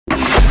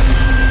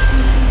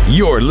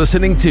You're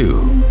listening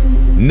to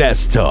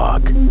Nest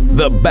Talk,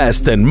 the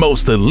best and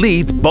most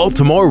elite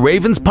Baltimore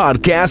Ravens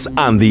podcast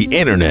on the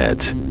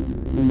internet.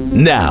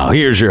 Now,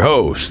 here's your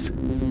host,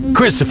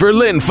 Christopher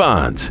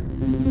Linfont.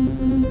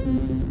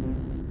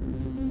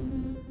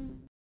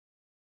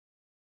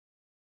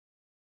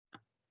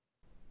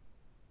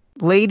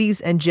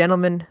 Ladies and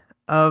gentlemen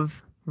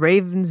of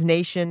Ravens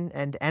Nation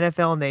and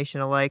NFL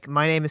Nation alike,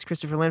 my name is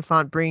Christopher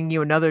Linfont, bringing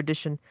you another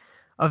edition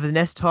of the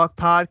Nest Talk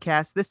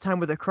podcast, this time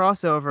with a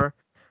crossover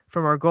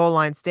from our Goal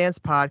Line Stance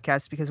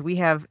podcast, because we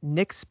have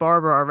Nick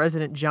Sparber, our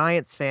resident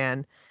Giants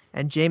fan,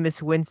 and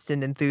Jameis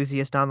Winston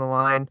enthusiast on the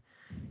line.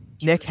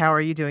 Nick, how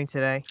are you doing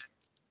today?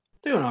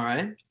 Doing all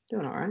right.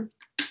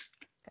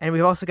 And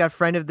we've also got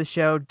friend of the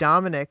show,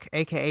 Dominic,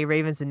 a.k.a.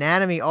 Ravens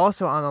Anatomy,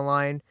 also on the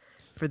line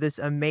for this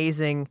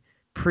amazing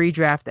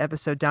pre-draft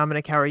episode.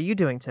 Dominic, how are you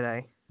doing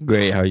today?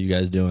 Great. How are you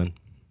guys doing?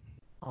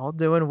 All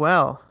doing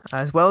well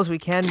as we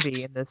can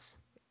be in this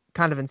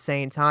kind of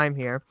insane time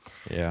here.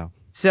 Yeah.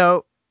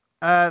 So,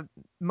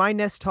 my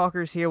Nest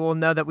Talkers here will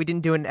know that we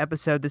didn't do an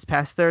episode this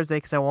past Thursday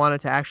because I wanted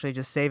to actually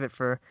just save it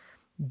for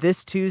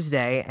this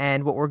Tuesday.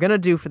 And what we're going to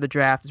do for the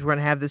draft is we're going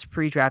to have this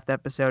pre-draft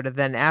episode. And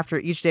then after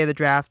each day of the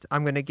draft,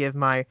 I'm going to give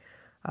my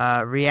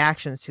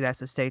reactions to that.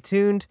 So stay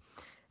tuned.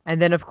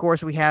 And then, of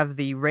course, we have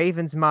the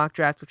Ravens mock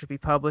draft, which will be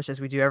published as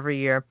we do every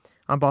year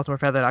on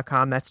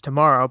BaltimoreFeather.com. That's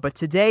tomorrow. But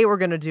today we're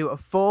going to do a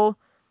full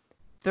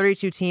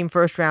 32-team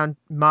first-round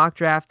mock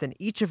draft, and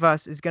each of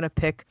us is going to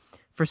pick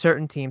for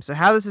certain teams. So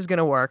how this is going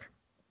to work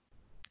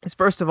is,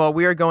 first of all,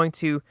 we are going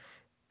to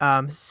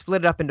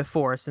split it up into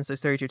four. Since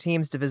there's 32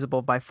 teams,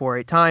 divisible by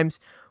 8 times.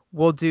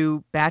 We'll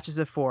do batches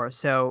of 4.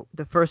 So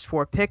the first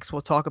 4 picks,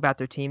 we'll talk about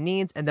their team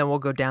needs, and then we'll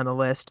go down the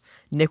list.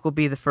 Nick will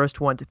be the first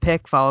one to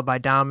pick, followed by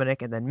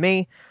Dominic, and then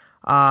me.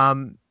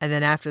 And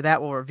then after that,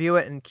 we'll review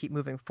it and keep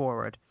moving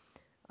forward.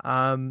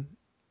 And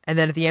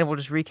then at the end, we'll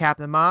just recap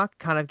the mock,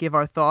 kind of give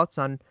our thoughts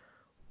on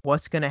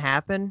what's going to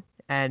happen.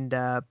 And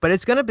but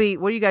it's going to be,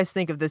 what do you guys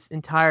think of this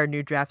entire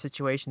new draft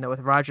situation, though,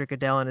 with Roger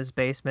Goodell in his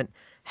basement?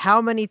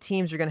 How many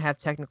teams are going to have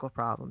technical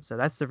problems? So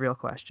that's the real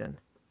question.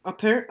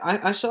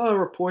 I saw a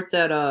report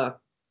that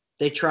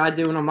they tried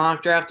doing a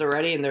mock draft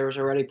already, and there was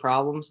already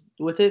problems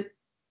with it.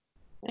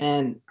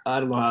 And I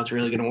don't know how it's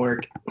really going to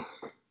work.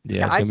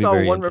 Yeah, I saw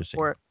one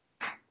report.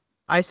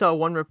 I saw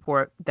one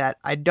report that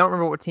I don't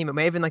remember what team. It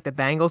may have been like the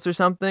Bengals or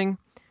something,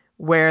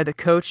 where the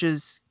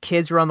coach's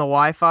kids were on the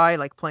Wi-Fi,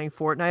 like playing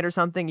Fortnite or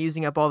something,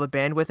 using up all the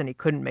bandwidth, and he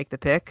couldn't make the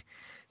pick.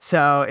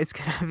 So it's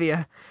going to be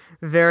a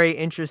very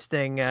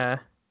interesting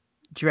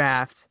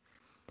draft.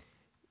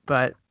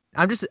 But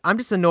I'm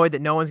just annoyed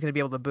that no one's going to be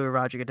able to boo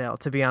Roger Goodell,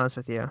 to be honest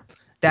with you.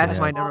 That's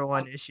my number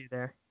one issue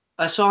there.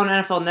 I saw on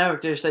NFL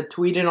Network, they said,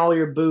 tweet in all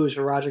your boos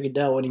for Roger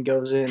Goodell when he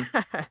goes in.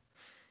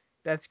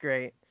 That's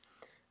great.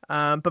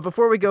 But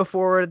before we go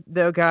forward,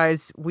 though,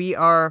 guys, we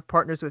are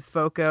partners with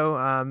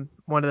FOCO,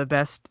 one of the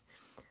best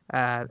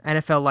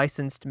NFL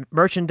licensed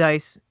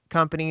merchandise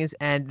companies,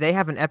 and they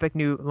have an epic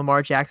new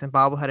Lamar Jackson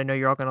bobblehead I know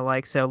you're all going to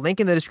like. So link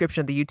in the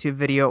description of the YouTube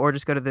video, or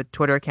just go to the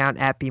Twitter account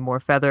at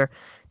BeMoreFeather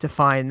to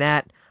find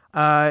that.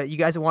 You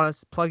guys want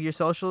to plug your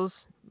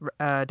socials,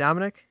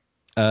 Dominic?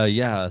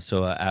 Yeah.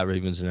 So at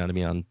Ravens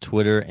Anatomy on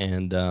Twitter,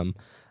 and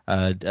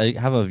I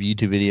have a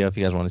YouTube video if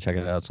you guys want to check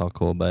it out. It's all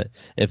cool, but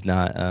if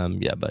not,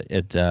 yeah. But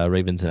it's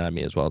Ravens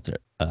Anatomy as well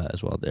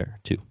there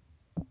too.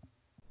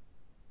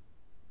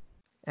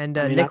 And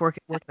Nick, where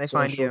can they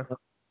find you?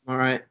 All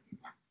right.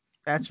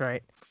 That's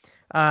right.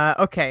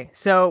 Okay,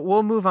 so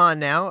we'll move on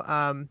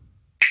now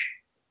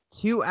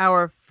to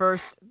our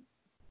first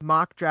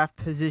mock draft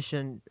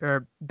position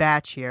or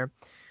batch here.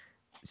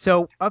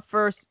 So up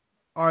first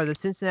are the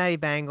Cincinnati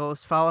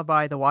Bengals, followed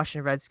by the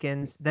Washington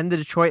Redskins, then the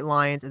Detroit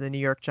Lions, and the New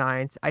York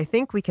Giants. I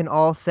think we can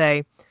all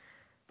say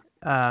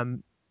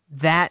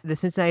that the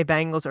Cincinnati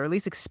Bengals are at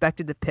least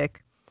expected to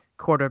pick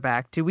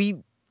quarterback. Do we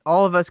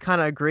all of us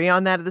kind of agree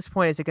on that at this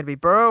point? Is it going to be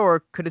Burrow,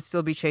 or could it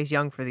still be Chase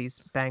Young for these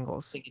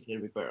Bengals? I think it's going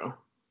to be Burrow.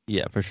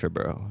 Yeah, for sure,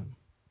 Burrow.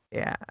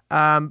 Yeah.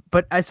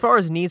 But as far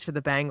as needs for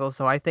the Bengals,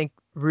 so I think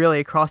really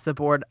across the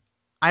board,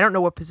 I don't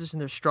know what position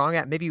they're strong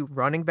at. Maybe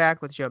running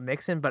back with Joe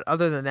Mixon, but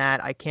other than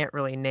that, I can't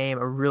really name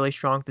a really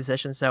strong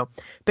position. So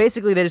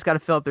basically, they just got to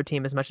fill up their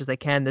team as much as they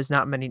can. There's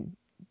not many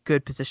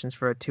good positions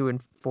for a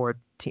 2-4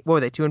 team. What were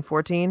they,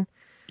 2-14?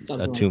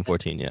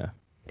 2-14, yeah.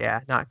 Yeah,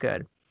 not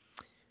good.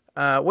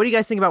 What do you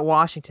guys think about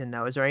Washington,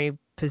 though? Is there any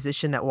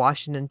position that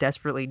Washington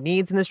desperately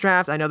needs in this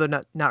draft? I know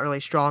they're not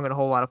really strong in a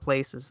whole lot of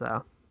places,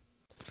 though.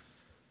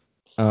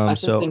 I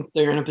think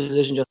they're in a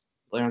position just to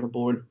play on the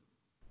board.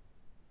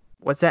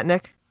 What's that,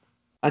 Nick?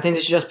 I think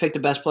they should just pick the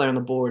best player on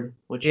the board.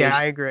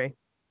 I agree.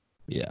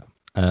 Yeah.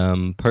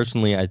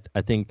 Personally,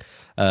 I think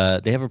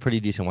they have a pretty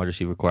decent wide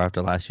receiver core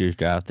after last year's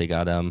draft. They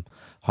got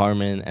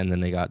Harmon, and then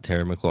they got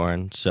Terry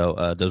McLaurin.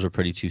 So those are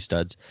pretty two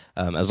studs.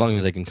 As long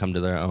as they can come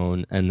to their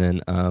own, and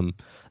then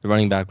the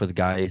running back with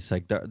guys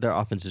like their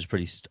offense is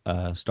pretty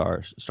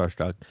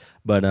starstruck.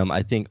 But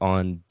I think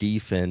on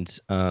defense,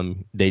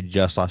 they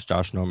just lost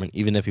Josh Norman,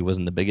 even if he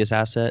wasn't the biggest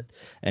asset.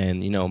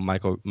 And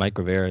Mike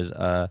Rivera is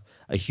a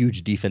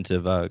huge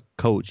defensive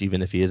coach,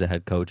 even if he is a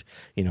head coach.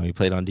 He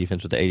played on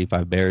defense with the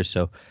 '85 Bears,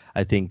 so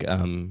I think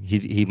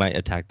he might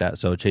attack that.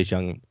 So Chase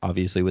Young,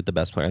 obviously, with the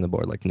best player on the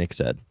board, like Nick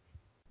said.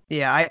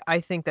 Yeah, I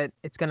think that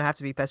it's going to have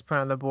to be best player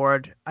on the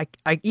board.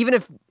 Even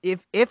if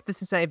the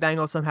Cincinnati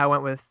Bengals somehow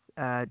went with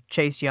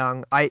Chase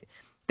Young,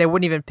 they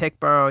wouldn't even pick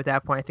Burrow at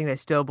that point. I think they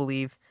still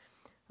believe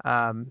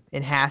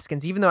in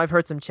Haskins, even though I've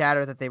heard some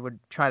chatter that they would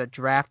try to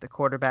draft the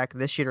quarterback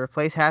this year to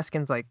replace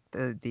Haskins, like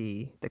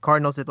the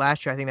Cardinals did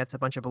last year. I think that's a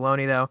bunch of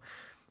baloney, though.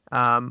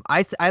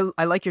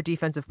 I like your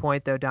defensive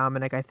point, though,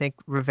 Dominic. I think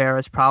Rivera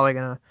is probably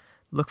going to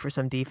look for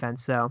some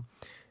defense, though.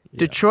 Yeah.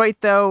 Detroit,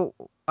 though,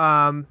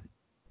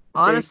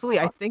 honestly,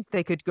 I think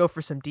they could go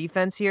for some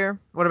defense here.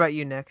 What about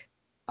you, Nick?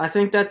 I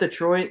think that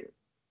Detroit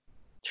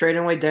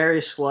trading away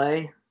Darius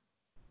Slay,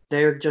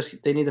 they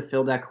need to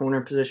fill that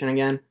corner position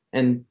again,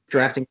 and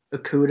drafting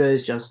Okudah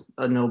is just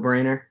a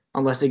no-brainer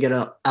unless they get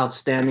an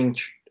outstanding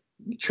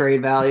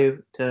trade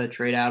value to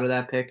trade out of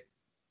that pick.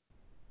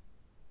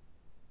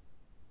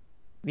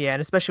 Yeah,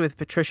 and especially with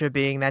Patricia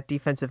being that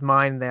defensive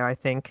mind there, I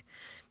think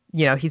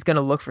he's going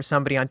to look for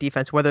somebody on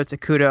defense, whether it's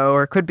Okudah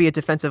or it could be a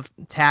defensive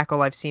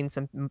tackle. I've seen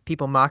some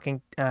people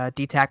mocking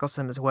D-tackles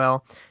him as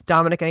well.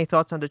 Dominic, any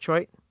thoughts on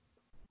Detroit?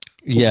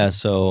 Yeah,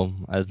 so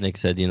as Nick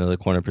said, the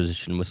corner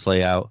position with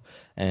Slay out.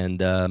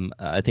 And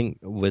I think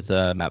with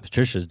Matt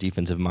Patricia's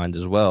defensive mind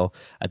as well,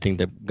 I think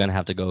they're going to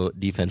have to go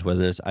defense,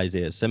 whether it's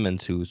Isaiah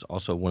Simmons, who's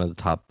also one of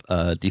the top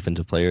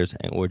defensive players,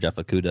 or Jeff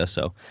Okudah.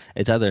 So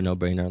it's either a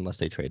no-brainer unless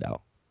they trade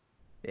out.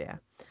 Yeah.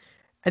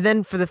 And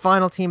then for the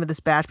final team of this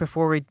batch,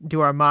 before we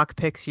do our mock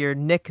picks here,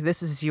 Nick,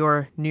 this is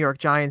your New York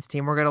Giants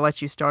team. We're going to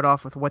let you start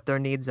off with what their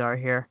needs are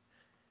here.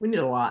 We need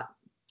a lot.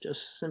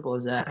 Just simple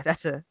as that.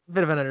 That's a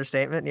bit of an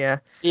understatement, yeah.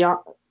 Yeah.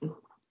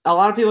 A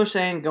lot of people are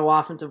saying go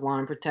offensive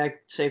line,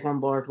 protect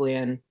Saquon Barkley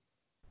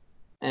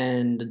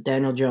and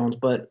Daniel Jones,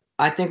 but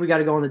I think we got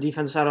to go on the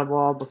defensive side of the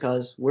ball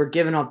because we're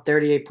giving up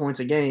 38 points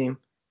a game.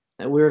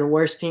 And we were the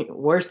worst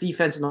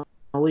defense in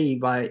the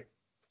league by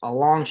a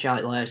long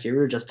shot last year. We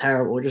were just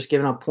terrible. We're just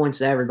giving up points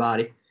to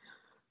everybody.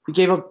 We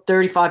gave up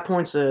 35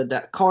 points to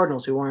the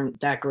Cardinals, who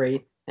weren't that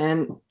great,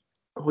 and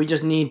we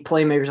just need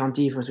playmakers on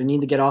defense. We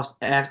need to get off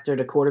after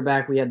the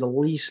quarterback. We had the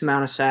least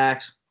amount of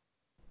sacks.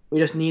 We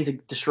just need to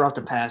disrupt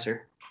the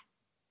passer.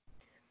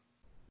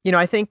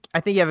 I think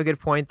you have a good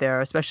point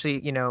there, especially,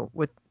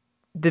 with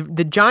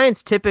the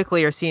Giants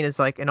typically are seen as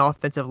like an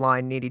offensive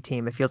line needy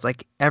team. It feels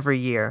like every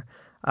year.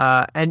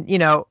 And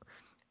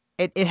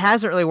it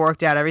hasn't really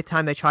worked out. Every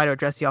time they try to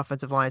address the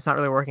offensive line, it's not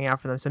really working out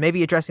for them. So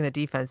maybe addressing the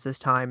defense this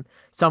time,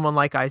 someone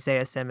like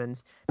Isaiah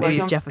Simmons, maybe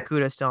if Jeff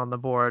Okudah is still on the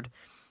board,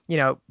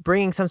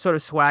 bringing some sort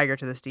of swagger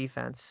to this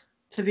defense.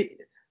 To be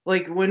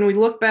like, when we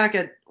look back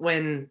at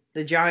when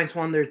the Giants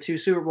won their 2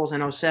 Super Bowls in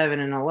 2007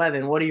 and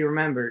 2011, what do you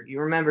remember? You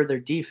remember their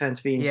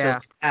defense being so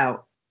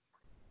out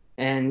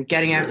and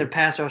getting after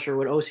pass rusher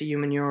with Osi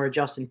Umenyiora,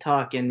 Justin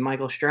Tuck, and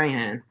Michael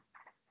Strahan.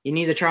 You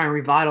need to try and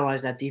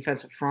revitalize that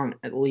defensive front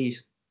at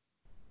least.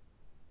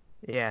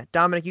 Yeah.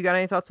 Dominic, you got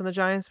any thoughts on the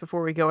Giants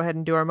before we go ahead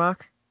and do our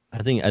mock? I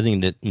think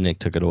that Nick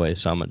took it away,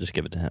 so I'm going to just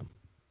give it to him.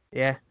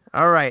 Yeah.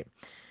 All right.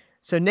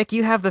 So, Nick,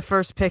 you have the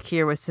first pick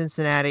here with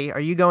Cincinnati. Are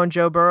you going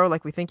Joe Burrow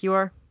like we think you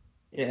are?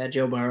 Yeah,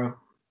 Joe Burrow.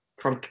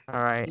 All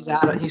right.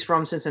 He's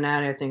from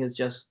Cincinnati. I think it's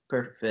just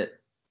perfect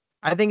fit.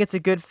 I think it's a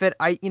good fit.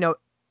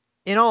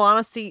 In all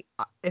honesty,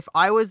 if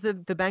I was the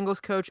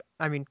Bengals coach,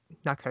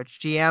 not coach,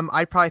 GM,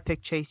 I'd probably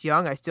pick Chase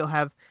Young. I still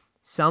have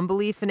some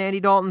belief in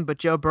Andy Dalton, but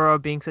Joe Burrow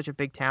being such a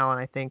big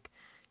talent, I think,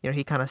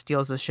 he kind of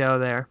steals the show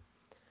there.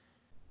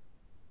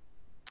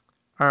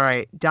 All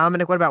right.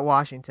 Dominic, what about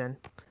Washington?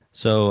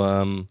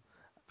 So,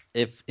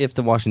 if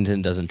the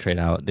Washington doesn't trade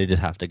out, they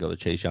just have to go with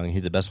Chase Young.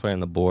 He's the best player on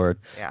the board.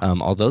 Yeah.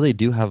 Although they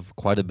do have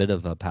quite a bit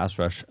of a pass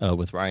rush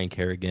with Ryan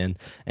Kerrigan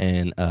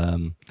and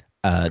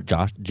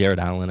Jared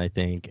Allen, I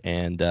think,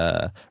 and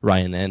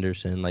Ryan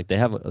Anderson. Like they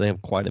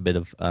have quite a bit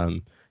of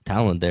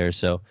talent there.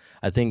 So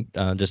I think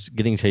just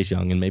getting Chase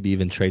Young and maybe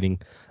even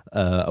trading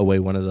away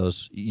one of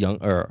those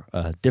young or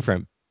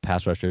different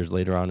pass rushers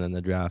later on in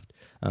the draft,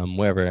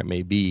 wherever it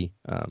may be.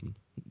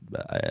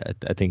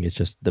 I think it's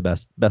just the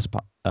best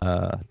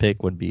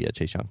pick would be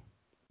Chase Young.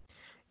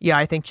 Yeah,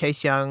 I think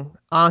Chase Young,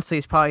 honestly,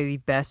 is probably the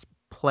best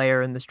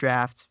player in this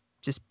draft,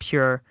 just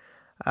pure,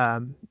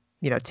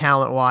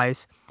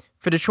 talent-wise.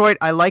 For Detroit,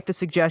 I like the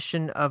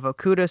suggestion of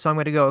Okudah, so I'm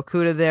going to go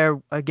Okudah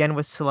there, again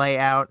with Slay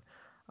out.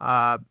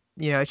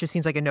 It just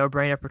seems like a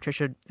no-brainer,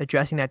 Patricia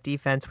addressing that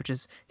defense, which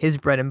is his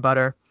bread and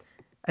butter.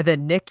 And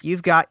then, Nick,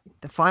 you've got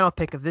the final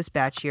pick of this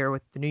batch here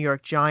with the New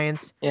York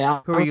Giants.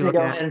 Yeah, who are you looking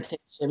at? Go ahead and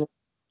take Simmons.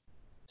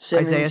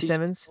 Isaiah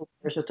Simmons?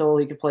 Versatile.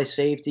 He could play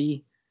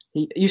safety.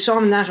 You saw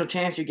him in the national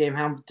championship game,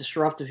 how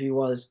disruptive he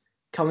was,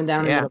 coming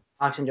down into the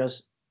box and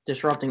just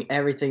disrupting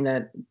everything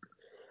that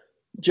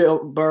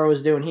Joe Burrow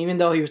was doing. Even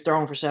though he was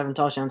throwing for 7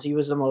 touchdowns, he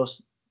was the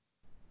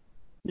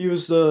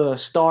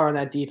star on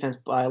that defense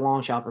by a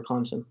long shot for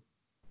Clemson.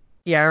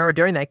 Yeah, I remember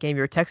during that game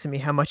you were texting me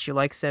how much you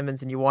like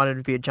Simmons and you wanted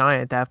to be a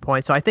Giant at that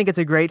point. So I think it's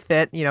a great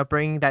fit,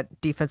 bringing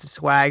that defensive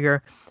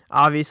swagger.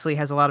 Obviously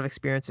has a lot of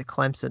experience at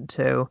Clemson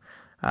too,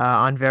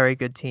 on very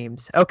good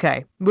teams.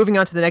 Okay, moving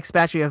on to the next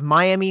batch, we have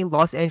Miami,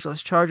 Los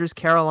Angeles Chargers,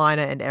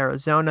 Carolina, and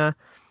Arizona.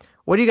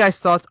 What are you guys'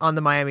 thoughts on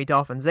the Miami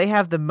Dolphins? They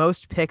have the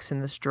most picks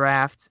in this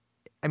draft.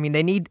 I mean,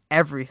 they need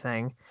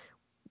everything.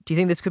 Do you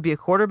think this could be a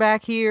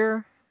quarterback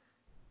here?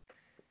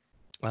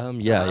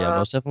 Yeah,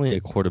 most definitely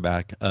a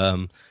quarterback.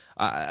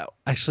 I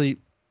actually,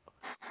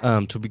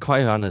 to be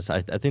quite honest,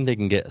 I think they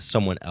can get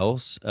someone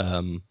else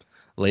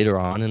later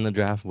on in the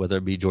draft, whether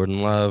it be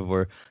Jordan Love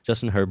or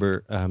Justin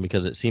Herbert,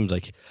 because it seems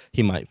like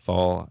he might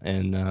fall,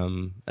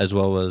 and as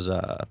well as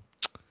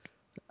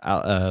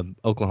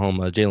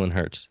Oklahoma, Jalen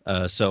Hurts.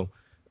 So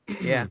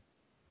Yeah.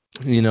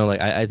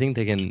 I think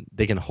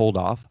they can hold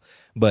off,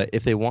 but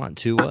if they want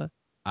to,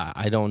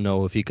 I don't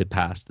know if he could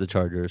pass the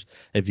Chargers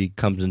if he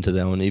comes into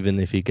their own, even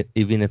if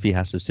he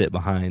has to sit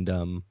behind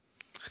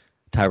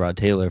Tyrod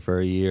Taylor for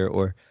a year,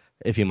 or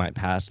if he might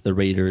pass the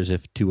Raiders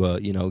if Tua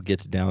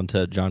gets down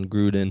to John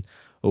Gruden,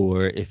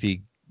 or if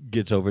he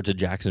gets over to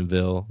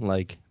Jacksonville.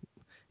 Like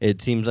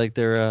it seems like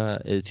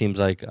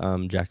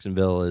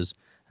Jacksonville is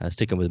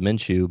sticking with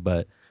Minshew,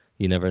 but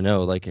you never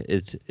know. Like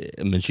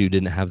Minshew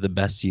didn't have the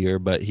best year,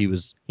 but he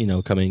was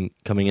coming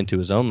into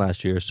his own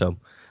last year. So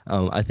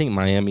I think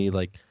Miami,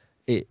 like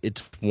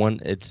it's one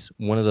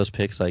of those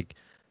picks like.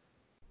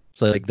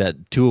 So like that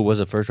Tua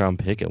was a first round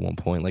pick at one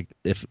point. Like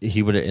if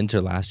he would have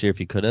entered last year, if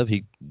he could have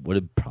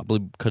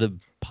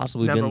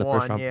possibly Number been the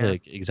one, first round yeah.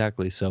 pick.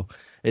 Exactly. So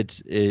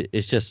it's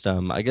just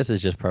I guess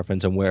it's just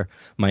preference and where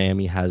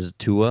Miami has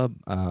Tua,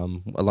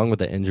 along with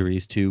the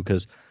injuries too,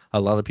 because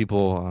a lot of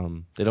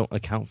people they don't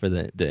account for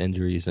the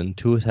injuries, and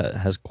Tua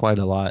has quite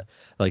a lot,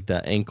 like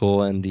the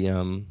ankle and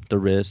the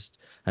wrist,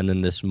 and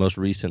then this most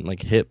recent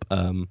like hip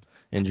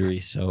injury.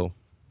 So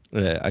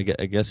I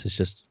guess it's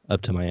just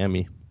up to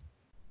Miami.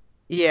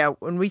 Yeah,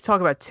 when we talk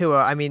about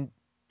Tua, I mean,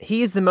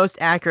 he is the most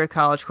accurate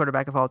college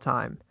quarterback of all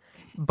time.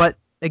 But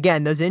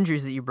again, those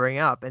injuries that you bring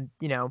up, and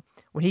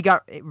when he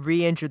got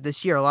re-injured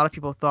this year, a lot of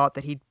people thought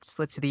that he'd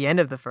slip to the end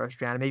of the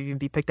first round, and maybe even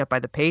be picked up by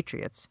the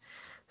Patriots.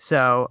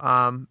 So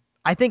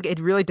I think it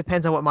really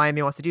depends on what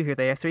Miami wants to do here.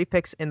 They have 3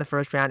 picks in the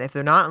first round. If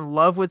they're not in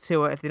love with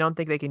Tua, if they don't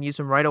think they can use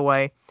him right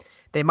away,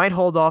 they might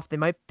hold off. They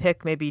might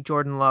pick maybe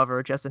Jordan Love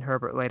or Justin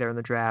Herbert later in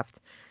the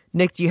draft.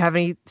 Nick, do you have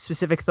any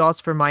specific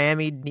thoughts for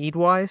Miami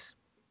need-wise?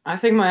 I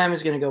think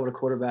Miami's going to go with a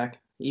quarterback,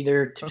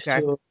 either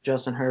Okay. to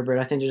Justin Herbert.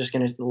 I think they're just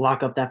going to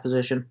lock up that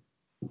position.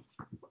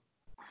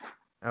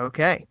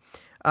 Okay.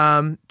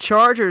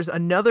 Chargers,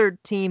 another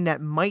team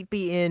that might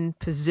be in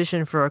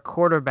position for a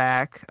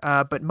quarterback,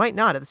 but might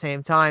not at the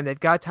same time. They've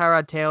got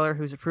Tyrod Taylor,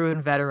 who's a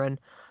proven veteran.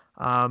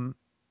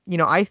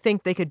 I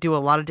think they could do a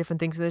lot of different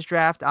things in this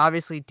draft.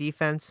 Obviously,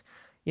 defense,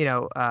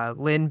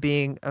 Lynn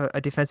being a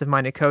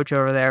defensive-minded coach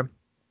over there.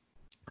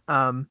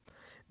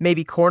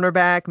 Maybe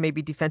cornerback,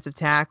 maybe defensive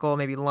tackle,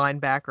 maybe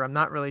linebacker. I'm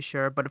not really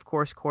sure, but of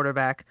course,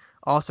 quarterback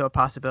also a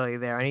possibility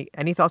there.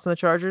 Any thoughts on the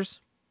Chargers?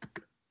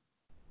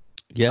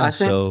 Yeah.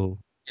 So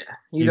yeah,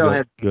 you go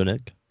ahead. Go,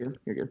 Nick. You're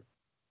good.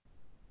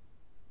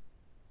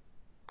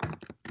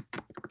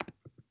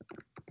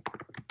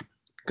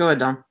 Go ahead,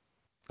 Dom.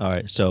 All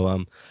right.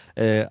 So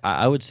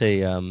I would say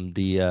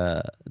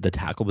the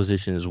tackle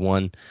position is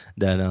one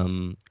that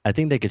I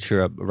think they could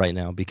shore up right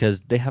now because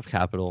they have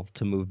capital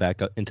to move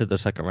back up into the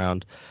second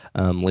round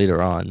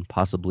later on,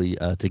 possibly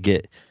to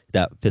get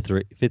that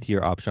fifth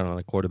year option on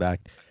a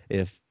quarterback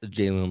if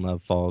Jalen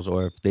Love falls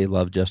or if they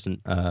love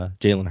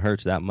Jalen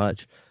Hurts that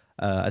much.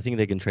 I think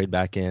they can trade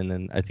back in,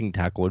 and I think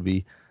tackle would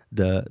be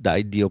the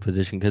ideal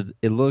position because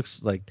it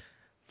looks like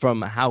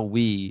from how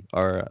we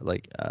are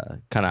like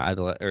kind of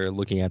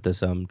looking at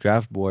this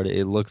draft board,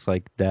 it looks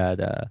like that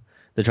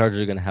the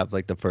Chargers are going to have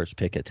like the first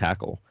pick at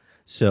tackle.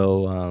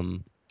 So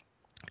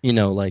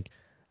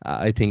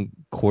I think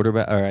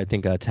quarterback or I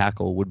think a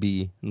tackle would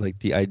be like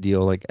the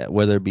ideal, like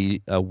whether it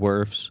be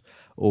Wirfs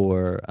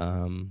or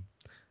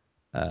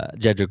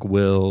Jedrick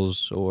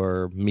Wills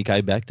or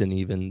Mekhi Becton,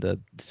 even the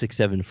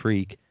 6'7"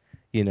 freak.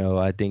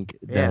 I think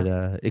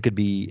that it could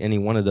be any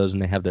one of those,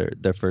 and they have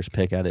their first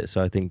pick at it.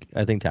 So I think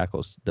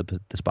tackle's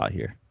the spot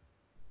here.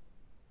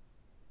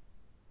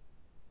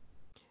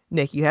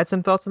 Nick, you had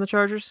some thoughts on the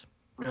Chargers?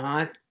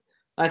 No,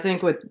 I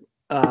think with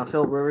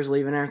Philip Rivers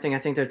leaving and everything, I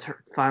think they're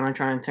finally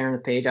trying to turn the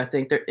page. I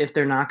think if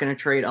they're not going to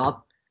trade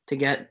up to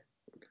get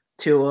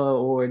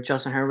Tua or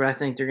Justin Herbert, I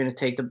think they're going to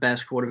take the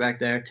best quarterback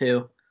there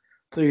too.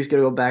 So he's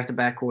going to go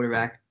back-to-back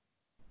quarterback.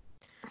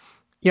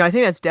 I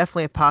think that's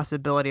definitely a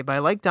possibility, but I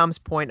like Dom's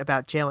point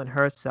about Jalen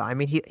Hurts. I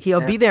mean,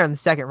 he'll be there in the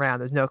second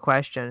round. There's no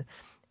question.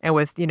 And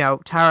with,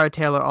 Tyrod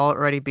Taylor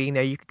already being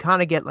there, you could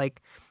kind of get like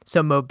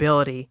some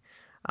mobility.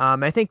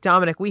 I think,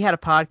 Dominic, we had a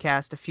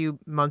podcast a few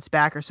months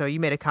back or so. You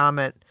made a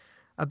comment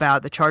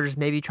about the Chargers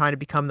maybe trying to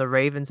become the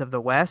Ravens of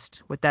the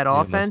West with that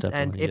offense.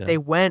 And if they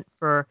went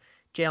for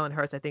Jalen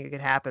Hurts, I think it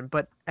could happen.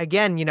 But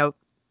again,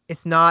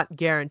 it's not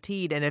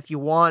guaranteed. And if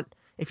you're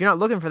not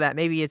looking for that,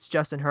 maybe it's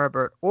Justin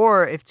Herbert.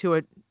 Or if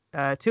Tua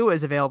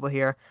is available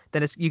here,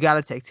 then you got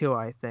to take Tua,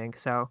 I think.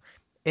 So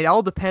it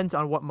all depends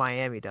on what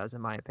Miami does,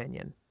 in my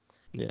opinion.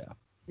 Yeah.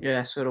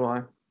 Yeah, so do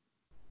I.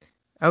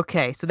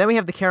 Okay, so then we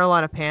have the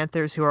Carolina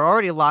Panthers, who are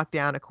already locked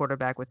down at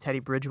quarterback with Teddy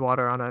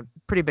Bridgewater on a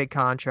pretty big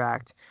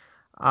contract.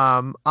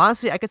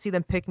 Honestly, I could see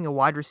them picking a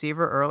wide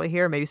receiver early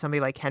here, maybe somebody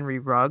like Henry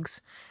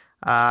Ruggs,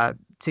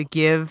 to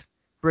give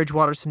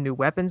Bridgewater some new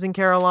weapons in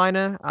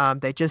Carolina.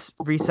 They just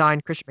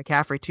re-signed Christian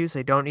McCaffrey too, so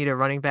they don't need a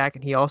running back,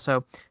 and he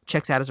also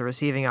checks out as a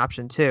receiving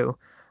option too.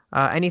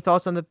 Any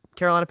thoughts on the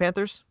Carolina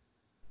Panthers?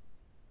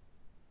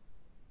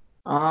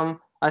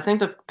 I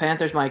think the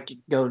Panthers might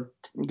go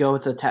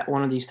with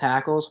one of these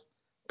tackles,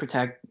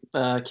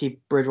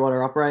 keep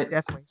Bridgewater upright.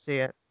 Definitely see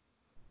it.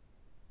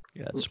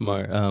 Yeah, it's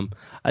smart.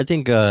 I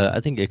think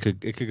it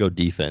could go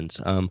defense.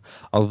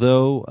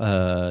 Although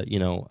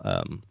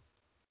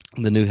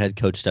the new head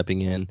coach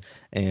stepping in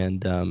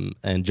and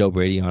Joe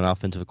Brady on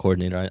offensive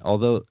coordinator.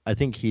 Although I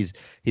think he's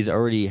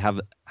already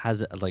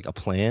has like a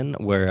plan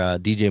where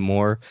DJ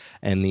Moore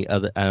and the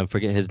other I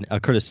forget his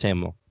Curtis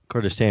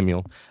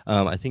Samuel.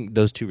 I think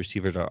those two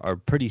receivers are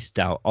pretty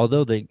stout.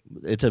 Although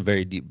it's a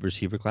very deep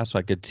receiver class, so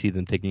I could see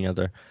them taking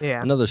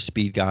another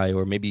speed guy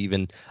or maybe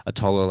even a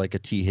taller like a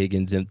T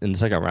Higgins in the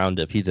second round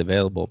if he's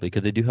available,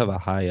 because they do have a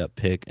high up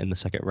pick in the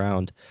second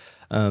round.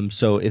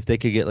 So if they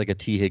could get like a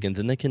T Higgins,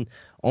 and they can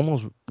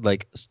almost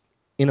like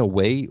in a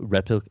way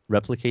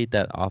replicate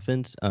that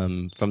offense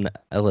from the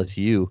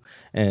LSU,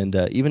 and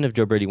even if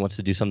Joe Brady wants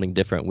to do something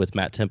different with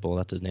Matt Temple,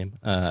 that's his name,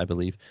 I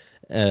believe.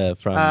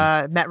 From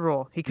Matt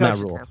Rule. He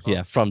coached Temple.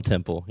 Yeah, from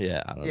Temple.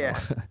 Yeah, I don't Yeah.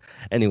 know.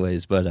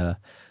 Anyways, but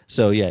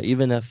so yeah,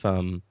 even if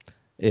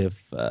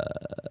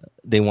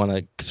they want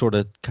to sort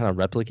of kind of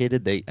replicate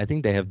it, I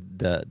think they have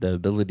the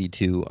ability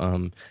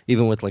to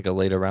even with like a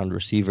later round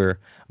receiver.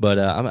 But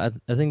I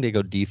think they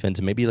go defense,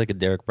 and maybe like a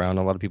Derek Brown.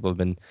 A lot of people have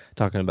been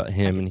talking about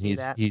him, and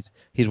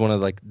he's one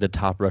of like the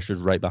top rushers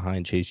right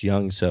behind Chase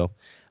Young. So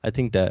I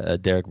think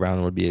that Derek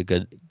Brown would be a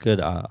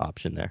good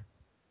option there.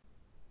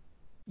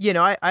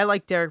 I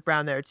like Derek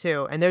Brown there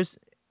too, and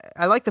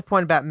I like the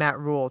point about Matt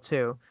Rule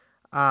too.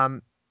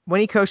 When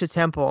he coached at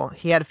Temple,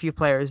 he had a few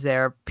players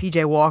there.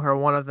 PJ Walker,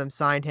 one of them,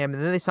 signed him,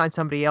 and then they signed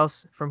somebody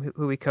else from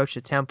who he coached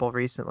at Temple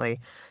recently.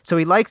 So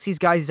he likes these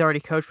guys he's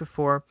already coached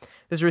before.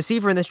 There's a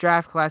receiver in this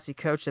draft class he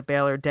coached at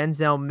Baylor,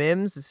 Denzel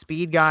Mims, the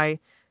speed guy.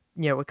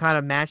 Would kind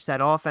of match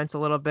that offense a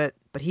little bit,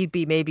 but he'd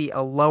be maybe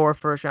a lower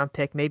first-round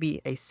pick, maybe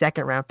a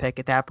second-round pick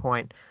at that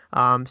point.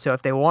 So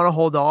if they want to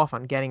hold off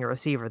on getting a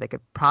receiver, they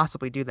could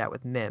possibly do that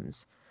with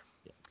Mims.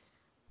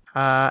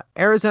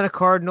 Arizona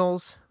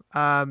Cardinals.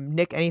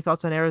 Nick, any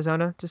thoughts on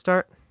Arizona to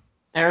start?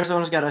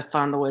 Arizona's got to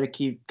find a way to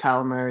keep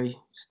Kyler Murray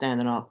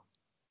standing up.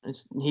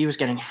 He was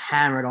getting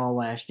hammered all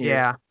last year.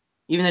 Yeah.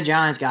 Even the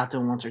Giants got to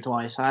him once or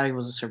twice. I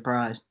was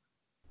surprised.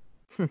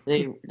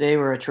 They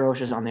were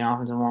atrocious on the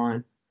offensive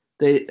line.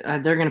 They're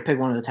going to pick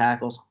one of the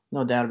tackles,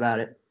 no doubt about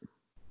it.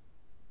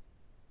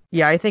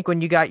 Yeah, I think when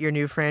you got your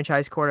new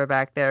franchise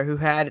quarterback there, who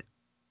had,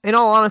 in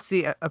all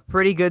honesty, a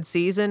pretty good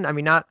season. I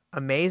mean, not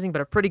amazing,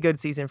 but a pretty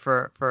good season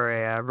for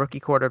a rookie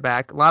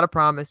quarterback. A lot of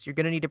promise. You're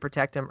going to need to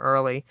protect him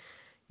early.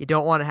 You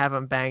don't want to have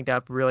him banged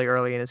up really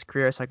early in his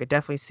career. So I could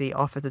definitely see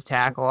offensive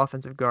tackle,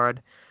 offensive guard,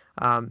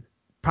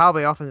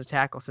 probably offensive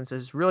tackle, since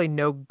there's really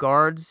no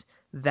guards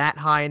that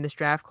high in this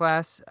draft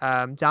class.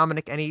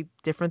 Dominic, any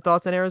different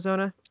thoughts on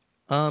Arizona?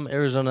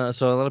 Arizona.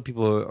 So a lot of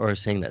people are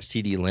saying that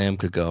CeeDee Lamb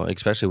could go,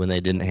 especially when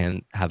they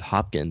didn't have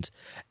Hopkins.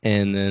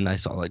 And then I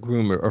saw like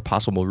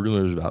possible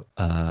rumors about,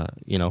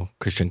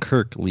 Christian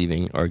Kirk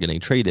leaving or getting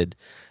traded.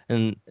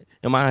 And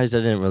in my eyes, I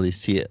didn't really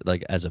see it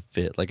like as a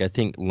fit. Like I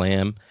think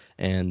Lamb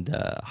and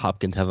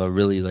Hopkins have a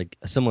really like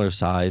a similar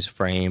size,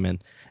 frame,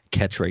 and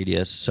catch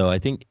radius. So I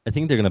think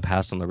they're gonna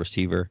pass on the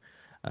receiver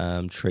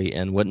trait.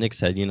 And what Nick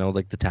said,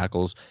 like the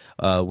tackles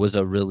was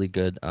a really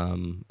good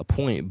a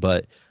point,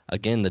 but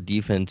again, the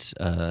defense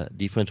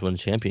wins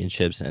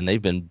championships, and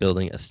they've been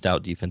building a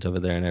stout defense over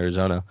there in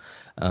Arizona.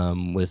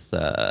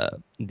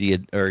 They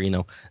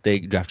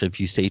drafted a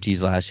few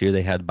safeties last year.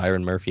 They had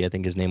Byron Murphy, I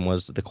think his name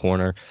was, the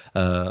corner,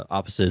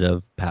 opposite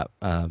of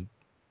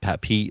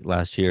Pat Pete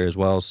last year as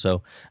well.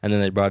 So, and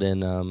then they brought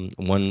in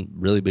one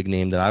really big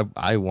name that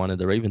I wanted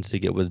the Ravens to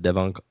get was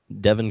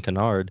Devin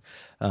Kennard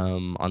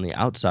on the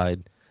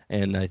outside,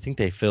 and I think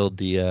they filled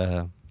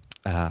the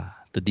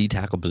D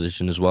tackle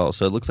position as well.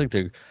 So it looks like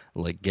they're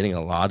like getting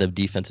a lot of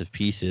defensive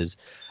pieces.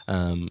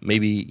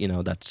 Maybe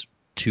that's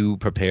to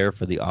prepare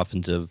for the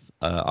offensive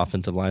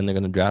line they're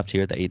going to draft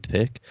here at the 8th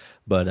pick.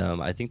 But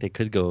I think they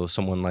could go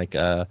someone like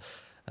a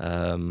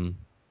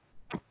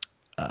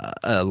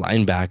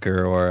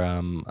linebacker or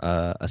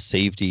a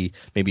safety,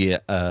 maybe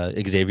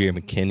Xavier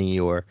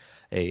McKinney or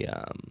a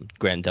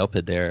Grant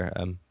Delpit there.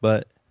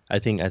 But I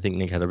think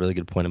Nick had a really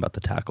good point about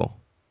the tackle.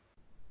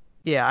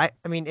 Yeah,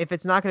 I mean, if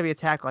it's not going to be a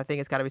tackle, I think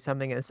it's got to be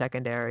something in the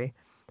secondary.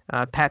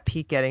 Pat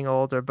Pete getting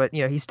older, but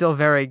he's still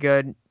very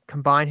good.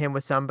 Combine him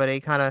with somebody,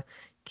 kind of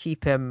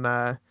keep him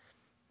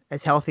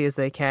as healthy as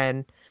they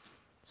can.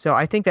 So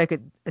I think that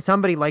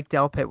somebody like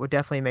Delpit would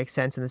definitely make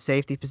sense in the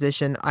safety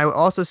position. I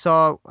also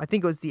saw, I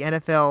think it was the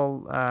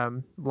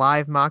NFL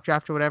live mock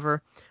draft or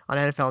whatever on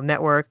NFL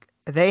Network.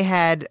 They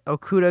had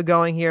Okudah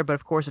going here, but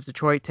of course, if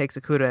Detroit takes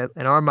Okudah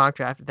in our mock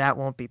draft, that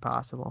won't be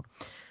possible.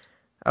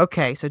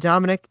 Okay, so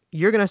Dominic,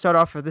 you're going to start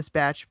off for this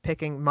batch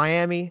picking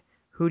Miami.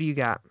 Who do you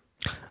got?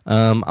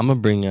 I'm gonna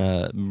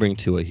bring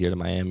Tua here to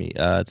Miami.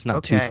 It's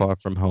not too far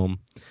from home.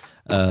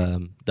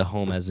 The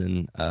home as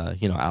in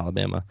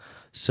Alabama.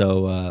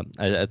 So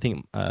I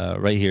think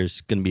right here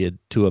is going to be a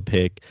Tua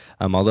pick.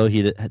 Although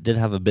he did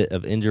have a bit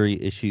of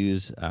injury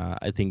issues,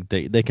 I think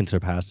they can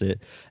surpass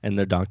it, and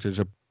their doctors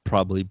are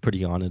probably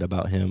pretty on it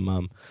about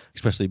him,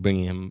 especially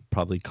bringing him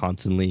probably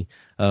constantly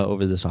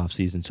over this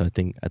offseason. So I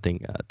think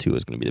Tua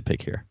is going to be the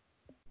pick here.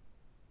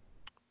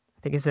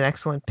 I think it's an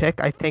excellent pick.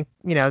 I think,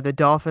 the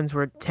Dolphins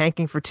were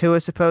tanking for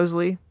Tua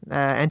supposedly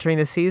entering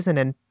the season,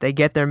 and they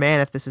get their man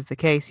if this is the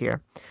case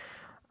here.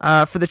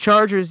 For the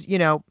Chargers,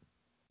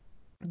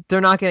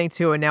 they're not getting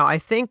Tua. Now, I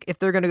think if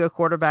they're going to go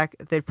quarterback,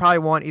 they'd probably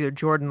want either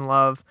Jordan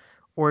Love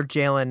or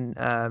Jalen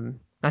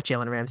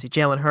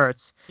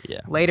Hurts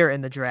later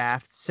in the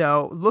draft.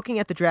 So looking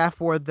at the draft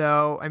board,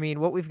 though, I mean,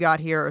 what we've got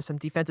here are some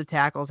defensive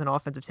tackles and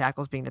offensive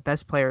tackles being the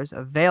best players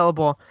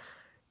available.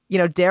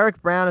 Derek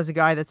Brown is a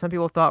guy that some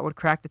people thought would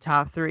crack the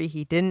top 3.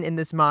 He didn't in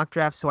this mock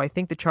draft, so I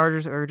think the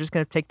Chargers are just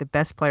going to take the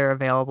best player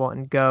available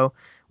and go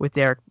with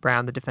Derek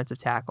Brown, the defensive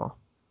tackle.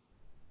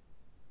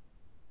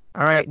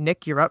 All right,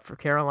 Nick, you're up for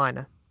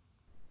Carolina.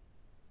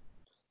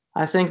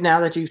 I think now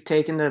that you've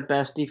taken the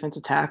best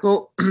defensive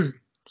tackle,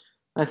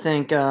 I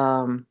think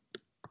the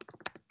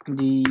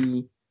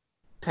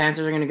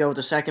Panthers are going to go with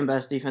the second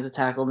best defensive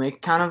tackle,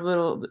 make kind of a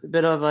little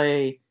bit of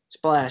a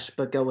splash,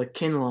 but go with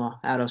Kinlaw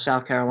out of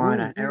South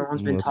Carolina.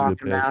 Everyone's been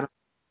talking about him.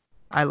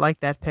 I like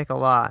that pick a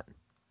lot.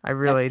 I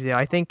really do.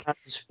 I think the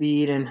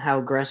speed and how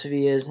aggressive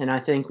he is, and I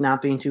think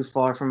not being too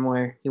far from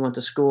where he went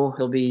to school,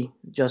 he'll be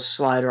just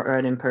slide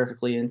right in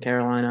perfectly in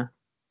Carolina.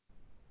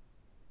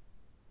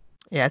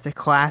 Yeah, it's a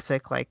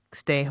classic,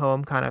 stay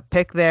home kind of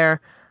pick there.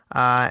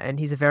 And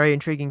he's a very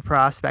intriguing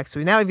prospect. So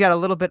now we've got a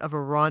little bit of a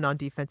run on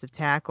defensive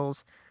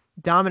tackles.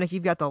 Dominic,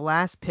 you've got the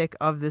last pick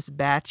of this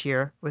batch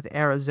here with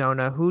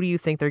Arizona. Who do you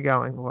think they're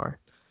going for?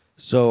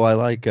 So I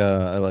like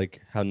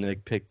how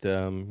Nick picked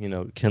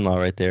Kinlaw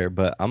right there,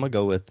 but I'm gonna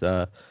go with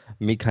Mekhi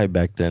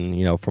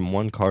Becton. From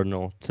one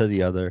Cardinal to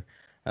the other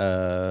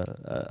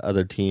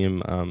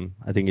team.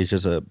 I think it's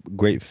just a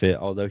great fit.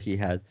 Although he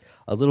had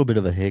a little bit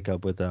of a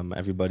hiccup with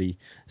everybody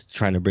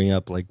trying to bring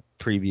up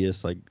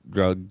previous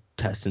drug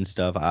tests and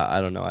stuff.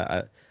 I don't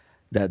know.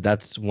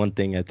 That's one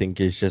thing I think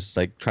is just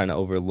trying to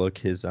overlook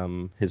his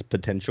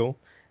potential,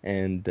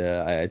 and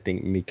I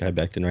think Mekhi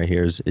Becton right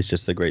here is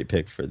just a great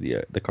pick for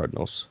the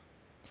Cardinals.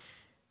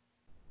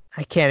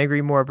 I can't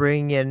agree more.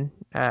 Bringing in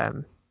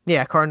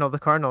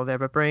Cardinal there,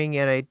 but bringing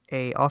in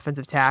a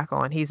offensive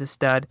tackle, and he's a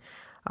stud,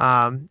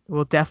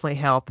 will definitely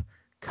help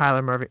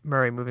Kyler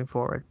Murray moving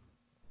forward.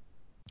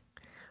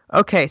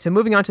 Okay, so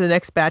moving on to the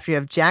next batch, we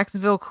have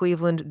Jacksonville,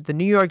 Cleveland, the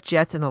New York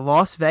Jets, and the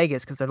Las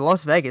Vegas, because they're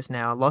Las Vegas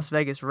now, Las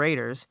Vegas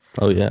Raiders.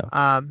 Oh,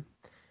 yeah.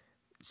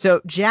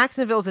 So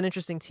Jacksonville's an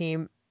interesting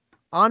team.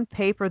 On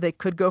paper, they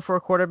could go for a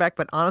quarterback,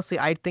 but honestly,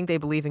 I think they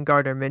believe in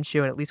Gardner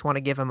Minshew and at least want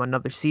to give him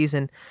another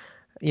season,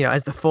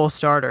 as the full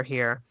starter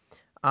here.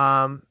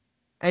 And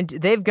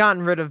they've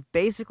gotten rid of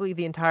basically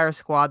the entire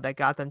squad that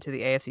got them to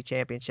the AFC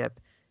Championship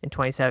in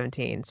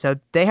 2017. So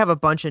they have a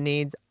bunch of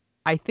needs.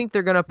 I think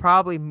they're going to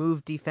probably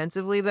move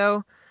defensively,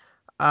 though.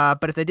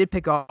 But if they did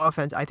pick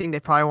offense, I think they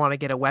probably want to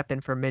get a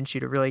weapon for Minshew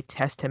to really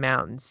test him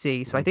out and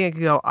see. So I think it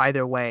could go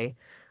either way,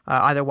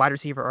 either wide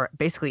receiver or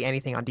basically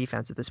anything on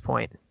defense at this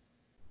point.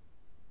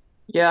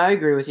 Yeah, I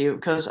agree with you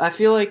because I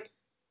feel like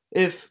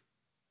if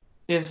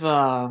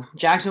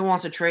Jackson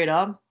wants to trade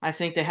up, I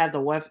think they have the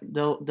weapon.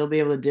 They'll be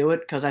able to do it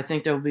because I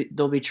think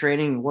they'll be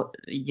trading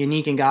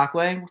Unique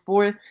Ngakoue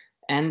for it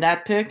and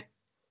that pick.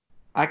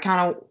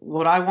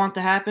 What I want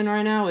to happen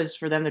right now is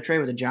for them to trade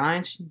with the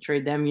Giants,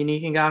 trade them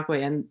Unique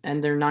Ngakoue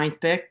and their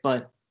 9th pick,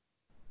 but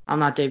I'm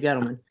not Dave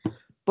Gettleman.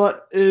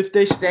 But if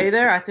they stay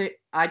there, I think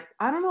I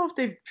don't know if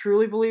they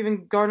truly believe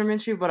in Gardner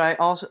Minshew,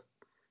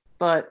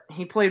 but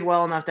he played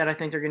well enough that I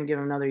think they're going to give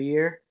him another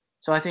year.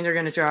 So I think they're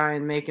going to try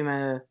and make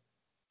him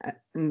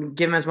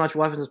give him as much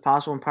weapons as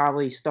possible and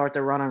probably start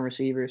the run on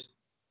receivers.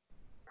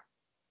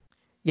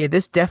 Yeah,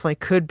 this definitely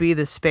could be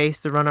the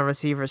space the run on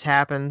receivers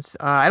happens.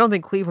 I don't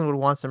think Cleveland would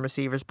want some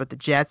receivers, but the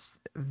Jets,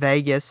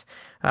 Vegas,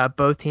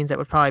 both teams that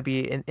would probably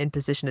be in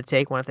position to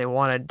take one if they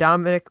wanted.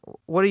 Dominic,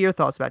 what are your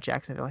thoughts about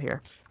Jacksonville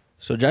here?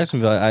 So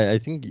Jacksonville, I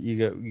think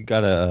you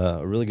got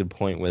a really good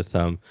point with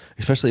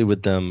especially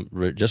with them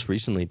just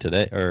recently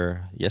today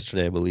or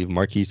yesterday, I believe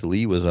Marquise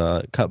Lee was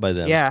cut by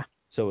them. Yeah.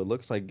 So it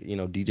looks like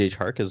DJ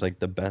Chark is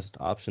the best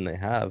option they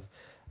have.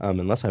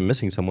 Unless I'm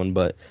missing someone,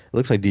 but it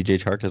looks like DJ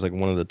Chark is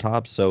one of the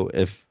tops. So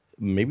if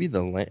maybe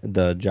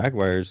the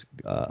Jaguars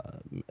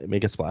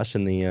make a splash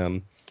in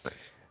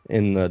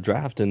in the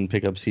draft and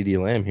pick up CD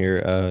Lamb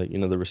here.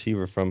 The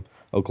receiver from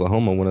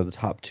Oklahoma, one of the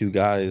top two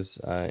guys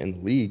in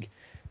the league.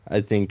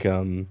 I think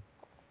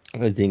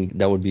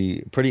that would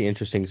be pretty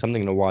interesting,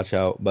 something to watch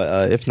out.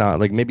 But if not,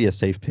 like maybe a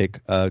safe pick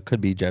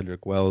could be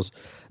Jedrick Wells,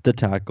 the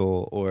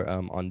tackle, or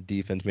on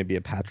defense maybe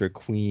a Patrick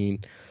Queen,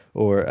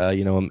 or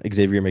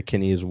Xavier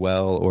McKinney as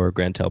well, or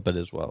Grant Telpett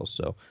as well.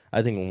 So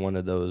I think one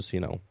of those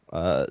the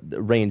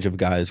range of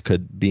guys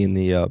could be in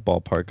the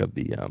ballpark of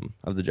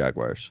the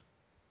Jaguars.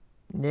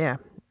 Yeah.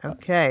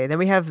 Okay. Then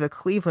we have the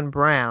Cleveland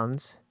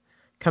Browns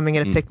coming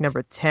in at pick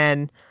number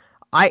 10.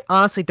 I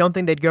honestly don't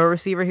think they'd go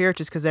receiver here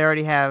just because they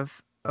already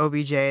have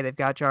OBJ. They've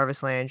got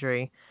Jarvis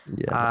Landry.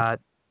 Yeah.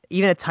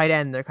 Even at tight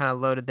end, they're kind of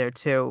loaded there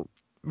too.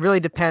 Really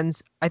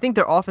depends. I think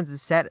their offense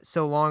is set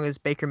so long as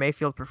Baker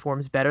Mayfield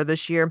performs better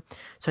this year.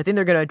 So I think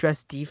they're going to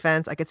address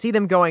defense. I could see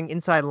them going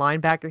inside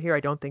linebacker here. I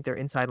don't think their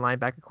inside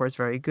linebacker core is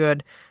very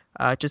good.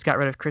 Just got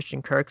rid of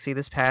Christian Kirksey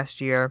this past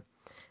year.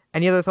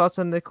 Any other thoughts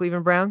on the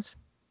Cleveland Browns?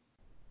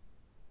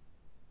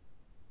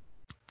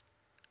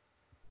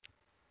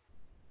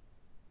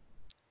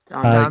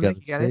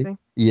 Dominic, you got anything?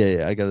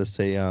 Yeah, I gotta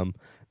say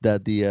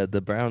that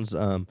the Browns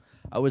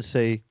I would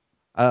say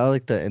I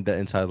like the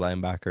inside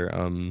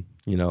linebacker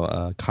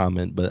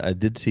comment, but I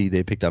did see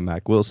they picked up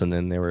Mac Wilson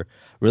and they were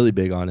really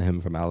big on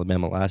him from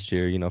Alabama last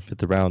year.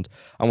 5th round.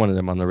 I wanted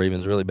him on the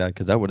Ravens really bad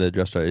because that would have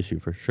addressed our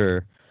issue for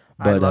sure.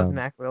 But, I love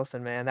Mac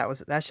Wilson, man.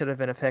 That should have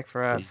been a pick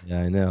for us.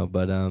 Yeah, I know,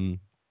 but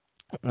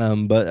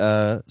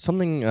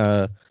something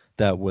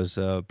that was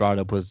brought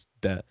up was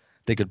that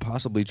they could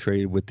possibly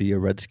trade with the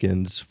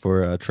Redskins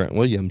for Trent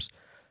Williams,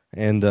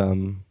 and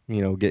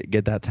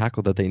get that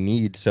tackle that they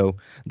need. So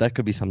that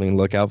could be something to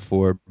look out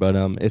for. But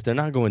if they're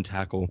not going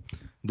tackle,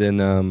 then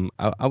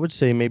I would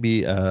say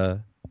maybe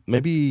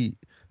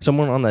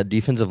someone on that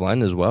defensive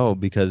line as well,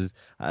 because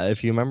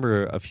if you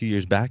remember a few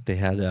years back, they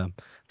had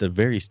the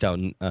very stout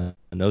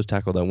nose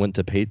tackle that went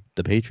to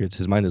the Patriots.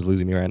 His mind is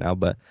losing me right now,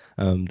 but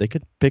they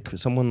could pick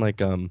someone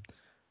like a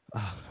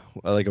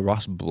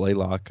Ross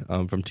Blaylock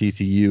from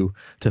TCU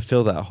to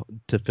fill that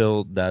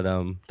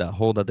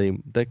hole that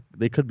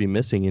they could be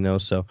missing.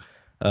 So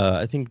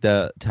I think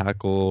that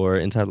tackle or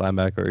inside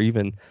linebacker or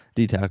even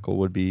D tackle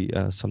would be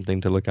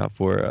something to look out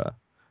for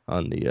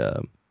on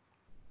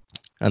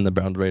the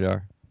Browns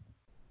radar.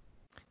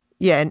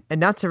 Yeah, and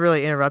not to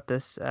really interrupt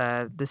this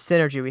the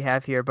synergy we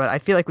have here, but I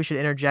feel like we should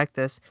interject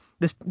this.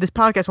 This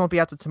podcast won't be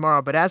out till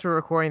tomorrow, but as we're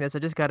recording this, I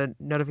just got a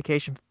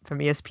notification from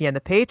ESPN.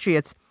 The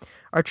Patriots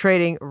are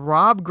trading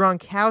Rob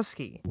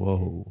Gronkowski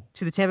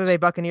to the Tampa Bay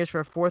Buccaneers for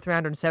a 4th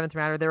rounder and 7th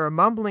rounder. There were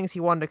mumblings he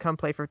wanted to come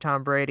play for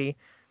Tom Brady,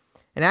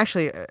 and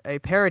actually a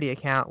parody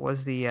account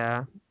was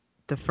the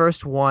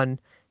first one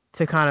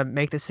to kind of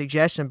make the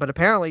suggestion. But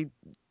apparently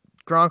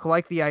Gronk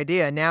liked the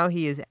idea. Now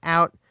he is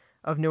out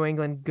of New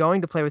England, going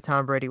to play with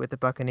Tom Brady with the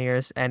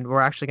Buccaneers, and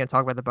we're actually going to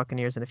talk about the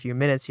Buccaneers in a few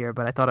minutes here,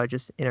 but I thought I'd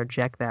just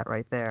interject that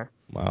right there.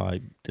 Wow,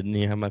 I didn't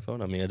even have my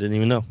phone on me. I didn't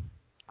even know.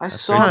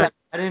 That's saw that.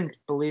 I didn't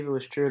believe it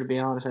was true, to be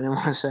honest. I didn't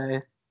want to say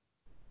it.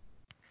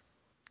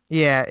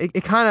 Yeah,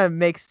 it kind of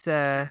makes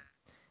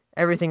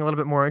everything a little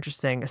bit more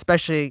interesting,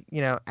 especially,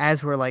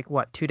 as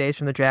we're 2 days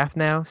from the draft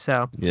now,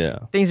 so yeah,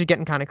 things are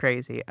getting kind of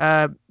crazy.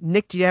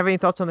 Nick, do you have any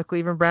thoughts on the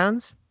Cleveland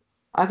Browns?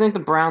 I think the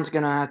Browns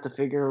going to have to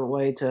figure a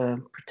way to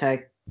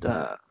protect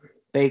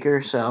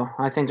Baker, so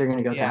I think they're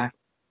going to go tackle.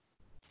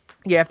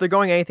 Yeah, if they're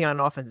going anything on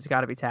offense, it's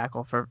got to be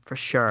tackle for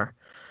sure.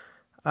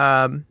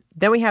 Then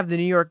we have the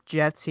New York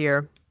Jets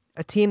here,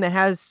 a team that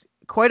has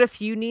quite a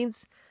few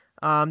needs.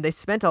 They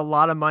spent a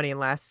lot of money in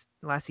last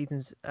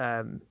season's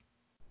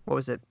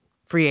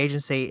free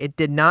agency. It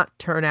did not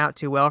turn out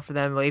too well for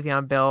them.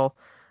 Le'Veon Bell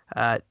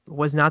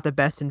was not the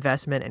best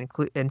investment,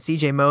 and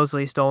C.J.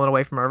 Mosley stolen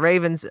away from our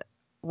Ravens.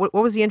 What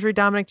was the injury,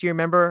 Dominic? Do you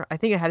remember? I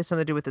think it had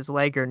something to do with his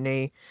leg or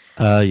knee.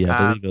 I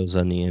believe it was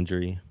a knee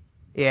injury.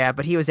 Yeah,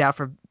 but he was out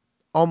for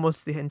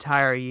almost the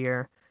entire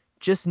year.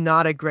 Just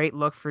not a great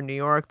look for New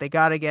York. They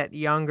got to get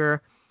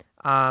younger.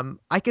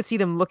 I could see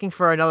them looking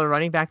for another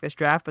running back this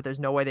draft, but there's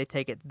no way they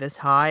take it this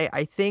high.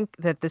 I think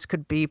that this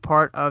could be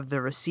part of the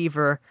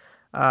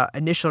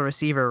initial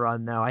receiver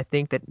run, though. I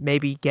think that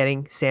maybe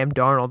getting Sam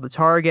Darnold the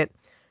target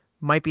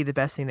might be the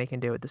best thing they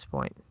can do at this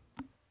point.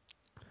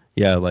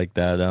 Yeah, I like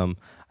that.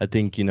 I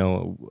think,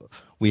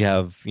 we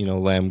have,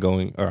 Lamb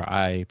going, or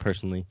I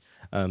personally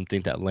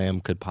think that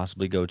Lamb could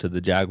possibly go to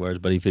the Jaguars.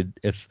 But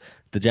if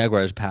the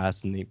Jaguars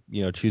pass and they,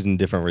 choosing a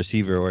different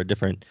receiver or a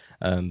different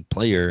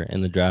player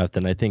in the draft,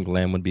 then I think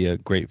Lamb would be a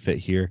great fit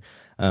here.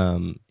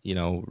 With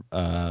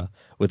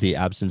the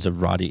absence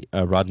of Rodney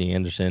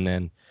Anderson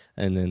and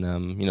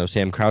then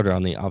Sam Crowder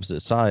on the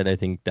opposite side, I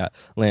think that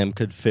Lamb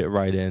could fit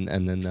right in.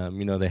 And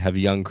then they have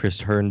young Chris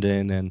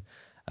Herndon and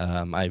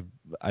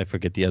I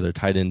forget the other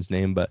tight end's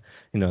name, but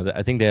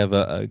I think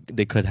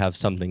they could have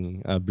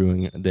something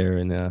brewing there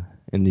in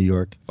New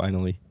York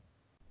finally.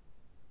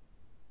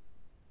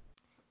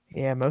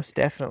 Yeah, most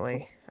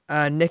definitely.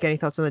 Nick, any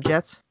thoughts on the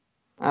Jets?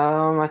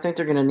 I think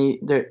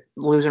they're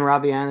losing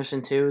Robbie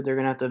Anderson too. They're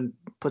gonna have to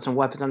put some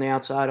weapons on the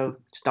outside of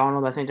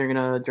Donald. I think they're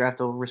gonna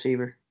draft a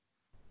receiver.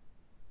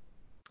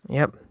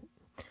 Yep.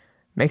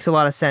 Makes a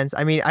lot of sense.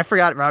 I mean, I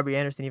forgot Robbie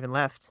Anderson even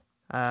left.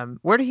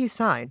 Where did he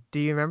sign? Do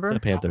you The remember?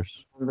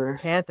 Panthers. Remember?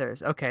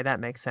 Panthers. Okay, that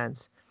makes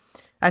sense.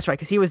 That's right,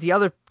 because he was the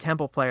other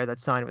Temple player that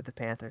signed with the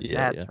Panthers.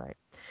 Yeah, That's yeah. right.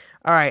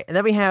 All right, and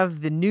then we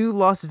have the new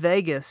Las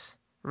Vegas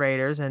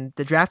Raiders, and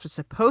the draft was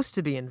supposed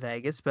to be in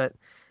Vegas, but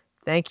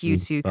thank you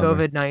to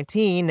Bummer.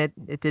 COVID-19,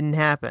 it didn't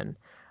happen.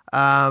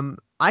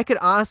 I could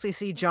honestly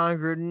see John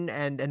Gruden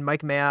and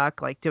Mike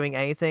Mayock like doing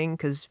anything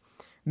because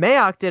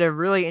Mayock did a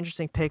really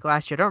interesting pick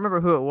last year. I don't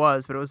remember who it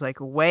was, but it was like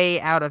way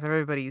out of Oh,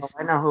 everybody's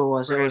I know who it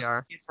was. It was the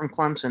radar. kid from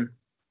Clemson.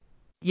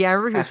 Yeah, I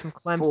remember he was from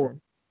F4. Clemson.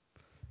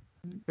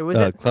 Who was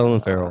it?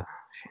 Clelin Ferrell.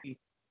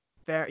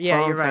 Fair.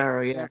 Yeah, you're Colin right.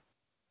 Farrell, yeah.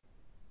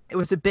 It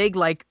was a big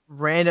like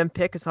random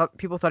pick because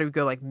people thought he would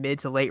go like mid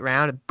to late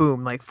round, and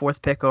boom, like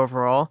fourth pick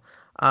overall.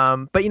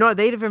 But you know what?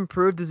 They'd have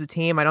improved as a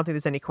team. I don't think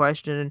there's any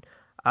question.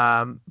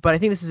 But I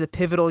think this is a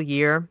pivotal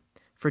year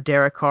for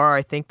Derek Carr.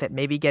 I think that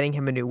maybe getting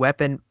him a new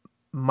weapon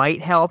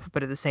might help,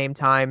 but at the same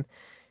time,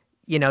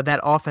 you know, that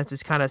offense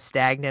is kind of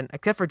stagnant,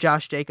 except for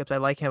Josh Jacobs. I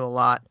like him a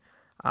lot.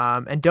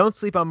 And don't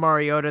sleep on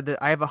Mariota.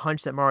 I have a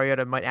hunch that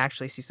Mariota might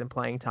actually see some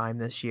playing time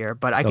this year,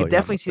 but I Oh, could yeah,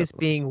 definitely most see this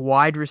definitely. being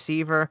wide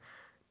receiver.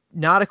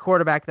 Not a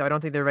quarterback, though. I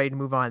don't think they're ready to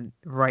move on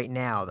right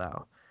now,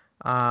 though.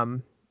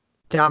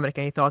 Dominic,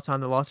 any thoughts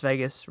on the Las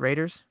Vegas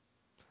Raiders?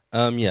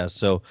 Yeah.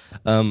 So,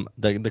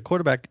 the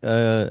quarterback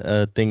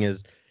thing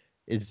is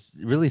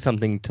really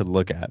something to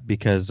look at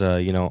because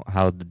you know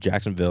how the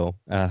Jacksonville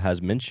has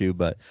Minshew,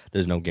 but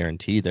there's no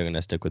guarantee they're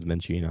gonna stick with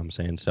Minshew. You know what I'm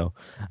saying? So,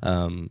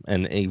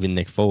 and even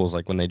Nick Foles,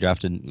 like when they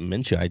drafted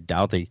Minshew, I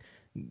doubt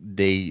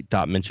they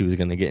thought Minshew was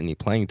gonna get any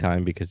playing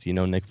time because you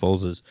know Nick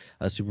Foles is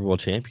a Super Bowl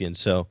champion.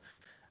 So,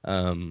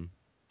 um,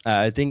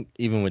 I think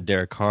even with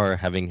Derek Carr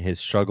having his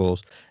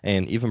struggles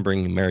and even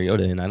bringing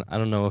Mariota in, I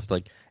don't know if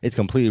like it's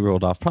completely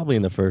rolled off. Probably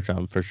in the first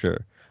round for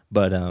sure,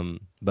 but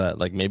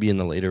like maybe in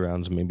the later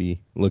rounds,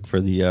 maybe look for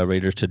the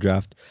Raiders to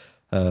draft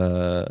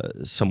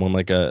someone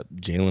like a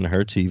Jalen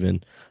Hurts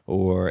even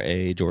or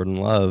a Jordan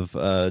Love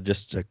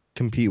just to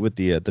compete with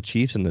the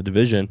Chiefs in the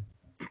division.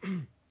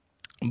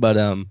 But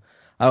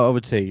I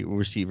would say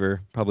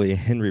receiver probably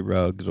Henry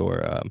Ruggs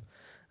or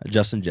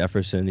Justin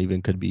Jefferson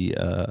even could be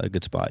a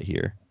good spot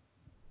here.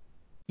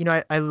 You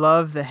know, I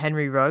love the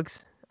Henry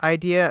Ruggs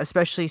idea,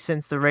 especially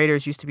since the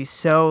Raiders used to be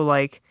so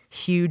like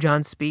huge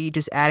on speed.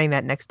 Just adding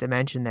that next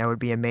dimension there would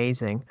be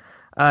amazing.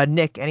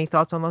 Nick, any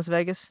thoughts on Las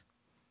Vegas?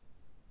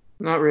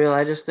 Not real.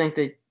 I just think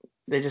they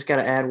just got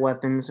to add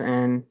weapons,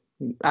 and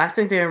I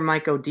think they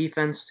might go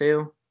defense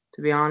too.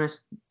 To be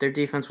honest, their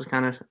defense was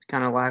kind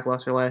of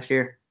lackluster last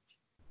year.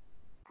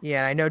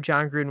 Yeah, I know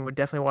John Gruden would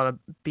definitely want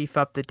to beef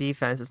up the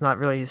defense. It's not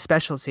really his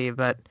specialty,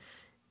 but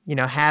you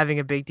know, having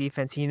a big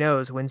defense he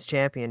knows wins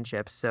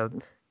championships. So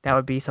that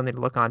would be something to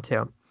look on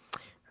too.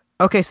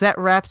 Okay, so that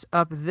wraps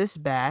up this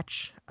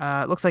batch.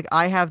 It looks like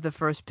I have the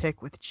first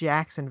pick with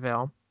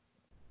Jacksonville.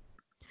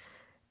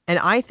 And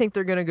I think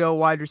they're going to go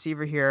wide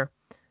receiver here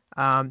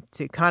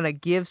to kind of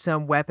give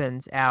some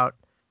weapons out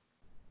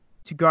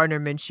to Gardner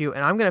Minshew.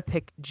 And I'm going to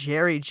pick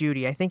Jerry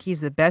Jeudy. I think he's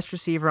the best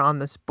receiver on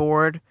this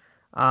board.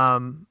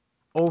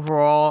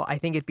 Overall, I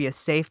think it'd be a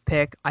safe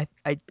pick.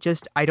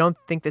 I don't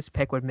think this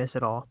pick would miss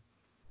at all.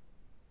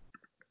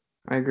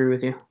 I agree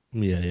with you.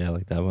 Yeah, I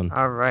like that one.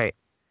 All right.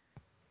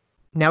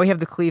 Now we have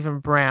the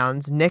Cleveland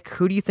Browns. Nick,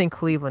 who do you think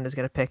Cleveland is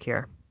going to pick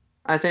here?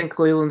 I think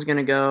Cleveland's going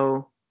to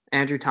go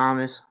Andrew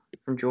Thomas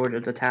from Georgia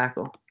to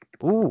tackle.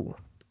 Ooh,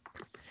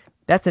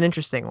 that's an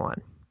interesting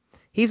one.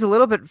 He's a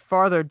little bit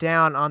farther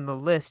down on the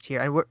list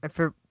here. And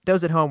for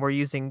those at home, we're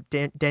using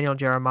Daniel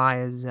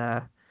Jeremiah's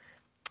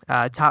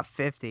top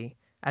 50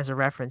 as a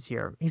reference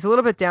here. He's a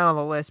little bit down on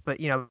the list,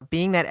 but, you know,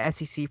 being that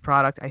SEC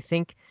product, I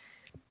think,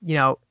 you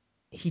know,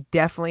 he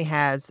definitely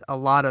has a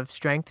lot of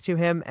strength to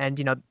him. And,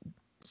 you know,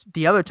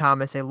 the other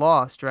Thomas they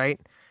lost, right,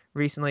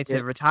 recently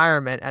to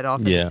retirement at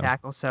offensive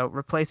tackle. So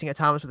replacing a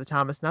Thomas with a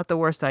Thomas, not the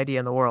worst idea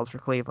in the world for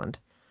Cleveland.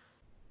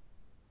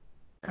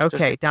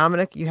 Okay,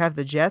 Dominic, you have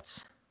the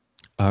Jets.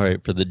 All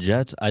right, for the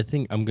Jets, I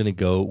think I'm gonna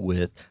go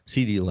with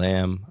CeeDee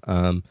Lamb.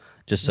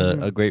 Just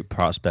a great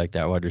prospect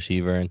at wide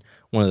receiver and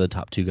one of the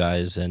top two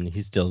guys, and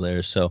he's still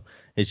there. So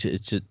it's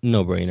just a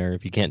no-brainer.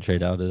 If you can't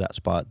trade out of that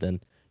spot,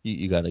 then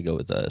you got to go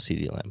with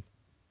CeeDee Lamb.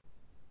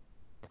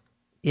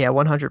 Yeah,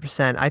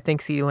 100%. I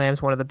think CeeDee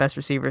Lamb's one of the best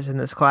receivers in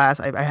this class.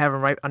 I have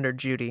him right under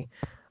Jeudy.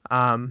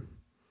 Yeah,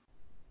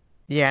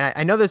 and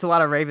I know there's a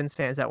lot of Ravens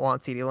fans that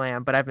want CeeDee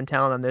Lamb, but I've been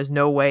telling them there's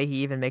no way he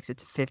even makes it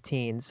to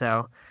 15.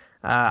 So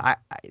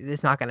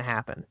it's not going to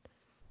happen.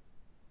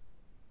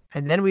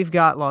 And then we've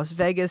got Las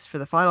Vegas for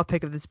the final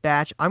pick of this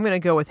batch. I'm going to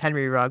go with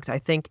Henry Ruggs. I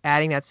think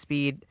adding that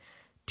speed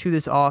to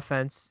this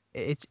offense,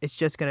 it's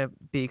just going to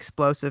be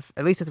explosive.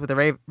 At least that's what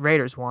the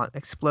Raiders want,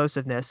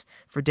 explosiveness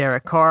for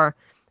Derek Carr.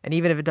 And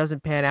even if it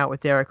doesn't pan out with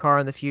Derek Carr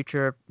in the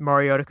future,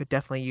 Mariota could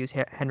definitely use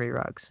Henry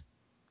Ruggs.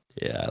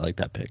 Yeah, I like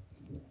that pick.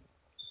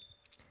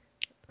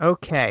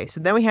 Okay,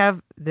 so then we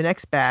have the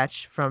next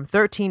batch from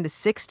 13 to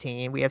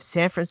 16. We have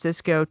San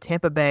Francisco,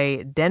 Tampa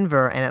Bay,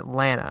 Denver, and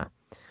Atlanta.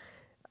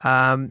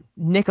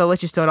 Nick, I'll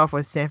let you start off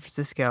with San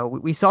Francisco.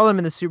 We saw them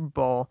in the Super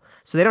Bowl,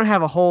 so they don't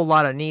have a whole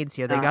lot of needs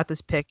here. They got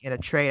this pick in a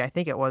trade. I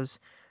think it was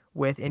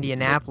with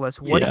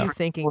Indianapolis. What are you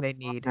thinking they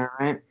need?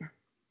 Right?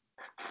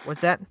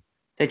 What's that?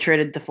 They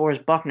traded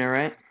DeForest Buckner,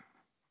 right?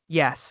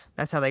 Yes,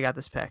 that's how they got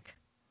this pick.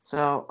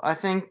 So I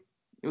think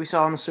we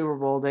saw in the Super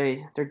Bowl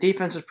their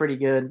defense was pretty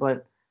good,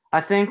 but I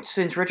think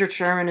since Richard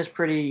Sherman is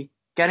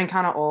getting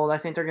kind of old, I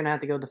think they're gonna have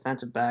to go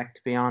defensive back.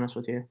 To be honest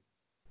with you,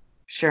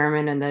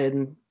 Sherman, and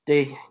then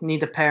they need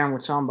to pair him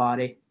with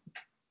somebody,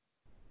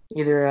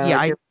 either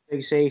a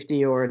big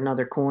safety or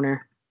another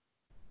corner.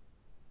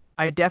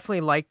 I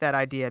definitely like that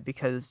idea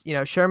because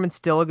Sherman's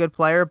still a good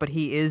player, but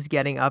he is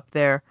getting up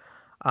there.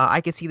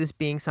 I could see this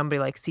being somebody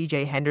like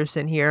C.J.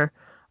 Henderson here.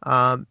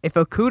 If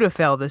Okudah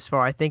fell this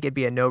far, I think it'd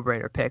be a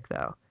no-brainer pick,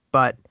 though.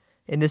 But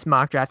in this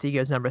mock draft, he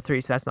goes number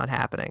 3, so that's not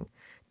happening.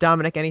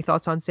 Dominic, any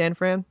thoughts on San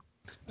Fran?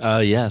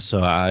 Yeah, so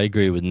I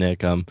agree with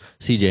Nick.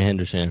 C.J.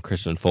 Henderson and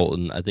Christian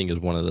Fulton, I think, is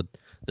one of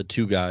the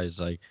two guys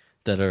like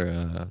that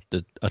are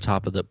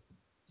atop of the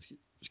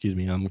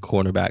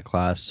cornerback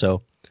class.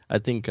 So I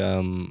think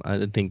how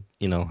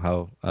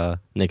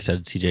Nick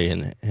said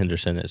C.J.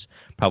 Henderson is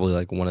probably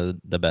like one of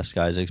the best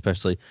guys,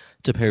 especially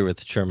to pair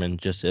with Sherman.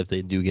 Just if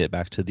they do get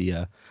back to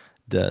the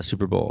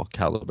Super Bowl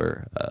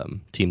caliber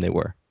team they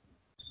were.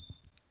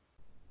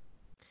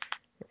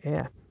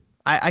 Yeah,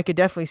 I could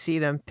definitely see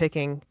them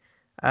picking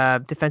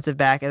defensive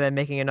back and then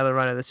making another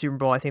run at the Super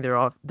Bowl. I think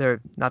they're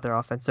not their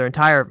offense. Their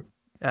entire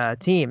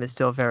team is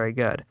still very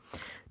good.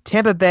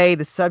 Tampa Bay,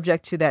 the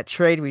subject to that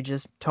trade we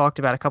just talked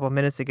about a couple of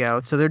minutes ago,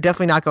 so they're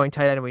definitely not going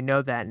tight end, and we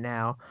know that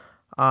now.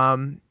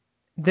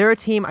 They're a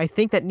team I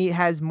think that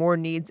has more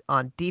needs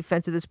on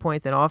defense at this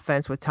point than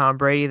offense with Tom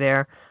Brady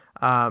there.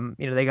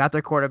 They got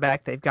their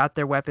quarterback, they've got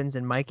their weapons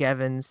in Mike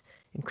Evans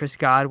and Chris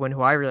Godwin,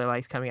 who I really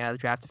liked coming out of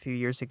the draft a few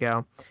years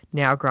ago.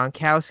 Now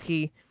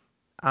Gronkowski,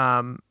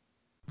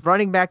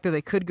 running back though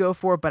they could go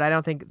for, but I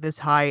don't think this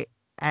high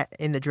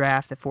in the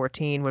draft at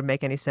 14 would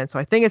make any sense. So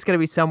I think it's going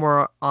to be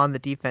somewhere on the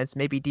defense,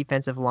 maybe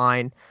defensive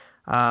line,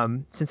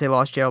 since they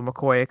lost Gerald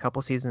McCoy a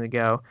couple seasons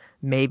ago,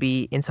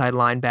 maybe inside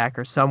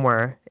linebacker,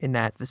 somewhere in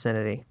that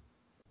vicinity.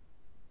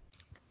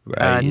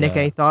 Right. Nick,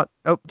 any thought?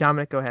 Oh,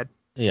 Dominic, go ahead.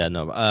 Yeah,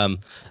 no.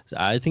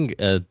 I think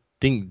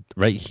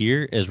right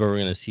here is where we're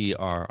going to see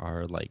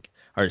our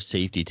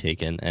safety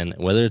taken, and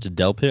whether it's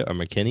Delpit or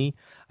McKinney,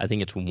 I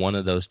think it's one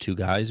of those two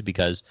guys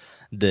because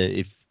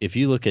if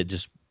you look at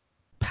just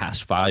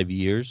past 5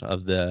 years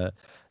of the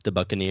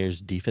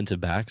Buccaneers defensive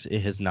backs,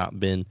 it has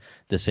not been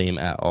the same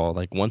at all.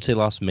 Like once they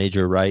lost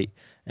Major Wright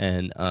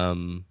and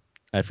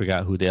I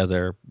forgot who the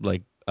other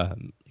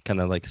kind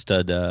of like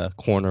stud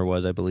corner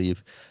was, I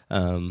believe,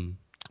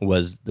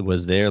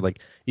 was there.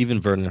 Like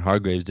even Vernon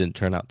Hargreaves didn't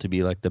turn out to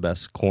be like the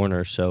best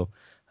corner. So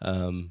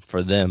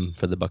for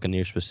the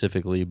Buccaneers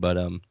specifically, but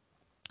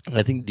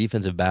I think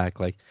defensive back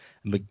like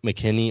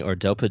McKinney or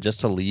Delpit just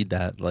to lead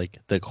that like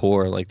the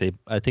core. Like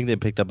I think they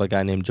picked up a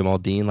guy named Jamal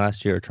Dean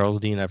last year or Charles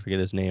Dean, I forget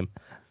his name,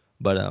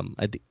 but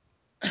I think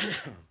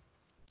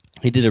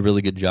he did a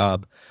really good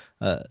job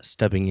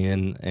stepping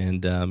in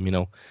and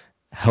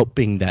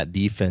helping that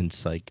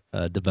defense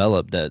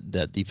develop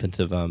that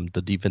defensive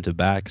the defensive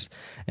backs,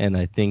 and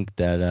I think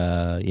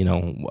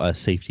that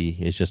safety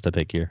is just a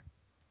pick here.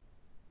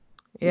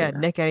 Yeah,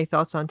 Nick, any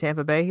thoughts on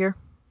Tampa Bay here?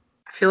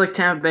 I feel like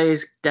Tampa Bay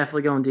is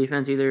definitely going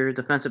defense, either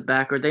defensive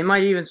back, or they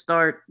might even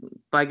start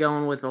by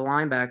going with a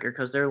linebacker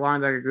because their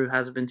linebacker group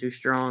hasn't been too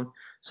strong.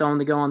 So I'm going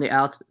to go on the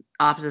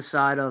opposite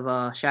side of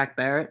Shaq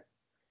Barrett,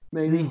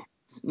 maybe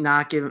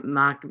not get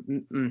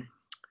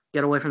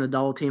away from the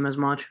double team as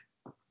much.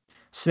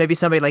 So maybe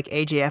somebody like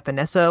AJ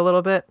Epinesa a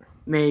little bit.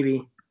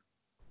 Maybe.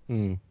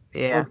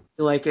 Yeah. Or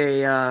like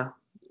a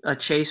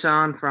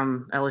Chason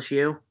from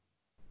LSU.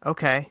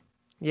 Okay.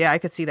 Yeah, I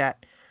could see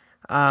that.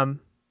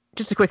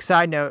 Just a quick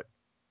side note.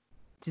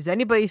 Does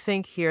anybody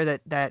think here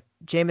that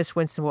Jameis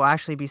Winston will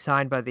actually be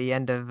signed by the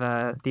end of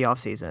the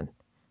offseason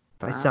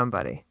by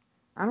somebody?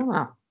 I don't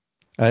know.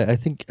 I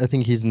think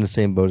he's in the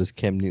same boat as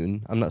Cam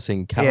Newton. I'm not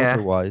saying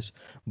caliber wise,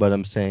 but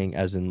I'm saying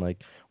as in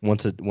like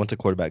once a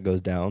quarterback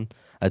goes down,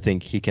 I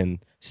think he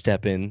can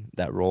step in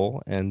that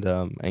role and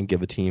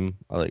give a team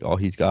like all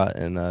he's got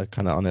and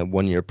kind of on a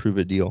 1-year prove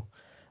it deal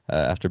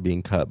after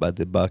being cut by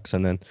the Bucs,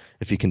 and then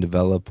if he can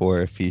develop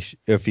or if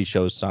he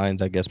shows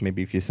signs, I guess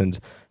maybe if he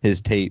sends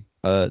his tape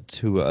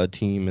to a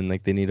team and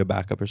like they need a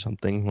backup or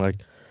something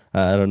like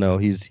I don't know,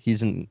 he's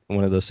in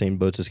one of those same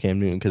boats as Cam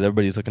Newton because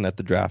everybody's looking at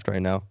the draft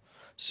right now.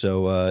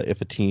 So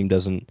if a team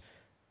doesn't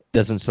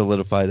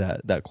solidify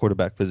that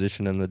quarterback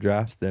position in the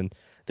draft, then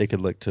they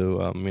could look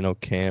to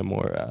Cam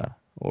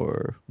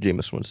or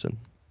Jameis Winston.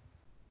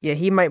 Yeah,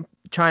 he might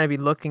try to be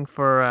looking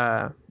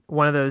for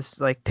one of those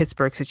like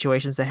Pittsburgh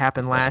situations that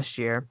happened last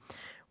year,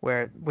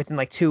 where within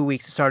like 2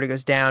 weeks the starter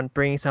goes down,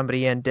 bringing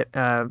somebody in,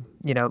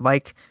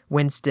 like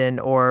Winston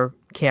or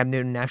Cam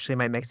Newton actually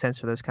might make sense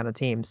for those kind of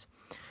teams.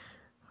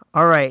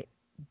 All right,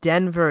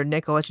 Denver,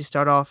 Nick, I'll let you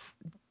start off.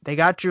 They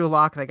got Drew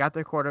Lock. They got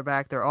their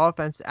quarterback. Their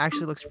offense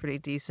actually looks pretty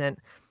decent.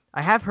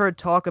 I have heard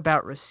talk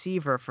about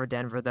receiver for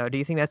Denver, though. Do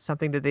you think that's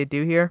something that they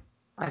do here?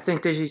 I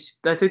think they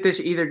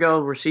should either go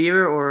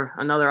receiver or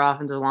another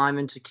offensive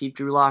lineman to keep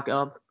Drew Lock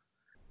up.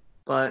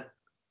 But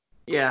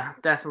yeah,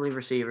 definitely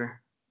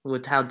receiver.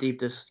 With how deep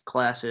this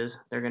class is,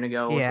 they're gonna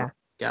go with Yeah.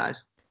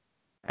 guys.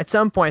 At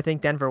some point, I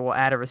think Denver will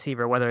add a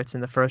receiver, whether it's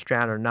in the first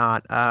round or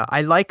not.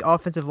 I like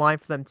offensive line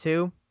for them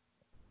too.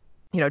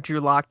 Drew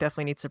Lock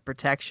definitely needs some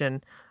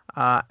protection.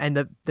 And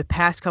the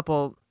past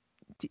couple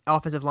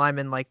offensive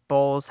linemen like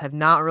Bowles have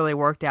not really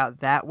worked out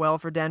that well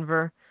for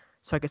Denver.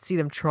 So I could see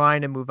them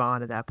trying to move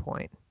on at that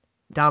point.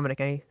 Dominic,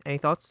 any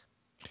thoughts?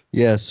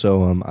 Yeah,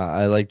 so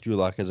I like Drew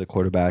Lock as a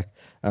quarterback.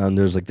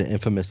 There's like the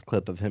infamous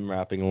clip of him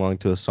rapping along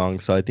to a song.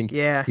 So I think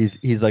Yeah.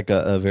 he's like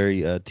a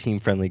very team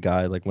friendly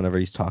guy. Like whenever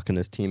he's talking to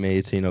his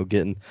teammates,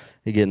 getting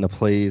the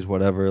plays,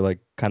 whatever. Like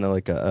kind of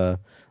like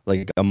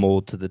a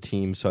mold to the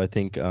team. So I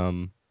think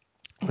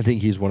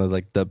he's one of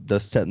like the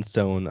set in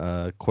stone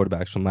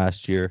quarterbacks from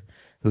last year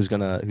who's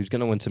gonna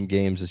win some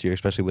games this year,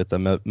 especially with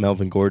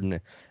Melvin Gordon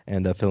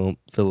and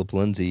Philip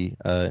Lindsay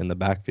in the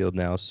backfield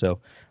now. So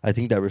I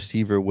think that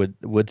receiver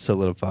would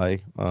solidify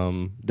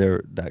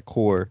that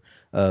core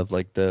of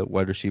like the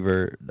wide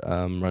receiver,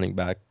 running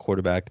back,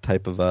 quarterback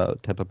type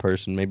of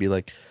person. Maybe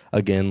like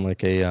again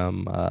like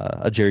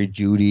a Jerry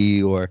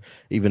Jeudy or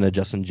even a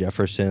Justin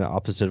Jefferson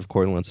opposite of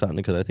Cortland Sutton,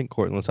 because I think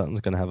Cortland Sutton's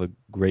gonna have a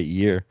great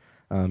year.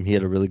 He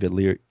had a really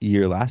good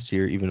year last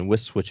year, even with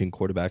switching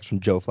quarterbacks from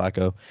Joe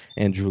Flacco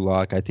and Drew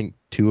Lock. I think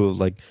two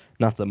of like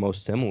not the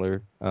most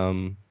similar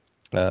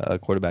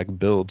quarterback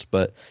builds,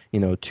 but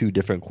two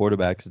different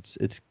quarterbacks.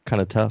 It's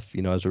kind of tough,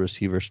 as a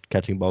receiver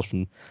catching balls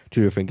from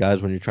two different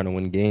guys when you're trying to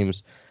win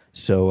games.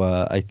 So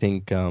I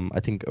think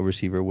a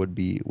receiver would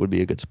be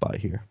a good spot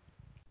here.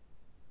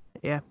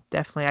 Yeah,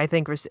 definitely. I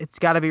think it's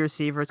got to be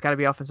receiver. It's got to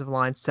be offensive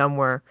line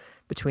somewhere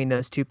between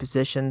those two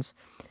positions.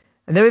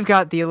 And then we've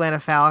got the Atlanta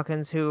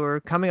Falcons, who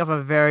are coming off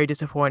a very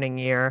disappointing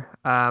year.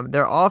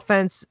 Their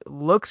offense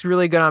looks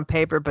really good on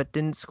paper, but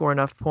didn't score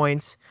enough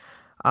points.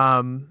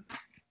 I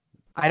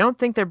don't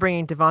think they're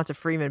bringing Devonta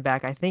Freeman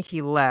back. I think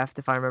he left,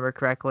 if I remember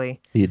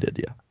correctly. He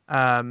did,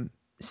 yeah.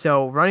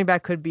 So running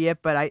back could be it,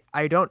 but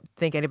I don't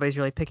think anybody's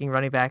really picking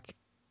running back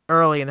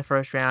early in the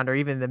first round or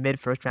even the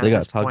mid-first round They at got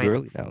this Todd point.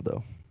 Gurley now,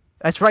 though.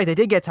 That's right. They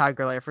did get Todd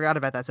Gurley. I forgot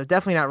about that. So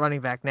definitely not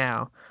running back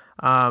now,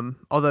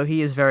 although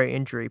he is very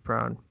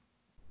injury-prone.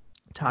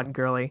 Todd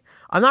Gurley.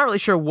 I'm not really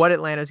sure what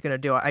Atlanta's going to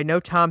do. I know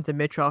Tom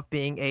Dimitroff,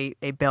 being a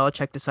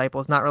Belichick disciple,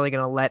 is not really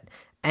going to let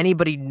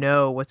anybody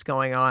know what's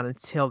going on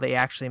until they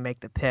actually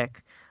make the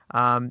pick.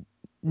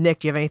 Nick,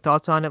 do you have any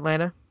thoughts on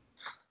Atlanta?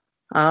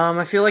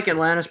 I feel like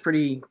Atlanta's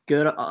pretty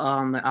good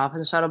on the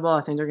opposite side of the ball.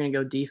 I think they're going to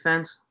go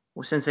defense.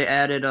 Well, since they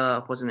added,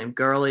 what's his name,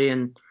 Gurley,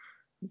 and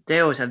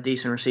they always have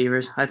decent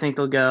receivers. I think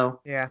they'll go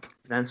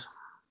defense.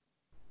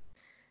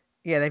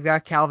 Yeah, they've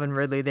got Calvin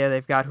Ridley there.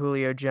 They've got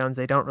Julio Jones.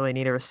 They don't really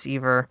need a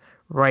receiver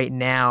right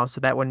now, so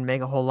that wouldn't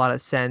make a whole lot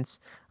of sense.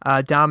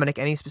 Dominic,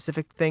 any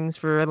specific things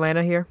for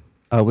Atlanta here?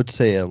 I would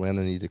say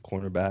Atlanta needs a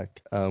cornerback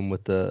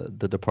with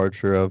the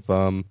departure of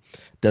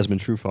Desmond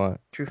Trufant.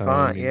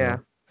 Yeah.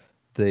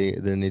 They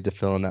need to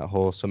fill in that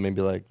hole. So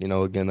maybe like,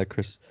 again, like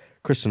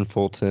Christian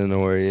Fulton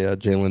or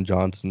Jalen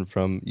Johnson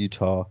from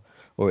Utah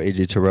or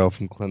AJ Terrell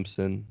from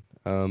Clemson,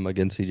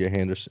 again, CJ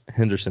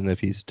Henderson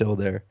if he's still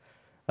there.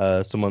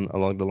 Someone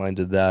along the lines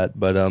of that.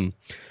 But I'm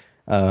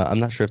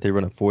not sure if they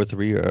run a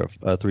 4-3 or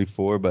a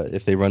 3-4, but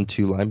if they run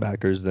two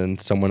linebackers, then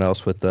someone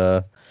else with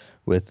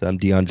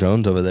Deion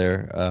Jones over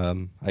there.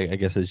 I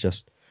guess it's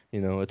just,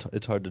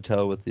 it's hard to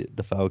tell with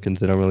the Falcons.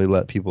 They don't really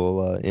let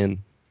people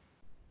in.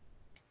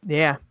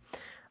 Yeah.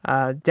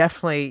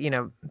 Definitely,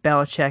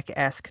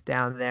 Belichick-esque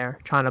down there,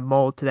 trying to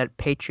mold to that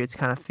Patriots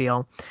kind of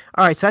feel.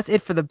 All right, so that's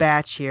it for the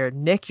batch here.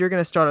 Nick, you're going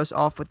to start us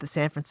off with the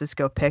San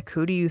Francisco pick.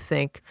 Who do you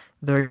think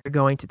they're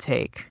going to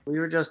take? We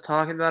were just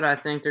talking about it. I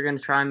think they're going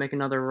to try and make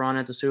another run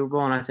at the Super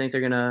Bowl, and I think they're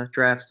going to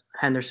draft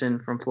Henderson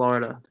from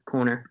Florida, the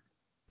corner.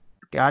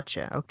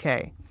 Gotcha.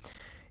 Okay.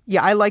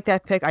 Yeah, I like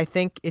that pick. I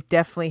think it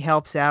definitely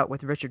helps out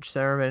with Richard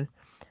Sherman.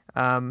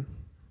 Let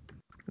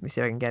me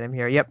see if I can get him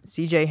here. Yep,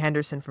 C.J.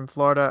 Henderson from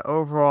Florida.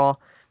 Overall,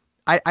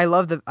 I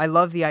love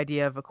the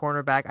idea of a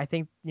cornerback. I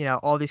think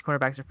all these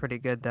cornerbacks are pretty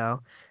good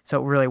though,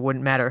 so it really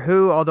wouldn't matter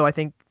who. Although I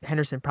think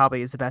Henderson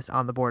probably is the best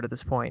on the board at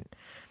this point.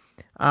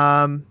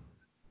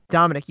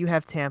 Dominic, you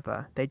have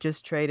Tampa. They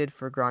just traded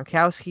for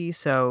Gronkowski.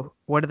 So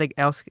what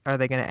else are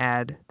they going to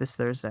add this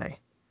Thursday?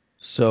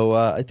 So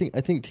I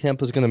think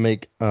Tampa's going to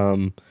make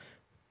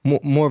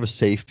more of a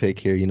safe pick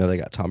here. They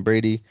got Tom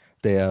Brady.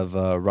 They have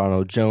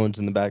Ronald Jones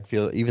in the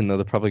backfield, even though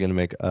they're probably going to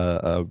make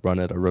a run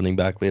at a running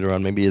back later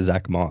on. Maybe a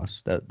Zach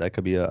Moss. That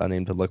could be a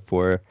name to look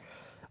for.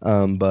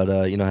 But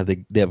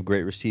they have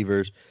great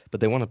receivers,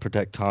 but they want to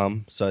protect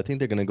Tom. So I think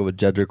they're going to go with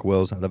Jedrick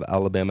Wills out of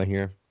Alabama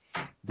here,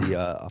 the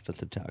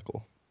offensive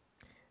tackle.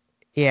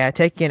 Yeah,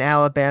 taking an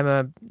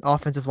Alabama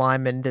offensive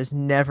lineman, there's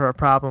never a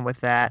problem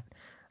with that.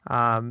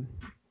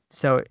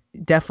 So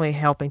definitely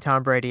helping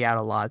Tom Brady out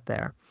a lot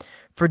there.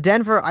 For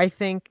Denver, I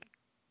think,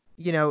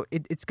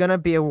 it's going to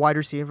be a wide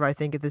receiver, I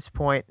think, at this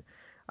point.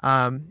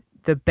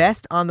 The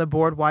best on the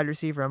board wide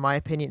receiver, in my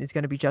opinion, is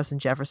going to be Justin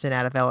Jefferson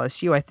out of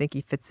LSU. I think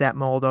he fits that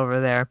mold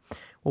over there.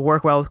 Will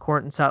work well with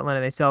Courtland Sutton,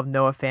 and they still have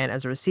Noah Fant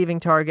as a receiving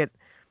target.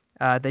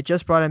 They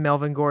just brought in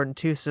Melvin Gordon,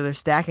 too, so they're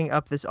stacking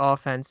up this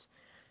offense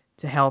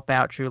to help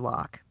out Drew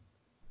Lock.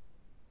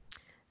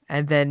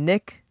 And then,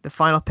 Nick, the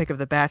final pick of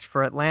the batch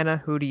for Atlanta.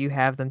 Who do you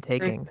have them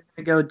taking? I think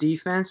they're going to go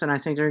defense, and I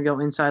think they're going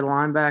to go inside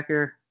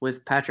linebacker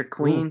with Patrick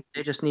Queen. Ooh.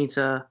 They just need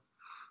to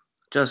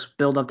just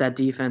build up that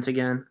defense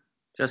again.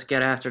 Just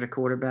get after the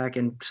quarterback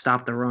and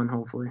stop the run,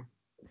 hopefully.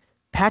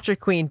 Patrick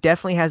Queen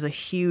definitely has a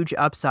huge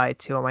upside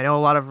to him. I know a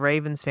lot of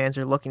Ravens fans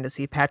are looking to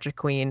see Patrick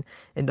Queen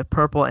in the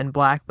purple and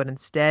black, but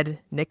instead,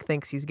 Nick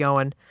thinks he's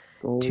going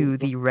to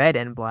the red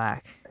and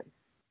black.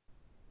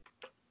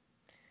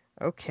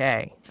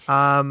 Okay.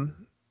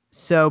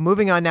 So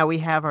moving on now, we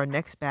have our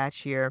next batch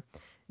here.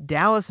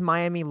 Dallas,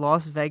 Miami,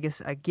 Las Vegas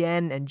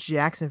again, and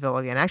Jacksonville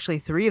again. Actually,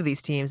 3 of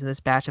these teams in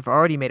this batch have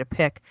already made a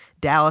pick.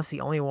 Dallas,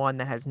 the only one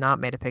that has not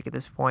made a pick at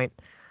this point.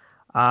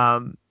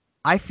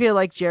 I feel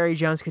like Jerry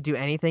Jones could do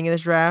anything in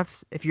this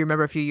draft. If you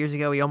remember a few years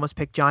ago, he almost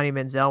picked Johnny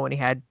Manziel when he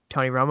had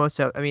Tony Romo.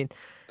 So, I mean,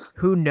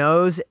 who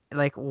knows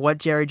like what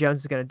Jerry Jones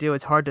is going to do?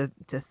 It's hard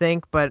to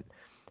think, but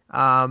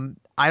I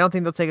don't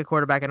think they'll take a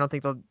quarterback. I don't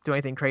think they'll do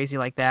anything crazy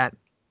like that.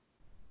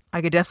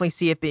 I could definitely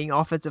see it being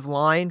offensive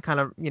line, kind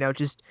of,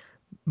 just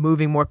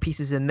moving more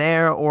pieces in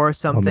there or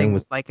something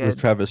with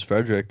Travis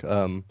Frederick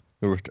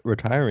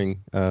retiring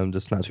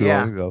just not too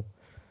long ago.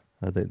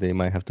 They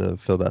might have to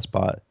fill that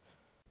spot.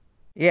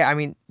 Yeah, I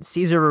mean,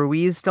 Cesar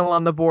Ruiz still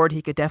on the board.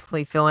 He could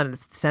definitely fill in at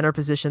the center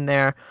position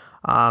there.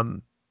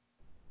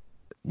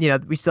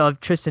 We still have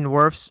Tristan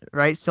Wirfs,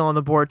 right, still on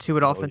the board too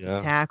at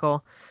offensive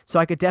tackle. So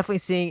I could definitely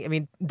see, I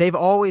mean, they've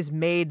always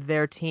made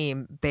their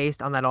team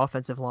based on that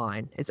offensive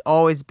line. It's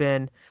always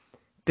been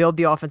build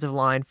the offensive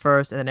line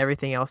first and then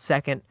everything else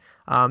second.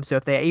 So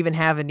if they even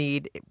have a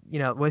need,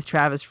 with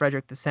Travis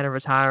Frederick, the center,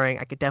 retiring,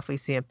 I could definitely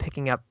see him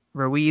picking up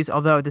Ruiz.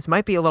 Although this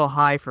might be a little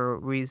high for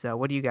Ruiz, though.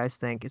 What do you guys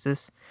think?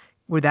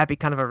 Would that be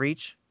kind of a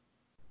reach?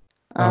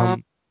 I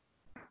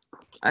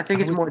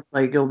think it's more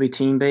like it'll be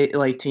team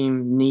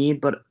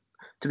need. But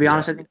to be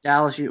honest, I think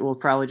Dallas will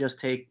probably just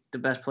take the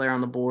best player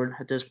on the board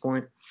at this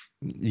point.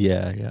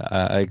 Yeah,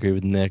 I agree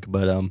with Nick.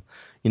 But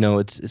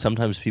it's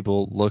sometimes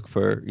people look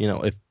for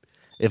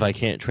if I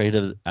can't trade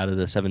it out of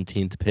the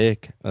 17th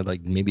pick,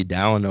 like maybe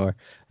down, or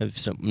if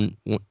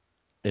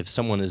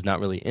someone is not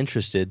really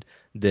interested,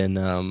 then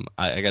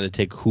I got to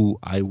take who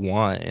I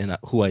want and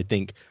who I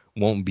think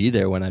won't be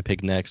there when I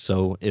pick next.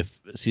 So if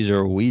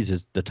Cesar Ruiz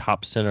is the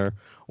top center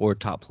or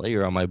top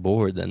player on my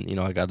board, then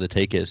I got to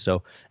take it.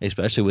 So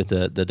especially with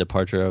the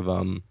departure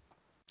of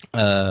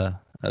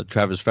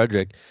Travis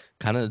Frederick,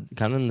 kind of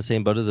in the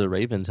same boat as the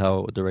Ravens,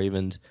 how the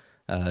Ravens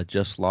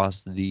just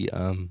lost the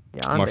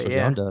Marshall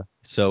Yanda.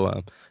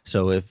 So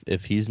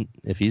if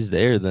he's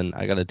there, then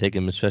I got to take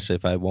him, especially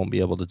if I won't be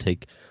able to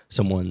take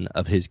someone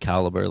of his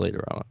caliber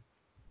later on.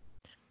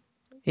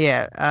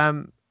 Yeah.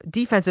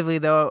 Defensively,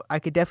 though, I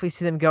could definitely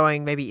see them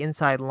going maybe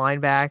inside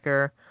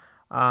linebacker.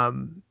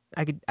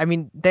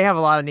 They have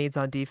a lot of needs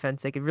on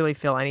defense. They could really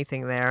fill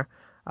anything there.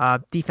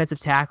 Defensive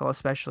tackle,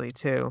 especially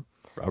too.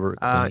 Robert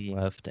Quinn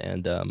left,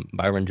 and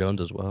Byron Jones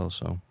as well.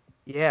 So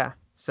yeah,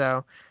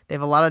 so they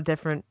have a lot of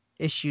different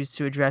issues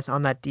to address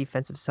on that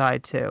defensive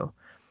side too.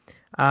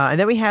 And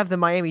then we have the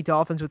Miami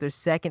Dolphins with their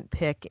second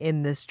pick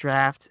in this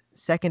draft,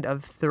 second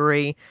of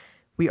 3.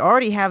 We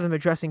already have them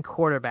addressing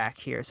quarterback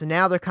here. So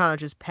now they're kind of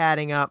just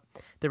padding up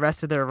the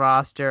rest of their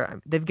roster.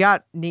 They've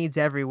got needs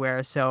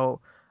everywhere. So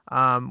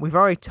we've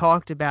already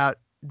talked about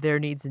their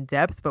needs in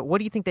depth. But what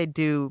do you think they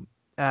do,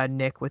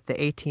 Nick, with the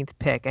 18th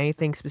pick?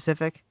 Anything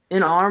specific?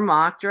 In our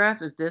mock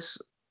draft, if this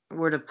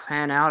were to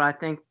pan out, I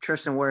think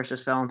Tristan Wirfs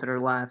just fell into their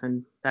lap.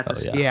 And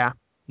that's yeah.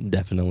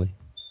 Definitely.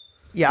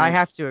 Yeah, I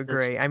have to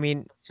agree. I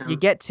mean, you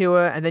get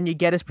Tua, and then you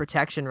get his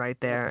protection right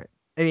there.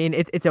 I mean,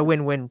 it's a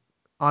win-win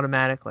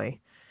automatically.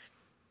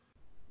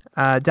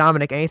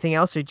 Dominic, anything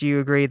else, or do you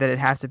agree that it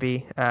has to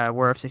be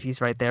Wirfs if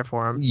he's right there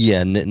for him?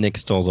 Yeah, Nick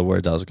stole the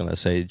words I was going to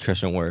say.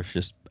 Tristan Wirfs,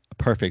 just a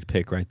perfect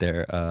pick right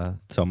there.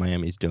 So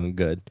Miami's doing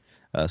good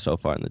so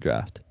far in the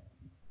draft.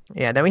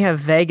 Yeah, then we have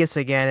Vegas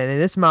again, and in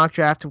this mock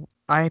draft,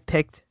 I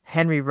picked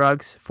Henry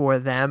Ruggs for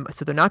them.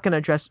 So they're not going to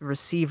address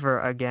receiver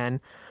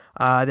again.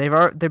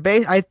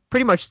 I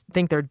pretty much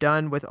think they're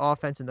done with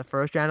offense in the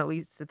first round, at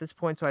least at this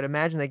point. So I'd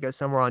imagine they go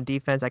somewhere on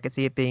defense. I could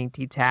see it being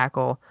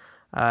D-tackle.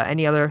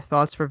 Any other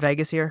thoughts for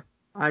Vegas here?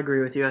 I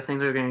agree with you. I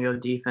think they're going to go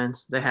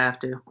defense. They have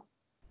to.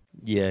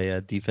 Yeah.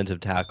 Defensive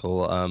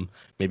tackle.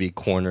 Maybe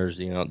corners.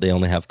 They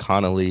only have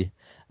Connolly.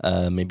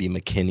 Maybe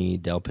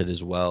McKinney, Delpit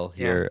as well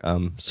here. Yeah.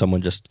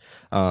 Someone just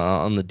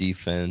on the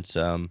defense.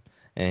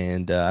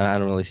 And I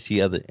don't really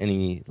see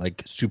any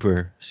like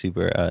super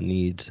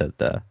needs that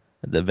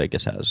the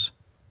Vegas has.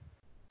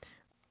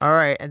 All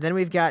right, and then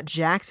we've got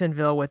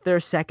Jacksonville with their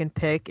second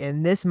pick.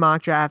 In this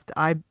mock draft,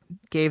 I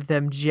gave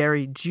them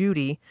Jerry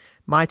Jeudy,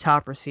 my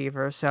top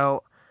receiver.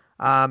 So,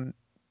 they're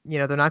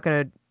not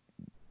going to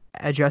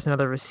address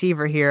another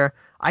receiver here.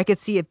 I could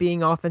see it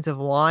being offensive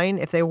line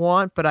if they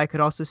want, but I could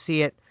also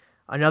see it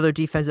another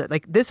defensive,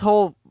 like this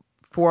whole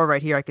four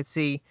right here, I could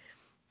see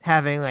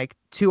having like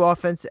two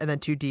offense and then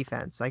two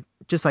defense, like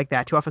just like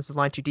that, two offensive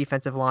line, two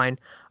defensive line.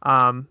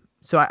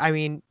 So I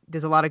mean,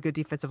 there's a lot of good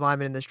defensive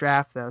linemen in this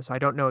draft though, so I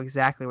don't know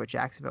exactly what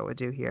Jacksonville would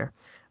do here.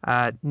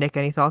 Nick,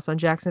 any thoughts on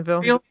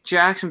Jacksonville? I feel like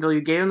Jacksonville,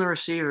 you gave him the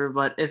receiver,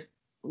 but if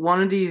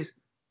one of these,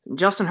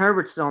 Justin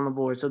Herbert's still on the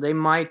board, so they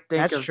might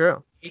think That's of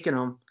true. taking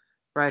him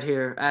right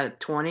here at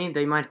 20.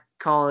 They might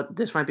call it,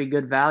 this might be a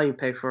good value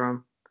pick for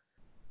him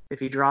if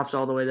he drops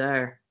all the way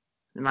there.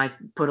 They might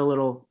put a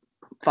little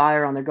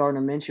fire on their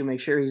Gardner Minshew, make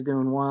sure he's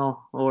doing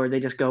well, or they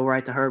just go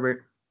right to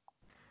Herbert.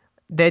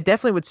 They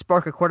definitely would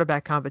spark a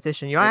quarterback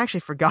competition. You know, I actually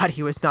forgot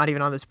he was not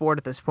even on this board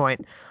at this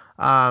point.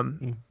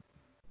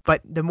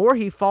 But the more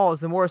he falls,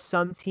 the more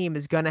some team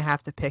is going to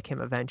have to pick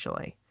him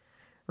eventually,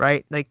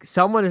 right? Like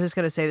someone is just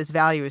going to say this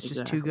value is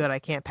just too good. I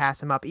can't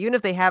pass him up. Even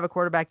if they have a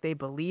quarterback they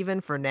believe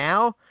in for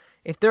now,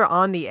 if they're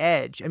on the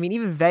edge, I mean,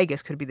 even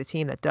Vegas could be the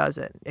team that does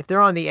it. If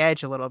they're on the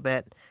edge a little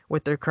bit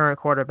with their current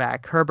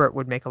quarterback, Herbert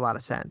would make a lot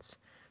of sense.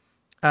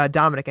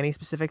 Dominic, any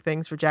specific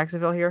things for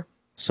Jacksonville here?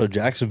 So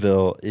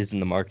Jacksonville is in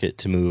the market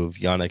to move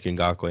Yannick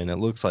Ngakoue, and it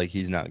looks like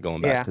he's not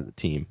going back to the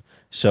team.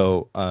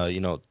 So,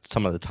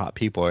 some of the top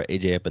people are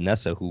AJ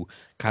Epinesa, who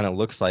kind of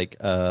looks like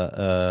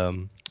Ngakoue,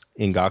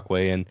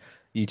 and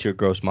Yetur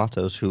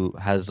Gross-Matos, who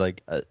has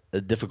like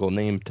a difficult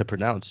name to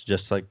pronounce,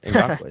 just like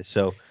Ngakoue.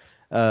 So,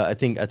 I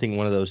think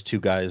one of those two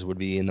guys would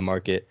be in the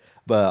market.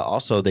 But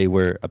also, they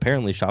were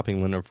apparently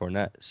shopping Leonard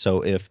Fournette.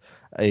 So if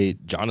a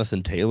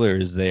Jonathan Taylor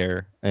is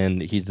there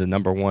and he's the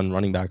number one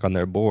running back on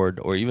their board,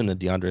 or even a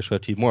DeAndre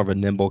Swift, he's more of a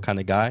nimble kind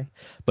of guy.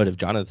 But if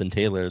Jonathan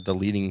Taylor, the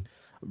leading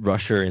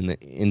rusher in the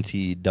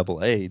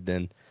NCAA,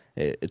 then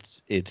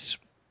it's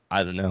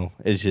I don't know.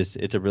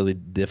 It's a really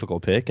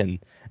difficult pick, and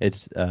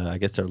it's I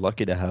guess they're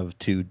lucky to have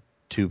two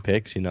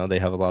picks. You know, they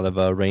have a lot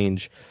of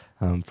range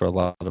for a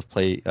lot of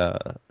play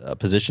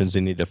positions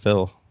they need to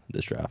fill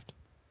this draft.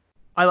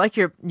 I like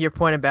your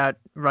point about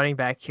running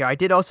back here. I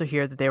did also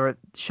hear that they were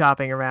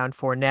shopping around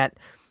Fournette.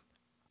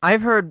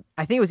 I've heard,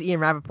 I think it was Ian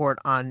Rappaport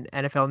on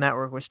NFL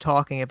Network was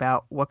talking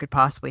about what could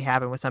possibly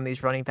happen with some of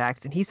these running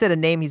backs. And he said a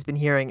name he's been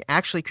hearing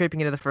actually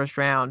creeping into the first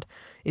round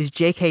is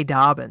J.K.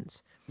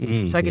 Dobbins.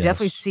 So I could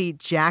definitely see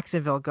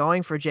Jacksonville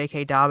going for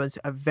J.K. Dobbins,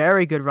 a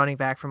very good running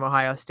back from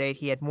Ohio State.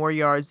 He had more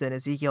yards than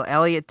Ezekiel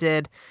Elliott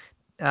did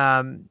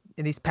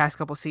in these past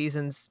couple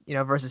seasons,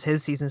 versus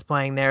his seasons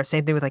playing there.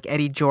 Same thing with like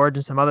Eddie George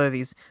and some other of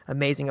these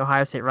amazing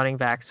Ohio State running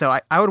backs. So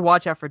I would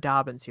watch out for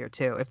Dobbins here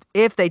too,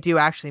 if they do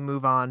actually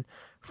move on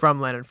from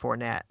Leonard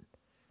Fournette.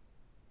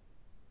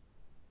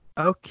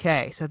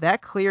 Okay, so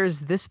that clears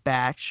this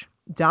batch.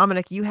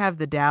 Dominic, you have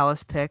the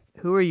Dallas pick.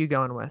 Who are you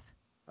going with?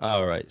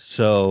 All right,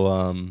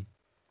 so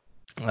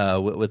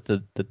with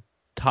the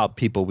top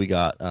people we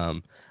got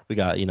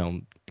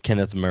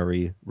Kenneth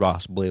Murray,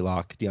 Ross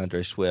Blaylock,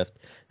 DeAndre Swift,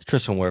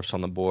 Tristan Wirfs on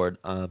the board.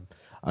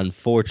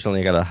 Unfortunately,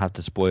 I gotta have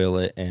to spoil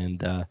it, and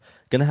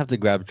gonna have to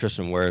grab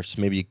Tristan Wirfs.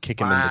 Maybe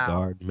kick him in the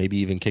guard. Maybe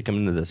even kick him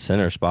into the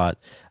center spot.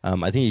 I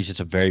think he's just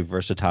a very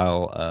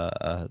versatile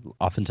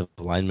offensive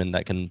lineman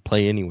that can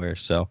play anywhere.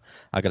 So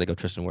I gotta go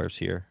Tristan Wirfs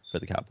here for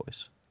the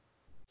Cowboys.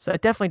 So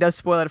it definitely does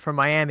spoil it for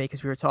Miami,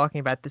 because we were talking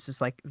about this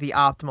is like the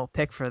optimal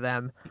pick for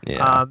them.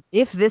 Yeah.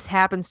 If this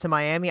happens to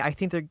Miami, I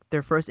think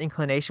their first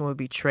inclination would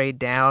be trade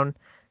down,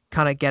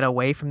 kind of get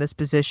away from this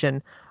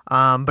position.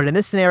 But in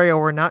this scenario,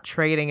 we're not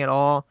trading at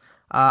all.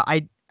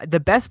 The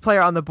best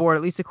player on the board,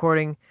 at least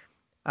according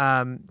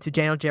to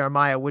Daniel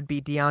Jeremiah, would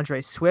be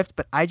DeAndre Swift,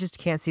 but I just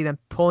can't see them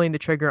pulling the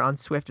trigger on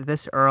Swift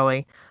this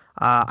early.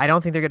 I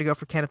don't think they're going to go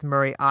for Kenneth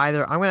Murray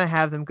either. I'm going to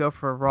have them go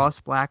for Ross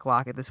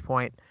Blacklock at this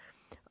point.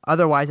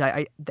 Otherwise,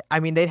 I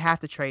mean, they'd have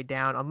to trade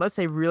down unless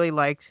they really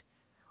liked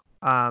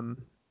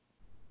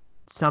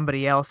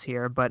somebody else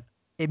here. But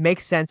it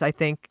makes sense, I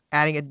think,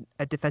 adding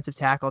a defensive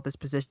tackle at this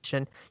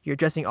position. You're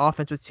addressing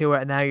offense with Tua,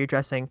 and now you're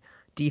addressing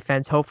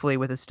defense, hopefully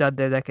with a stud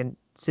there that can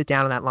sit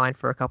down on that line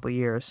for a couple of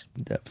years.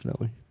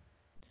 Definitely.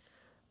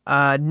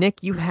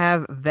 Nick, you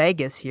have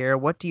Vegas here.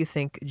 What do you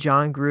think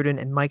John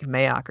Gruden and Mike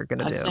Mayock are going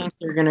to do? I think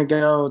they're going to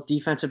go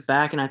defensive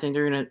back, and I think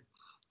they're going to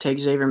take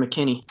Xavier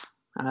McKinney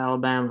out of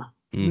Alabama.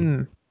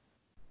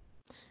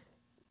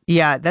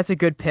 Yeah, that's a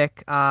good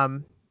pick. I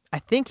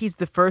think he's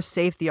the first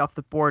safety off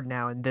the board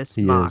now in this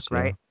mock,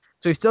 right?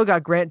 So we've still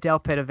got Grant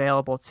Delpit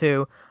available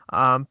too.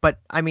 But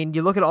I mean,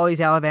 you look at all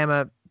these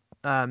Alabama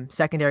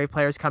secondary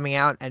players coming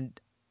out, and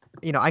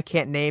I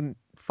can't name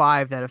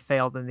 5 that have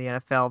failed in the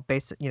NFL,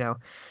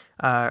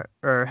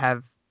 or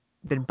have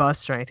been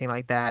busts or anything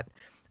like that.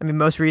 I mean,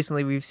 most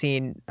recently we've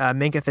seen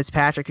Minkah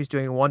Fitzpatrick, who's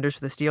doing wonders for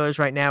the Steelers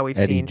right now. We've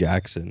seen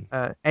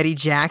Eddie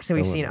Jackson.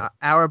 We've seen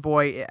our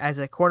boy as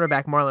a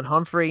cornerback, Marlon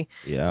Humphrey.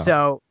 Yeah.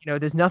 So,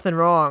 there's nothing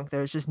wrong.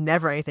 There's just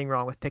never anything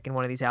wrong with picking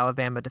one of these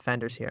Alabama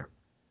defenders here.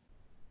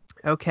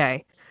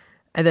 Okay.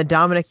 And then,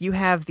 Dominic, you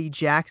have the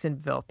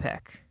Jacksonville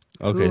pick.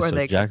 Okay, Who are so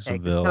they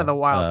Jacksonville. It's kind of the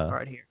wild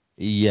card here.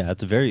 Yeah,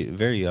 it's a very,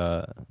 very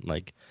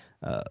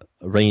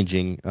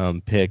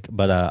ranging pick,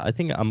 but I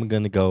think I'm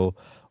gonna go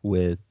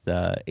with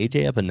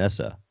AJ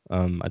Epinesa.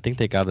 I think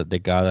they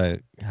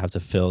gotta have to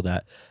fill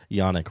that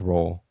Yannick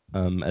role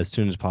as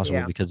soon as possible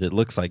Yeah. because it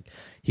looks like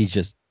he's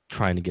just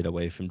trying to get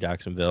away from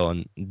Jacksonville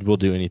and will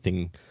do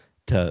anything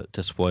to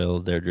spoil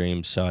their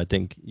dreams. So I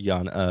think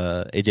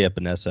AJ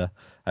Epinesa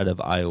out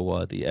of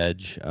Iowa, the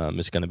edge,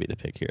 is going to be the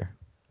pick here.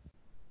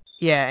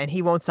 Yeah, and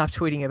he won't stop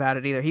tweeting about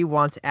it either. He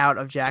wants out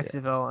of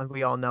Jacksonville, and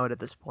we all know it at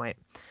this point.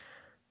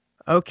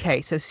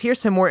 Okay, so here's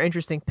some more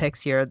interesting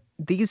picks here.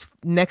 These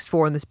next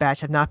four in this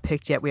batch have not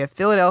picked yet. We have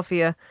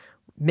Philadelphia,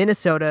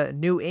 Minnesota,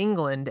 New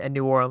England, and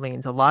New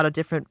Orleans. A lot of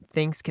different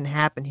things can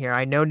happen here.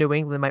 I know New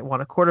England might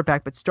want a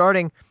quarterback, but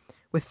starting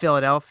with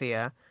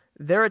Philadelphia,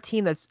 they're a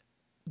team that's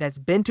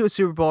been to a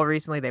Super Bowl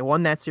recently. They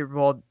won that Super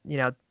Bowl. You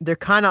know, they're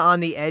kind of on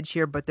the edge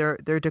here, but they're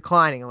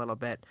declining a little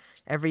bit.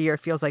 Every year it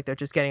feels like they're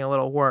just getting a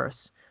little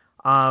worse.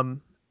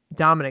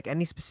 Dominic,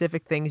 any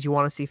specific things you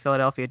want to see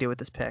Philadelphia do with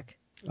this pick?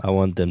 I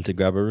want them to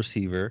grab a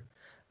receiver.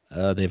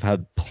 They've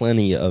had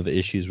plenty of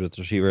issues with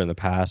receiver in the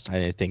past.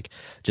 I think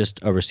just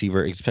a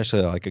receiver,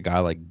 especially like a guy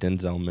like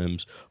Denzel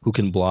Mims, who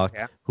can block,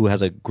 who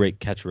has a great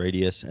catch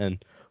radius,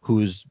 and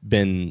who's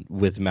been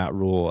with Matt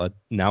Rule,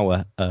 now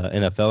a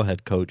NFL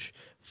head coach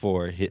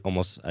for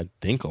almost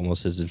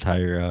his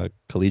entire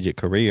collegiate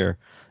career.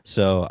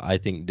 So I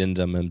think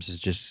Denzel Mims is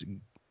just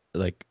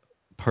like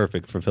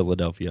perfect for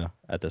Philadelphia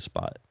at this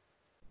spot.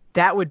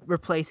 That would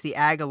replace the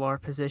Aguilar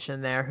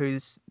position there,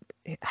 who's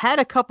had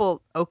a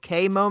couple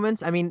okay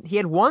moments. I mean, he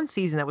had one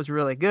season that was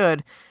really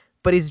good,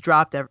 but he's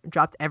dropped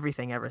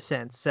everything ever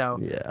since. So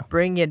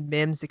bringing in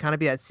Mims to kind of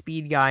be that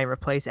speed guy and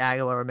replace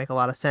Aguilar would make a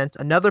lot of sense.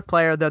 Another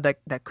player, though,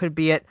 that could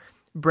be it,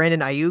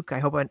 Brandon Ayuk. I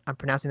hope I'm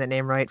pronouncing that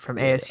name right, from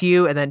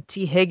ASU. And then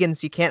T.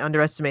 Higgins, you can't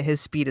underestimate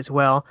his speed as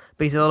well,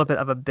 but he's a little bit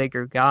of a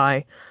bigger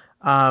guy.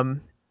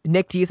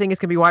 Nick, do you think it's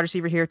going to be wide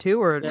receiver here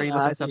too, or are you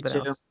looking at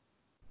something else?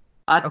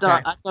 I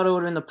thought it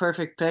would have been the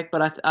perfect pick,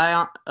 but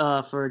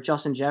I for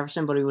Justin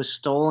Jefferson, but he was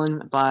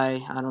stolen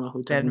by I don't know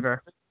who.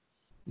 Denver.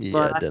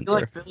 But I feel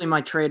like Philly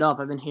might trade up.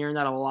 I've been hearing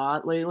that a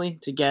lot lately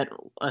to get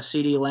a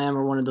CeeDee Lamb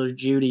or one of those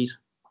Judys.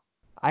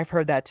 I've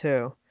heard that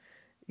too.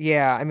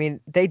 Yeah, I mean,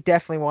 they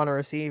definitely want a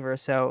receiver.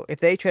 So if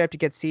they trade up to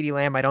get CeeDee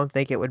Lamb, I don't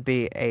think it would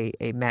be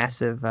a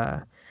massive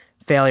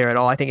failure at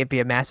all. I think it'd be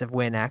a massive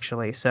win,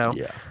 actually. So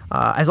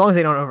as long as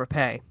they don't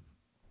overpay,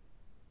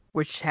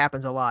 which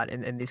happens a lot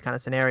in these kind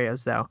of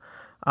scenarios, though.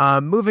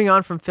 Moving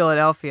on from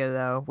Philadelphia,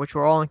 though, which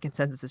we're all in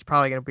consensus is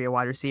probably going to be a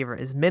wide receiver,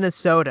 is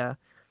Minnesota,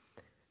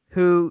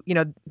 who, you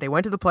know, they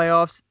went to the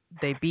playoffs.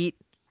 They beat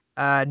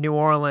New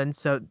Orleans,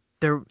 so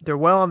they're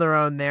well on their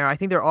own there. I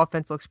think their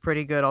offense looks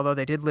pretty good, although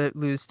they did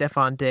lose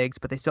Stephon Diggs,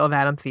 but they still have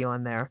Adam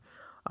Thielen there.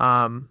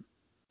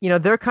 You know,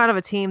 they're kind of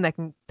a team that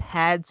can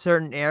pad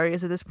certain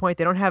areas at this point.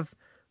 They don't have,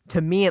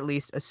 to me at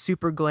least, a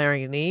super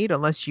glaring need,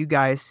 unless you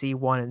guys see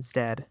one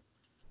instead.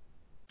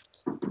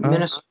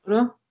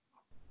 Minnesota?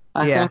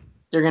 I think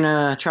they're going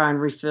to try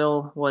and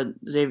refill what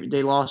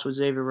they lost with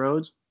Xavier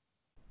Rhodes.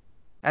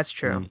 That's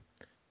true.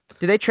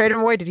 Did they trade him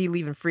away? Did he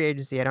leave in free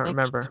agency? I don't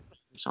remember.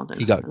 Something.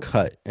 He got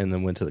cut and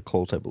then went to the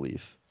Colts, I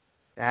believe.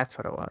 That's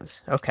what it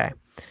was. Okay.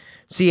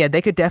 So, yeah,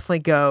 they could definitely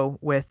go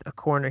with a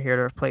corner here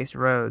to replace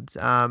Rhodes.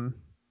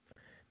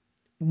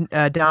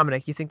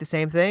 Dominic, you think the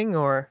same thing,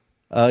 or?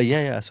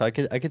 Yeah. So I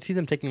could see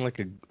them taking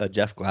like a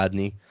Jeff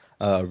Gladney,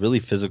 really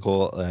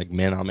physical, like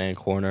man-on-man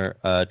corner.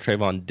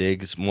 Trayvon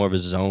Diggs, more of a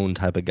zone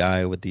type of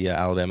guy with the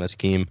Alabama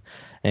scheme,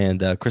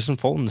 and Kristen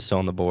Fulton's still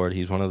on the board.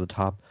 He's one of the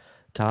top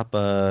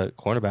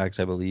cornerbacks,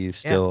 I believe,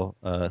 still.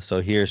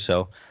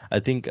 So I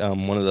think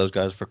one of those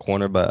guys for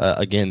corner. But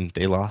again,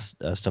 they lost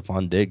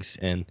Stephon Diggs,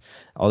 and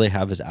all they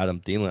have is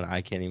Adam Thielen.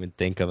 I can't even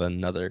think of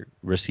another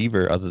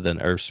receiver other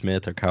than Irv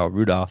Smith or Kyle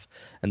Rudolph,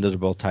 and those are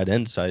both tight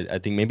ends. So I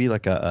think maybe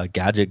like a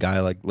gadget guy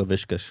like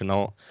Laviska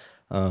Shenault,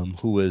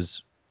 who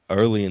was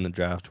early in the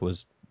draft,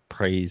 was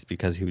praised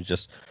because he was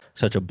just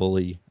such a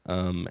bully.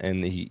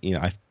 And he,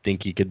 I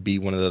think he could be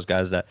one of those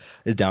guys that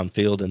is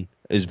downfield and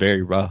is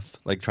very rough,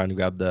 like trying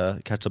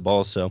to catch the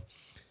ball. So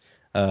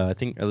I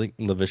think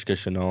Laviska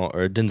Shenault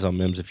or Denzel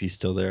Mims, if he's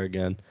still there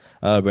again.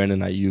 Brandon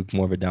Ayuk,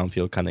 more of a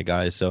downfield kind of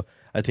guy. So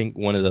I think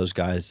one of those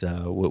guys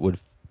would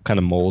kind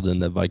of mold in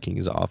the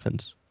Vikings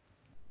offense.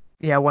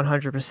 Yeah,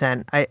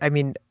 100%. I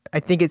mean, I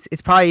think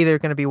it's probably either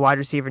going to be wide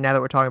receiver now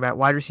that we're talking about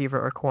wide receiver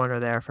or corner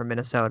there for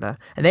Minnesota.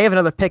 And they have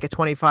another pick at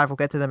 25. We'll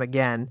get to them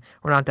again.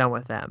 We're not done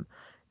with them.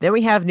 Then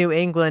we have New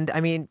England.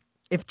 I mean,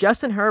 if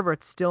Justin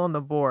Herbert's still on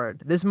the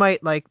board, this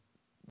might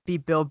be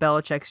Bill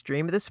Belichick's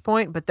dream at this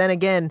point. But then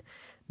again,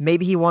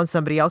 maybe he wants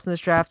somebody else in this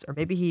draft, or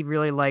maybe he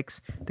really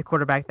likes the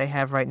quarterback they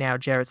have right now,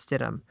 Jarrett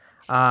Stidham.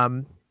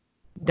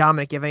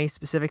 Dominic, do you have any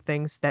specific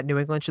things that New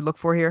England should look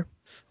for here?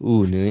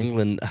 Ooh, New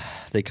England,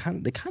 they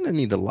kind of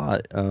need a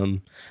lot.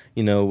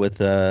 With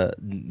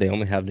they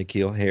only have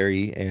N'Keal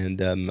Harry and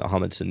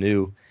Mohamed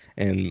Sanu,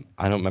 and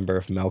I don't remember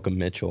if Malcolm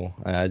Mitchell.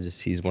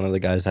 He's one of the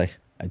guys. I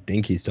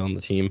think he's still on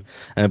the team,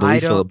 and I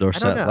believe Philip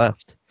Dorsett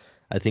left.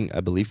 I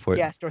believe for it.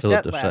 Yes,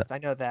 Dorsett left. I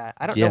know that.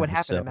 I don't know what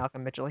happened to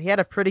Malcolm Mitchell. He had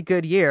a pretty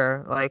good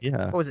year.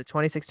 What was it,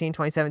 2016,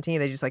 2017?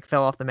 They just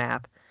fell off the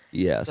map.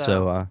 Yeah,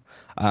 so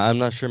I'm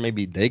not sure.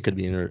 Maybe they could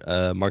be in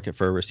a market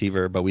for a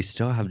receiver, but we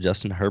still have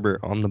Justin Herbert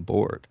on the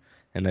board,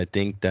 and I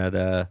think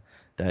that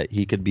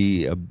he could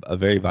be a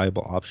very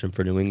viable option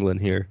for New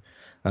England here,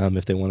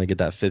 if they want to get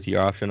that fifth-year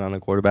option on a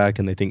quarterback,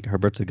 and they think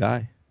Herbert's a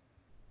guy.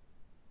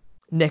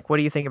 Nick, what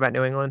do you think about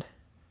New England?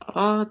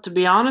 To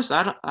be honest,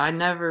 I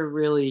never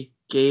really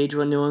gauge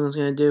what New England's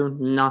gonna do.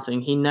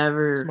 Nothing. He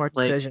never Smart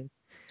decision.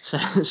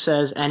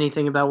 says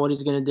anything about what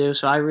he's gonna do.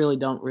 So I really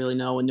don't really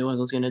know what New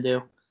England's gonna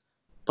do.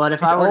 But if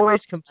It's I were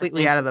always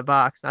completely out of the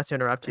box. Not to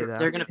interrupt you, though.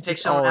 they're gonna It's pick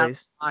just someone out of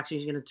always. the box.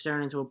 He's gonna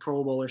turn into a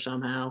Pro Bowler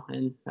somehow,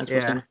 and that's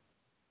what's Yeah. gonna.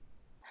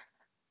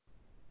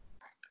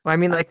 Well, I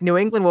mean, like New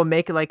England will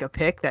make like a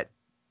pick that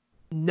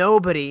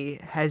nobody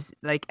has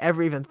like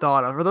ever even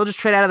thought of, or they'll just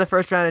trade out of the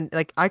first round. And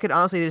like I could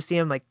honestly just see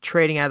him like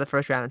trading out of the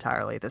first round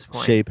entirely at this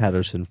point. Shea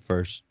Patterson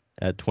first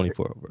at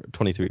 23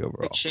 overall.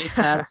 Like Shea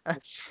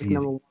Patterson,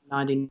 number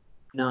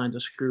 199 to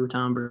screw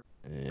Tom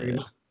Brady.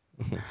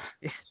 Yeah.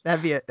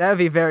 That'd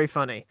be very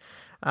funny.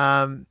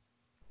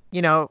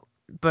 You know,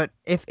 but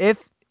if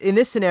in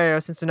this scenario,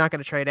 since they're not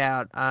going to trade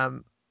out,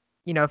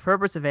 you know, if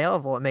Herbert's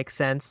available, it makes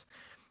sense.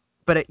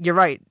 But you're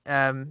right,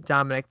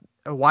 Dominic.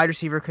 A wide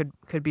receiver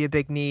could be a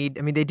big need.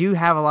 I mean, they do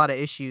have a lot of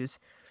issues.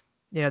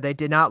 You know, they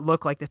did not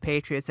look like the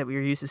Patriots that we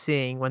were used to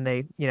seeing when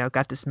they, you know,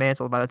 got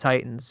dismantled by the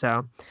Titans.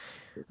 So,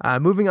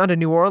 moving on to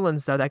New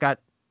Orleans, though, that got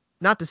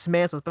not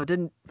dismantled, but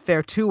didn't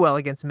fare too well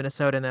against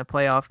Minnesota in that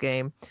playoff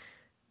game.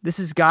 This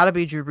has got to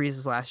be Drew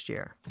Brees' last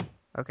year,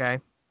 okay?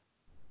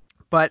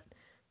 But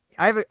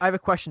I have a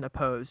question to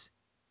pose.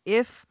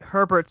 If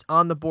Herbert's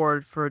on the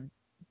board for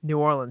New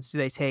Orleans, do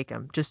they take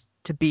him just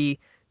to be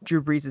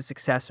Drew Brees'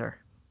 successor?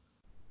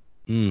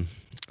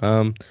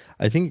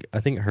 I think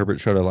Herbert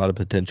showed a lot of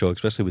potential,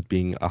 especially with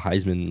being a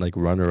Heisman like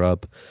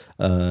runner-up.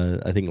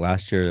 I think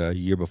last year, a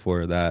year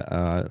before that,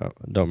 I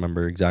don't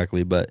remember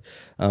exactly, but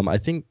I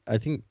think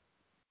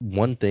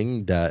one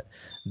thing that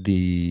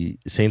the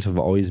Saints have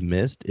always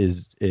missed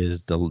is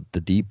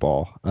the deep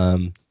ball.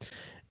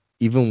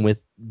 Even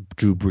with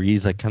Drew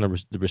Brees like kind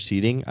of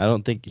receding, I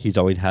don't think he's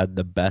always had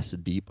the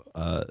best deep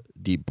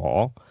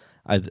ball.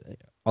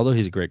 Although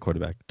he's a great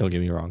quarterback, don't get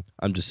me wrong.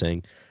 I'm just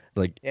saying,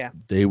 like,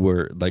 they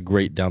were like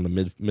great down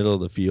the middle of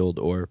the field,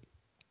 or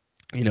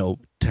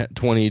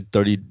 20,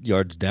 30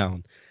 yards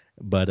down.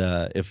 But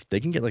if they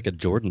can get like a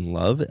Jordan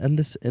Love in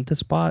this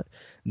spot,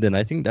 then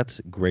I think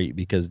that's great,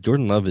 because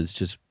Jordan Love is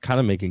just kind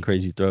of making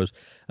crazy throws.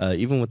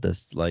 Even with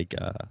this like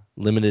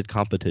limited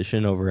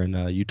competition over in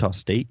Utah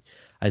State,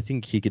 I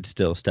think he could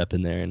still step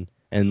in there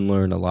and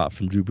learn a lot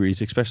from Drew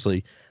Brees,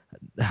 especially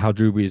how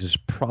Drew Brees is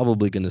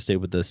probably going to stay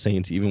with the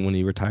Saints even when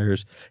he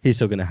retires. He's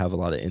still going to have a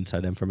lot of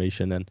inside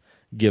information and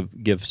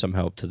give some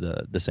help to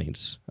the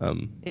Saints.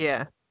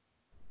 Yeah.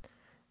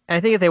 And I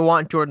think if they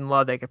want Jordan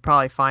Love, they could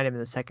probably find him in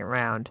the second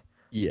round.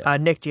 Yeah.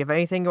 Nick, do you have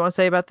anything you want to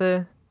say about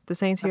the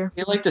Saints here? I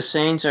feel like the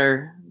Saints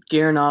are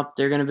gearing up.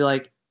 They're going to be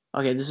like,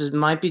 okay,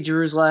 might be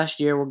Drew's last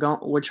year.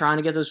 We're trying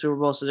to get to the Super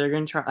Bowl, so they're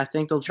going to try. I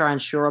think they'll try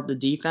and shore up the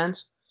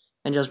defense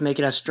and just make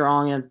it as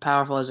strong and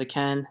powerful as it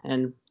can,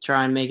 and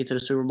try and make it to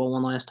the Super Bowl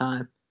one last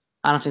time.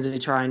 I don't think they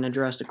try and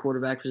address the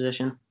quarterback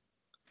position.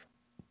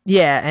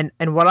 Yeah,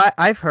 and what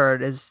I've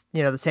heard is,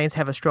 the Saints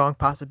have a strong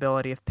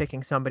possibility of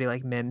picking somebody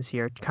like Mims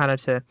here, kind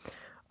of to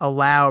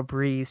allow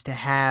Brees to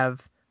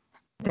have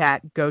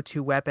that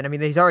go-to weapon. I mean,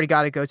 he's already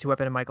got a go-to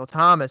weapon in Michael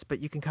Thomas, but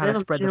you can kind of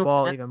spread the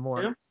ball even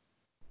more. Too?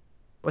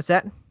 What's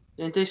that?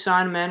 Didn't they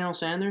sign Emmanuel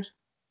Sanders?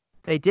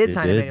 They did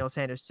sign Emmanuel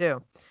Sanders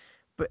too.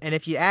 And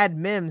if you add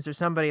Mims or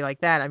somebody like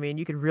that, I mean,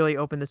 you could really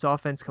open this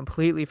offense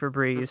completely for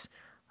Brees,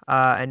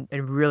 and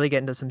really get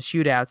into some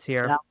shootouts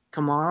here. Without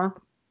Kamara?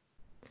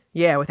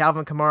 Yeah, with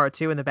Alvin Kamara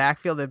too in the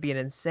backfield, it'd be an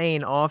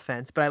insane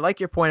offense. But I like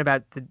your point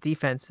about the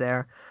defense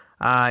there.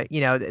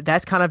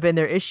 That's kind of been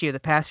their issue the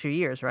past few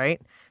years, right?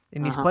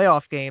 In these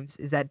playoff games,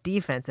 is that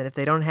defense. And if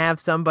they don't have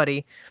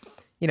somebody,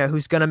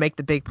 who's going to make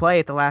the big play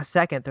at the last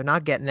second, they're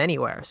not getting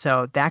anywhere.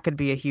 So that could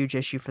be a huge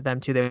issue for them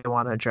too, they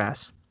want to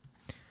address.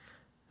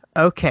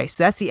 Okay,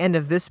 so that's the end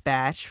of this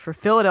batch. For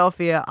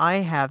Philadelphia, I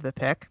have the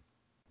pick.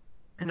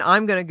 And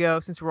I'm going to go,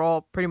 since we're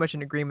all pretty much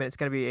in agreement, it's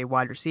going to be a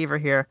wide receiver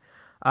here.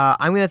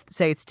 I'm going to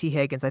say it's T.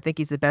 Higgins. I think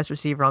he's the best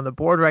receiver on the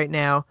board right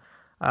now.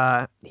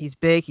 He's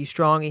big, he's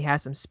strong, he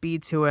has some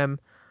speed to him.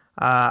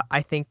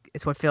 I think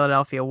it's what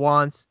Philadelphia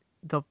wants.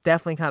 They'll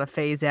definitely kind of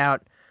phase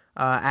out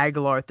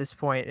Aguilar at this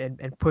point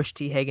and push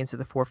T. Higgins to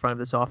the forefront of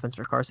this offense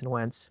for Carson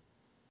Wentz.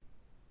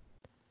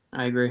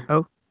 I agree.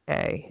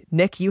 Okay.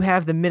 Nick, you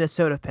have the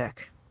Minnesota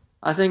pick.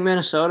 I think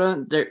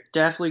Minnesota, they're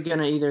definitely going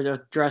to either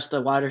address the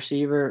wide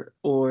receiver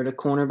or the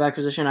cornerback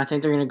position. I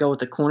think they're going to go with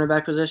the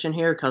cornerback position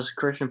here because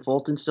Christian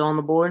Fulton's still on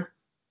the board.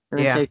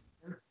 Take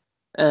him.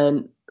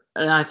 And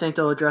I think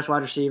they'll address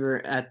wide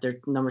receiver at their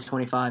number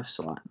 25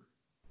 slot.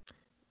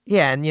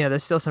 Yeah, and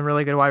there's still some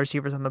really good wide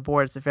receivers on the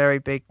board. It's a very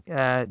big,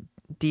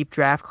 deep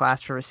draft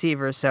class for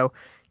receivers. So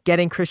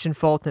getting Christian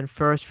Fulton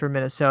first for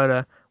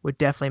Minnesota would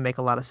definitely make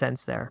a lot of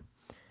sense there.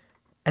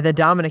 And then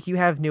Dominic, you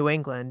have New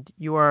England.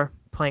 You are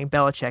playing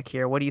Belichick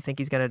here. What do you think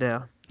he's going to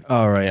do?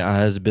 All right,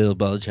 as Bill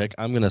Belichick,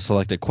 I'm gonna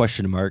select a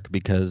question mark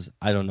because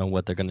I don't know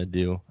what they're gonna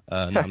do. No,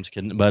 I'm just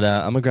kidding. But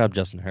I'm gonna grab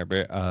Justin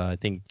Herbert. I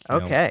think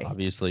Okay.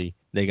 obviously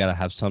they gotta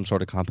have some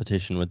sort of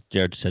competition with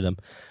Jared Stidham,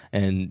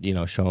 and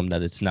show him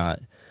that it's not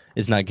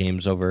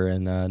games over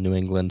in New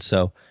England.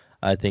 So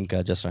I think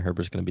Justin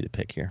Herbert's gonna be the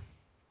pick here.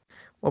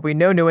 Well, we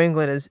know New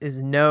England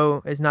is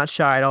not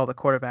shy at all the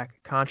quarterback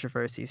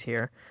controversies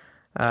here.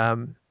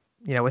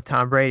 With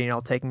Tom Brady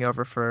taking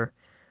over for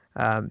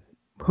um,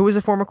 who was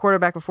a former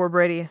quarterback before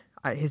Brady?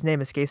 His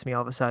name escapes me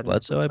all of a sudden.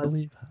 Bledsoe, I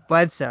believe.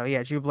 Bledsoe,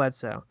 yeah, Drew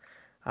Bledsoe.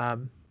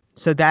 Um,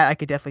 so that I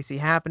could definitely see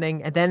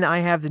happening. And then I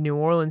have the New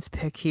Orleans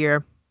pick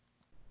here.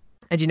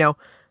 And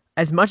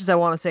as much as I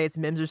want to say it's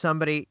Mims or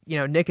somebody,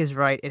 Nick is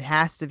right. It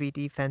has to be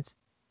defense.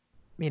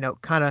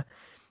 Kind of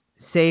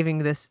saving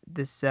this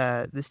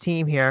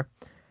team here.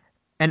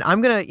 And I'm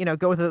gonna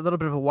go with a little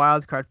bit of a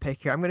wild card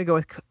pick here. I'm gonna go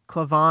with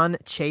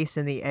Clavon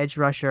Chasen, the edge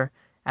rusher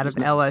out of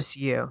He's nice.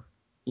 LSU.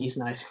 He's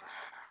nice.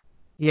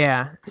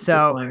 Yeah. Good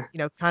So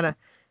player. kind of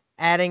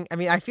adding. I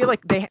mean, I feel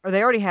like they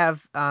already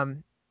have a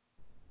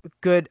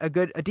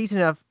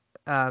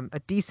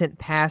decent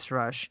pass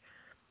rush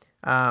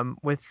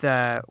with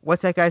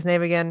what's that guy's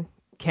name again?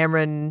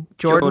 Cameron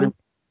Jordan.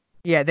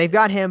 Yeah, they've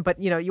got him, but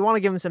you want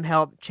to give him some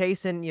help.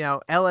 Chasen,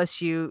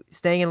 LSU,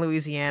 staying in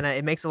Louisiana,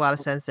 it makes a lot of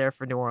sense there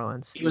for New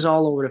Orleans. He was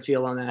all over the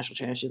field on the national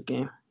championship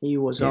game. He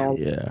was all.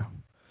 Yeah.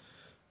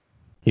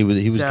 He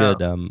was So-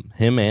 good.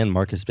 Him and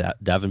Marcus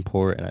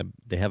Davenport, and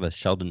they have a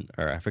Sheldon,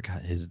 or I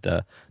forgot his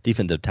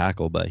defensive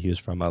tackle, but he was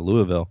from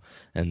Louisville,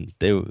 and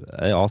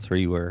all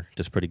three were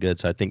just pretty good.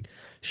 So I think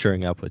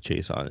shoring up with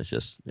Chase on is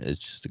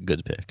just a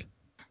good pick.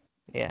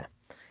 Yeah,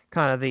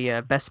 kind of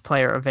the best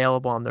player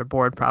available on their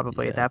board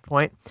probably at Yeah. that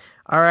point.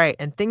 All right,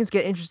 and things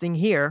get interesting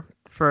here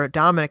for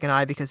Dominic and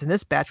I because in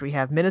this batch we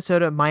have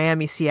Minnesota,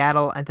 Miami,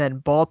 Seattle, and then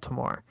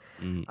Baltimore.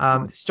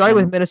 Starting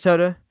with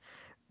Minnesota,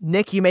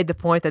 Nick, you made the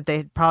point that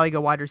they'd probably go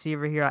wide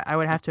receiver here. I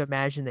would have to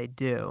imagine they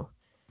do.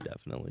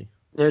 Definitely.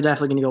 They're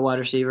definitely going to go wide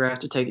receiver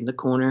after taking the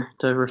corner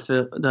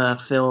to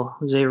fill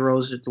Zay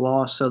Rose's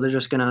loss. So they're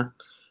just going to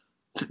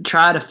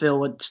try to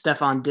fill what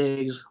Stephon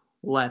Diggs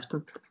left.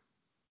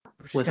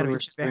 Which is going to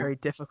be very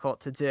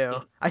difficult to do.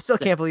 I still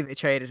can't believe they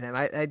traded him.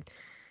 I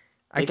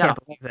can't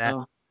believe that.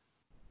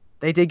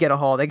 They did get a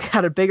haul. They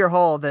got a bigger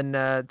haul than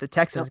the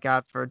Texans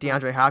got for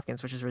DeAndre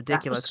Hopkins, which is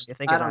ridiculous when you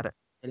think about it.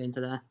 Get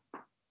into that.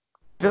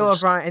 Bill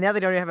O'Brien, and now they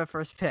don't even have a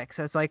first pick,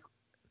 so it's like,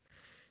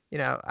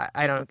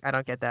 I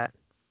don't get that.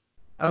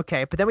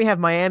 Okay, but then we have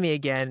Miami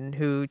again,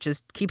 who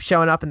just keeps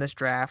showing up in this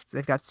draft.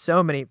 They've got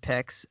so many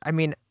picks. I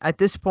mean, at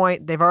this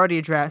point, they've already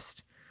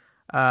addressed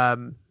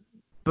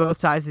both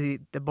sides of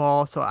the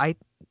ball, so I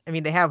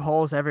mean, they have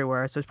holes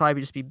everywhere, so it's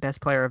probably just be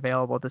best player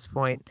available at this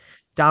point.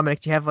 Dominic,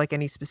 do you have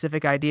any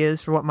specific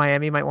ideas for what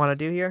Miami might want to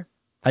do here?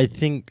 I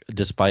think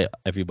despite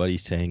everybody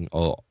saying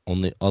all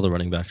the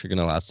running backs are going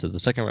to last to the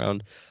second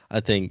round, I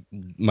think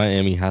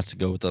Miami has to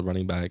go with the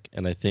running back,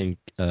 and I think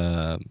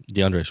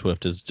DeAndre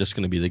Swift is just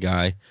going to be the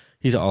guy.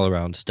 He's an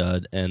all-around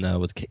stud, and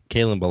with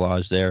Kalen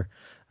Ballage there,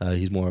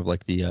 he's more of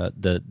like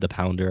the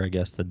pounder, I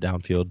guess, the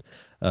downfield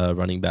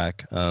running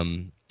back.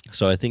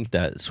 So I think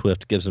that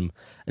Swift gives him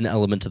an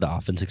element to the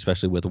offense,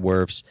 especially with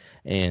Wirfs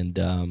and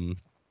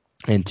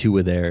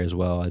Tua there as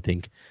well. I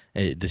think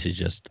this is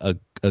just a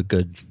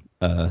good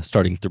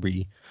starting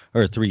three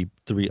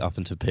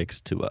offensive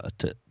picks to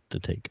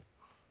take.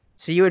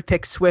 So you would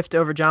pick Swift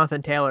over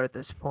Jonathan Taylor at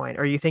this point,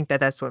 or you think that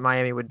that's what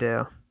Miami would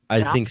do?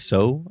 I think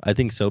so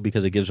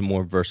because it gives a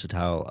more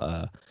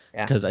versatile.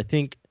 Because I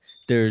think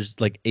there's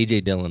like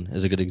A.J. Dillon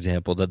is a good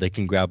example that they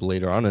can grab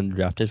later on in the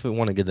draft if we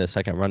want to get a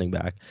second running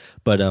back.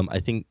 But I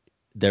think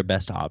their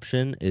best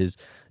option is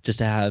just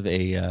to have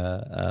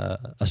a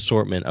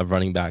assortment of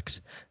running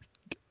backs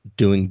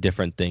doing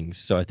different things.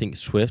 So I think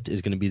Swift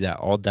is going to be that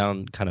all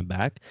down kind of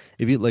back.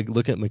 If you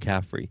look at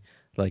McCaffrey,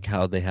 like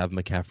how they have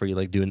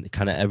McCaffrey doing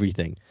kind of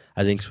everything.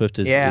 I think Swift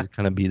is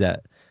kind of be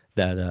that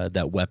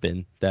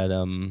weapon that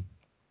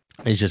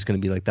is just going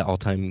to be like that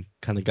all-time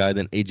kind of guy.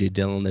 Then A.J.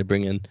 Dillon they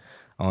bring in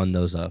on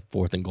those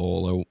fourth and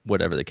goal or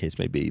whatever the case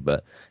may be,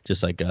 but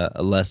just like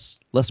a less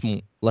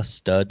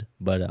stud,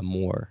 but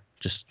more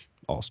just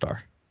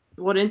all-star.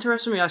 What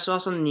interested me, I saw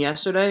something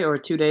yesterday or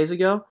 2 days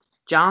ago.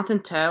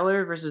 Jonathan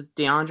Taylor versus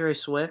DeAndre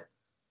Swift.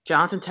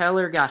 Jonathan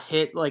Taylor got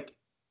hit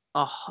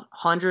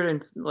 100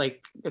 and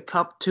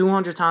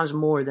 200 times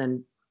more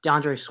than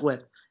DeAndre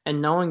Swift.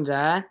 And knowing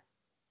that,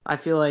 I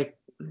feel like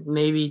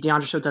maybe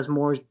DeAndre Swift has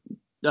more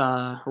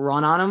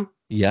run on him.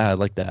 Yeah, I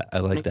like that.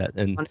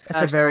 And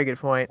that's a very good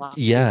point.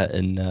 Yeah,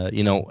 and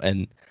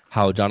and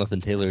how Jonathan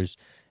Taylor's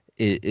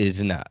is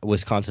in that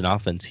Wisconsin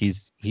offense.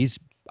 He's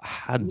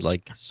had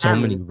so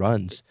many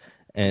runs,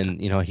 and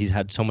he's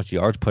had so much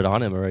yards put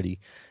on him already.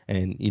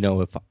 And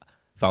if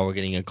I were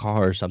getting a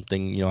car or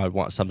something, I'd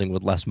want something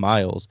with less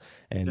miles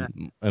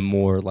and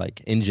more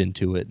engine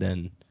to it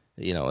than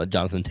a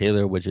Jonathan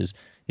Taylor, which is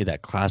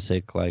that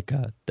classic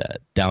that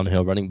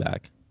downhill running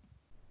back.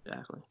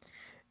 Exactly.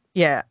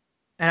 Yeah,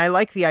 and I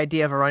like the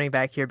idea of a running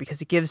back here because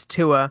it gives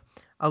Tua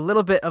a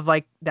little bit of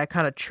like that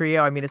kind of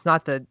trio. I mean, it's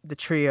not the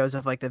trios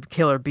of like the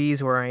Killer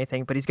Bees were or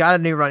anything, but he's got a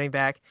new running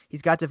back.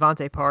 He's got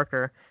Devontae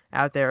Parker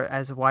out there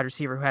as a wide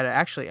receiver who had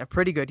actually a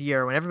pretty good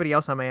year when everybody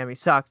else on Miami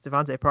sucked.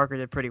 Devontae Parker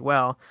did pretty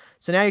well.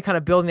 So now you're kind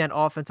of building that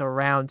offense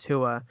around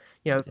Tua,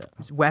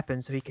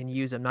 weapons so he can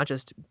use them, not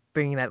just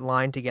bringing that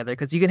line together.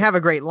 Because you can have a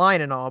great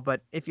line and all,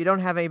 but if you don't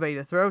have anybody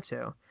to throw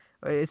to,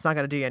 it's not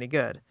going to do you any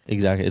good.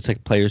 Exactly. It's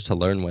like players to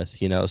learn with,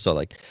 So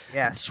like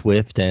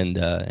Swift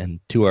and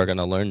Tua are going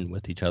to learn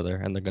with each other,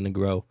 and they're going to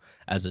grow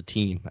as a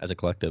team, as a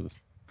collective.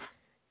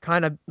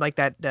 Kind of like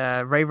that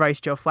Ray Rice,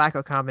 Joe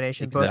Flacco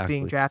combination, both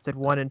being drafted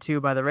 1 and 2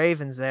 by the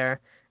Ravens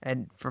there,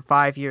 and for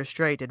 5 years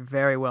straight did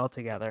very well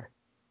together.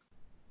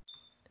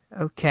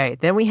 Okay,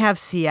 then we have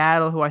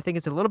Seattle, who I think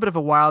is a little bit of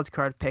a wild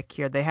card pick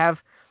here. They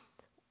have,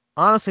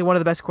 honestly, one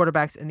of the best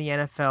quarterbacks in the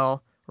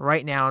NFL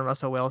right now in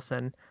Russell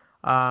Wilson.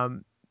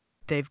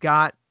 They've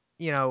got,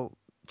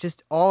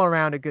 just all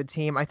around a good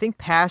team. I think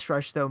pass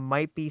rush, though,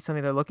 might be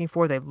something they're looking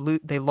for. They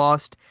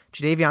lost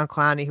Jadeveon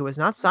Clowney, who was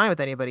not signed with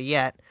anybody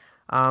yet.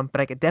 But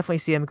I could definitely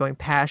see them going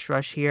pass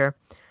rush here.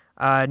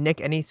 Nick,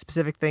 any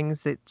specific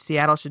things that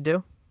Seattle should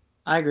do?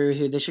 I agree with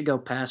you. They should go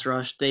pass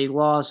rush. They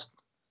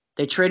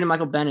traded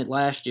Michael Bennett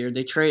last year.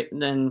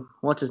 Then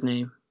what's his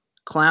name?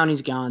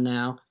 Clowney's gone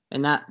now.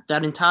 And that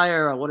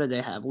entire, what did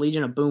they have?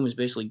 Legion of Boom is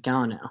basically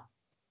gone now.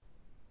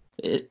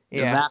 It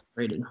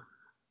evaporated.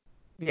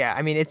 Yeah,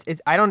 I mean,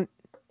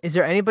 is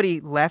there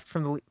anybody left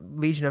from the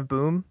Legion of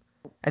Boom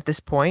at this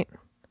point?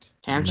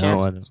 Cam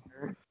Chancellor.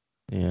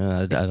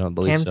 Yeah, I don't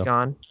believe Cam's so.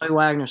 Gone. Bobby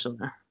Wagner's still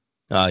there.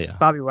 Oh yeah.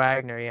 Bobby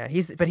Wagner, yeah.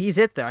 He's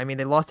it though. I mean,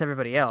 they lost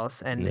everybody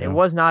else, and it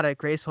was not a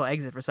graceful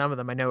exit for some of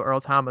them. I know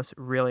Earl Thomas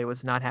really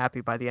was not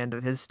happy by the end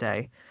of his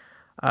stay.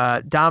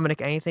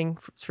 Dominic, anything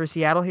for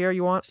Seattle here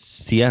you want?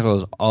 Seattle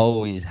has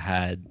always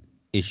had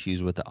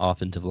issues with the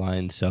offensive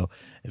line, so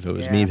if it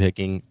was me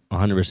picking,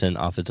 100%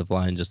 offensive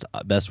line, just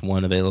best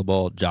one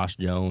available, Josh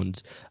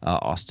Jones,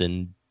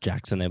 Austin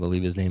Jackson, I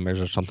believe his name is,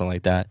 or something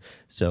like that.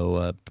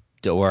 So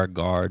or a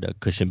guard,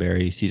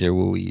 Cushenberry, Cesar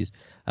Ruiz,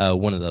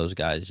 one of those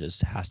guys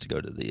just has to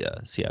go to the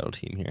Seattle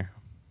team here.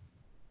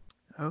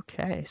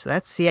 Okay, so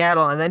that's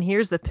Seattle, and then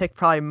here's the pick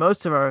probably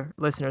most of our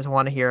listeners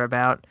want to hear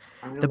about,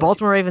 the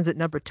Baltimore Ravens at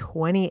number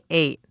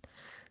 28.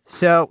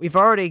 So we've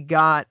already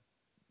got,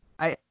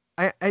 I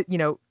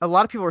a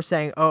lot of people were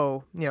saying,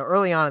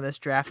 early on in this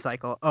draft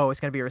cycle, it's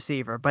going to be a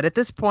receiver, but at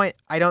this point,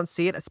 I don't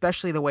see it,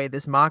 especially the way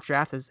this mock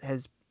draft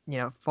has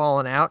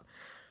fallen out.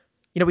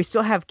 We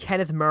still have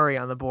Kenneth Murray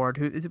on the board,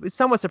 who is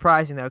somewhat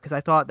surprising, though, because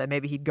I thought that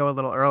maybe he'd go a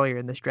little earlier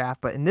in this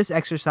draft. But in this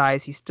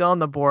exercise, he's still on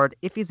the board.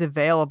 If he's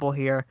available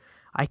here,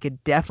 I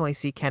could definitely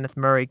see Kenneth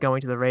Murray going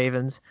to the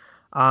Ravens.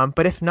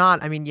 But if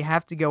not, I mean, you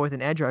have to go with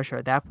an edge rusher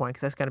at that point,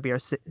 because that's going to be our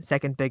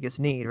second biggest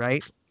need,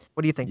 right?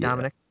 What do you think,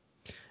 Dominic?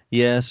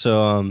 Yeah,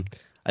 so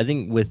I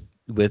think with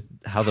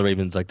how the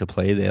Ravens like to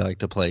play, they like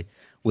to play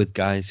with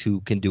guys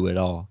who can do it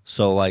all.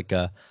 So like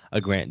a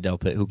Grant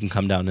Delpit who can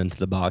come down into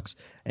the box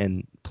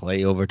and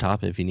play over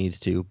top if he needs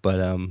to. But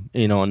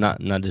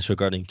not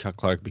disregarding Chuck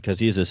Clark, because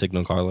he is a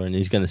signal caller and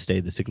he's going to stay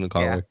the signal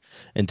caller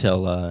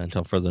until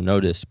further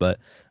notice. But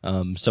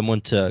someone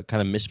to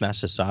kind of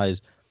mismatch the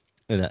size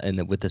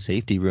and with the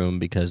safety room,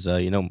 because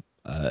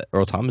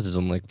Earl Thomas is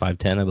only like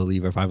 5'10", I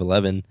believe, or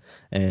 5'11",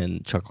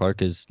 and Chuck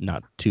Clark is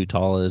not too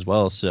tall as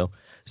well. So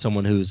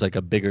someone who's like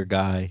a bigger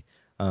guy,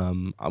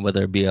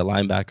 whether it be a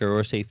linebacker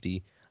or a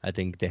safety, I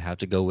think they have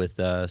to go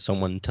with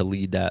someone to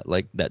lead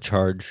that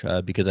charge,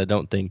 because I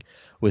don't think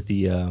with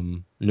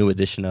the new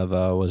addition of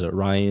was it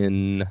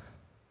Ryan,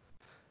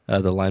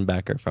 the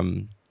linebacker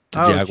from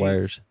the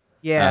Jaguars. Geez.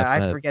 Yeah,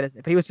 I forget it,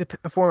 but he was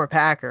a former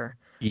Packer.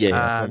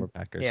 Yeah, former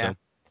Packer. Yeah.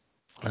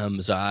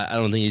 So I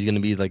don't think he's going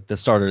to be like the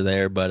starter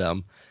there, but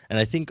and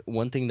I think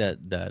one thing that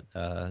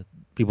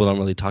people don't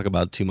really talk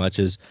about too much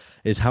is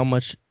how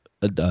much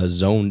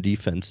zone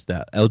defense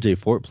that LJ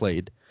Fort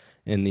played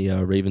in the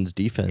Ravens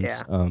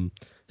defense. Yeah.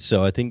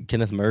 So I think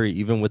Kenneth Murray,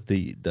 even with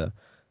the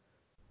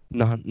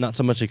not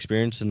so much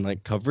experience in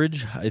like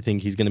coverage, I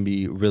think he's going to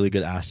be a really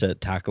good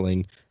asset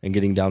tackling and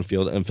getting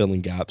downfield and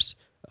filling gaps,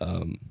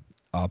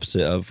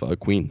 opposite of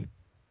Queen.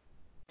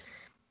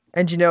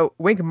 And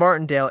Wink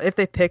Martindale, if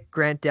they pick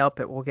Grant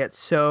Delpit, will get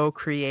so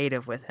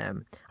creative with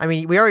him. I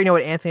mean, we already know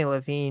what Anthony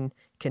Levine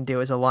can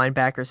do as a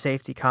linebacker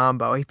safety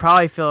combo. He'd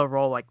probably fill a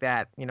role like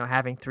that,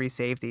 having 3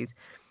 safeties.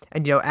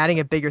 And, adding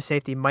a bigger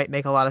safety might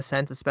make a lot of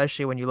sense,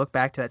 especially when you look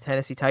back to that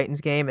Tennessee Titans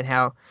game and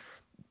how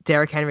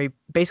Derrick Henry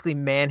basically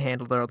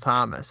manhandled Earl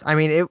Thomas. I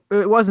mean,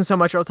 it wasn't so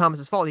much Earl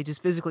Thomas's fault. He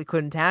just physically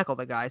couldn't tackle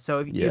the guy. So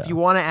if you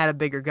want to add a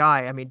bigger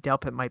guy, I mean,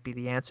 Delpit might be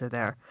the answer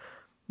there.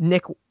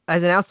 Nick,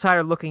 as an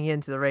outsider looking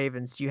into the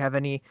Ravens, do you have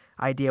any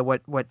idea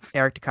what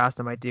Eric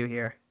DeCosta might do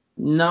here?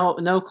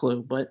 No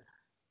clue, but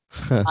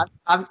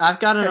I've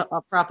got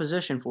a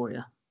proposition for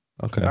you.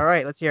 Okay. All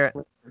right, let's hear it.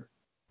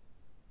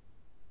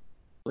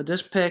 With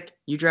this pick,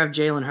 you draft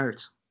Jalen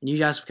Hurts, and you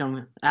guys become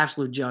an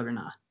absolute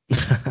juggernaut.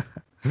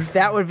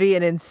 That would be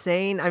an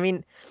insane. I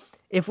mean,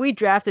 if we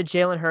drafted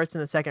Jalen Hurts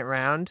in the second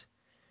round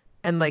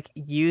and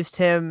used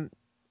him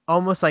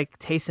almost like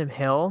Taysom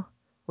Hill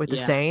with the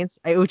Yeah. Saints.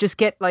 It would just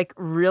get like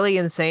really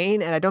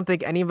insane, and I don't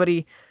think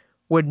anybody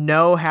would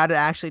know how to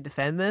actually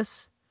defend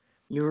this.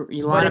 You But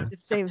line at up the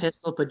a same,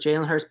 pistol, put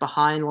Jalen Hurts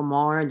behind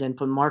Lamar, and then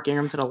put Mark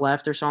Ingram to the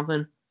left or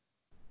something.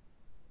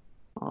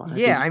 Oh, that'd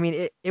yeah, be- I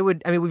mean, it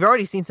would. I mean, we've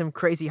already seen some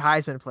crazy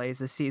Heisman plays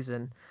this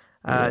season.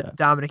 Yeah.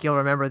 Dominic, you'll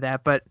remember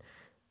that. But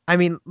I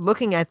mean,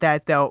 looking at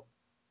that though,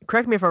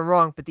 correct me if I'm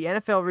wrong, but the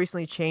NFL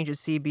recently changed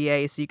its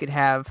CBA so you could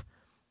have,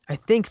 I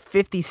think,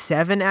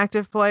 57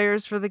 active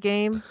players for the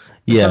game. Or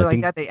Yeah, something I like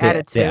think that. They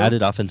added they two.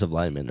 added offensive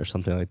linemen or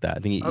something like that. I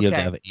think you have to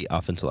Okay. have 8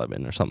 offensive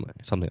linemen or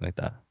something like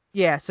that.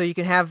 Yeah, so you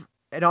can have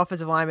an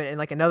offensive lineman and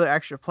like another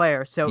extra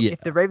player. So Yeah.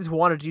 if the Ravens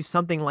wanted to do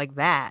something like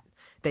that,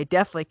 they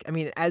definitely. I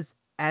mean, as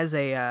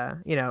a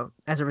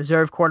as a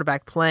reserve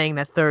quarterback playing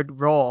that third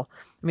role.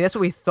 I mean, that's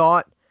what we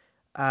thought.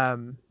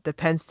 The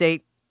Penn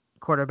State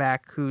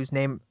quarterback, whose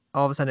name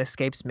all of a sudden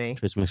escapes me,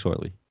 Trace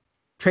McSorley.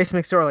 Trace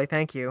McSorley,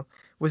 thank you,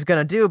 was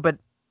gonna do, but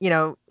he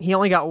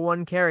only got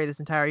one carry this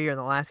entire year in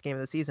the last game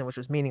of the season, which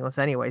was meaningless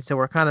anyway. So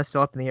we're kind of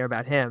still up in the air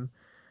about him.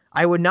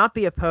 I would not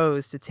be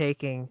opposed to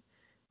taking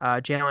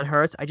Jalen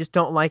Hurts. I just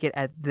don't like it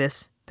at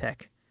this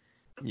pick.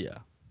 Yeah.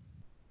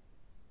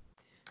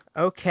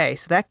 Okay,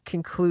 so that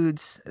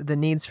concludes the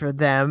needs for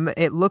them.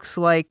 It looks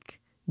like,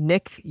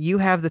 Nick, you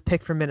have the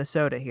pick for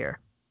Minnesota here.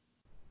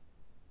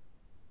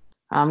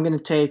 I'm gonna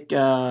take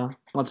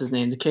what's his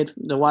name?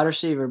 The wide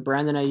receiver,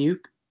 Brandon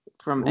Ayuk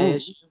from Ooh.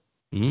 ASU.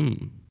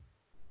 Mm.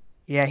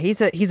 Yeah, he's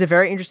a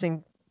very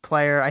interesting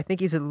player. I think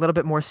he's a little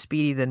bit more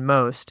speedy than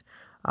most,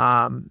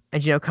 and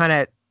kind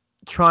of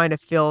trying to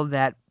fill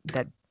that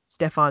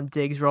Stephon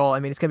Diggs role. I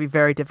mean, it's gonna be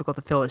very difficult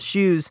to fill his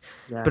shoes,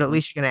 but at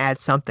least you're gonna add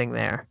something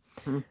there.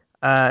 Mhm.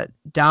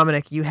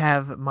 Dominic, you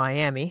have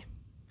Miami.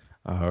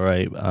 All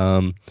right.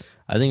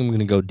 I think I'm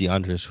gonna go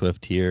DeAndre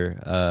Swift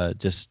here.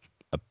 Just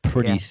a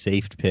pretty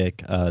safe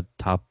pick.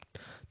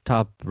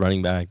 Top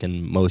running back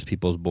in most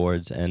people's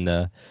boards,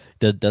 and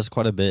does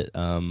quite a bit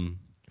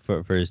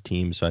for his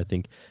team. So I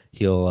think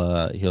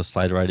he'll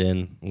slide right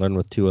in, learn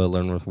with Tua,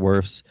 learn with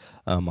Wirfs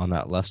on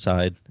that left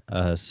side.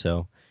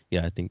 So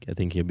yeah, I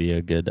think he'll be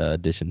a good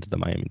addition to the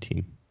Miami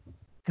team.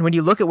 And when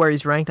you look at where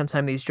he's ranked on some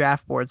of these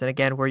draft boards, and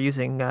again, we're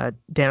using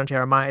Daniel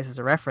Jeremiah as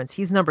a reference,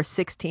 he's number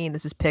 16.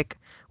 This is pick,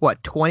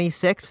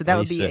 26? So that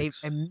would be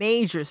 26. a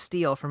major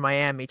steal for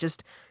Miami,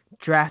 just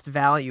draft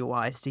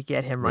value-wise, to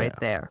get him right Yeah.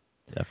 there.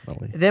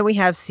 Definitely. Then we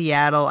have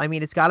Seattle. I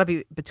mean, it's got to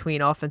be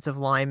between offensive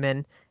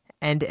lineman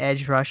and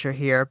edge rusher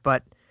here,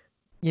 but,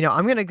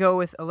 I'm going to go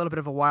with a little bit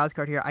of a wild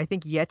card here. I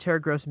think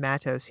Yetur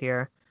Gross-Matos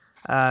here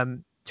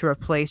to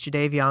replace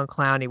Jadeveon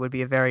Clowney would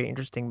be a very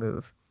interesting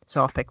move.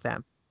 So I'll pick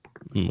them.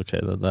 Okay,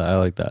 I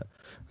like that.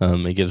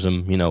 It gives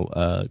them,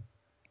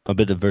 a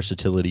bit of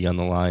versatility on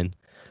the line,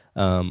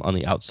 on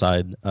the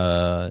outside.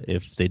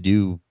 If they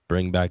do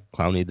bring back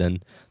Clowney, then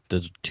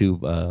there's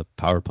 2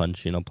 power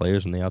punch,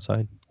 players on the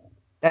outside.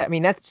 I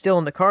mean, that's still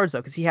in the cards, though,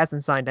 because he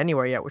hasn't signed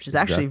anywhere yet, which is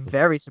actually Exactly.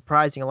 very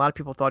surprising. A lot of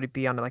people thought he'd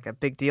be on like a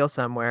big deal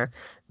somewhere,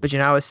 but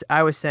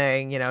I was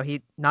saying,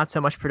 he not so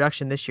much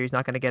production this year. He's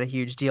not going to get a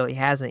huge deal. He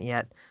hasn't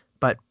yet,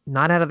 but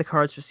not out of the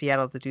cards for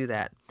Seattle to do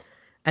that.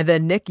 And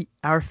then Nick,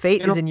 our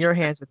fate is in your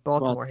hands with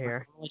Baltimore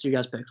here. I'll let you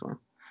guys pick for him.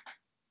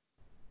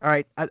 All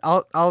right,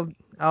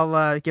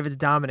 I'll give it to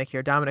Dominic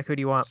here. Dominic, who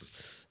do you want?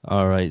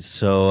 All right,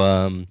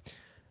 so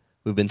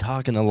we've been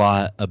talking a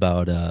lot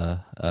about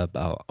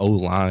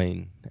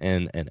O-line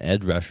and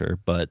edge rusher,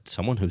 but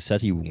someone who said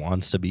he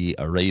wants to be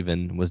a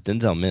Raven was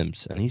Denzel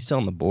Mims, and he's still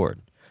on the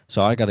board.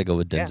 So I got to go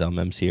with Denzel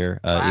Mims here.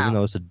 Wow. Even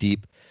though it's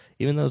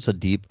a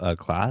deep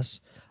class,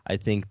 I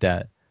think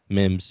that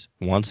Mims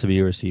wants to be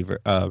a receiver,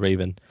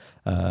 Raven.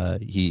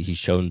 He's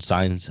shown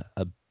signs,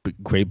 a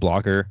great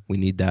blocker. We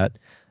need that.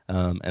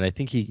 And I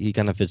think he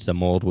kind of fits the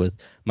mold with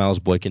Miles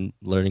Boykin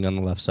learning on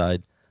the left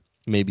side,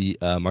 maybe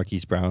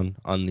Marquise Brown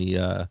on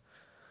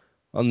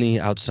the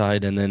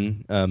outside, and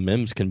then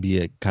Mims can be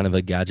a kind of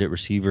a gadget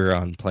receiver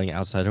on playing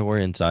outside or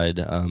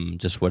inside,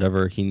 just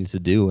whatever he needs to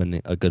do,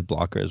 and a good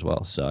blocker as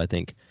well. So I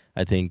think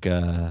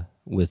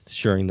with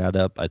shoring that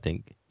up, I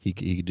think he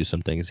could do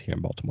some things here in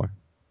Baltimore.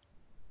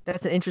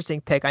 That's an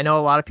interesting pick. I know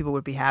a lot of people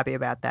would be happy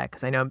about that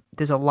because I know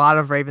there's a lot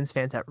of Ravens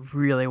fans that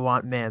really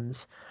want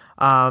Mims.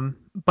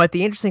 But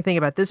the interesting thing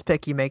about this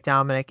pick you make,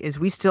 Dominic, is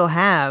we still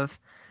have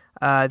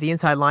the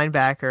inside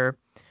linebacker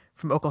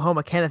from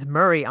Oklahoma, Kenneth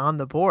Murray, on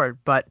the board.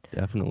 But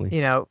Definitely.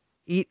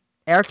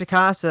 Eric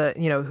DeCosta,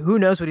 who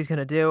knows what he's going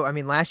to do. I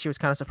mean, last year was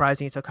kind of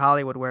surprising he took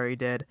Hollywood where he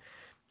did.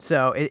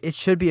 So it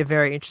should be a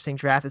very interesting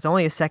draft. It's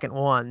only a second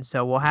one,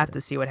 so we'll have to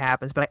see what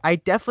happens. But I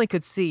definitely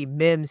could see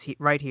Mims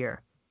right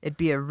here. It'd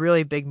be a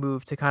really big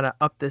move to kind of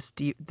up this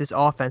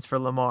offense for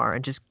Lamar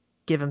and just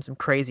give him some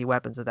crazy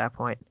weapons at that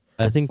point.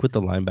 I think with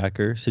the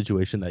linebacker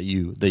situation that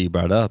you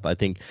brought up, I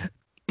think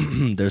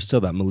there's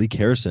still that Malik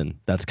Harrison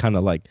that's kind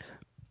of like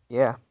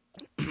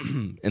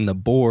in the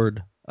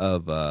board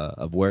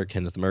of where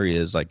Kenneth Murray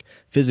is, like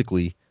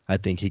physically. I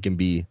think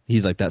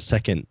he's like that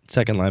second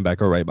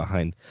linebacker right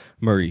behind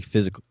Murray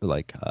physically.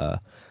 Like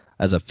I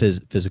as a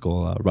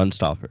physical run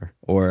stopper,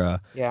 or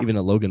Yeah. even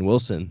a Logan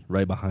Wilson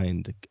right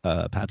behind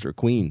Patrick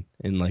Queen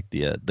in like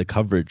the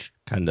coverage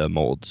kind of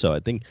mold. So I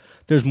think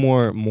there's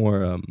more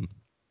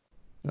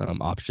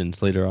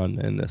options later on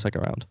in the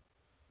second round.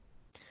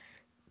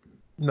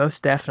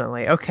 Most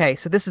definitely. Okay,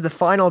 so this is the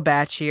final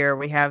batch here.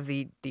 We have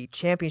the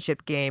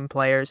championship game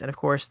players and of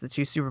course the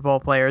 2 Super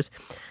Bowl players.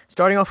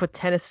 Starting off with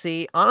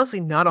Tennessee,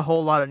 honestly not a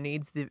whole lot of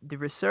needs. The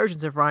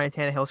resurgence of Ryan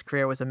Tannehill's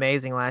career was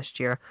amazing last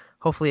year.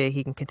 Hopefully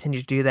he can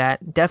continue to do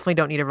that. Definitely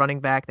don't need a running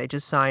back. They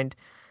just signed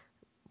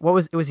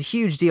it was a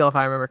huge deal if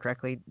I remember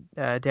correctly,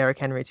 Derrick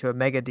Henry to a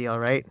mega deal,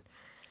 right?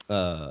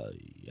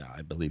 Yeah,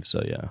 I believe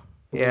so. Yeah.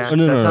 Yeah. Oh,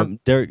 no, so no, some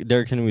no.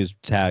 Derrick Henry was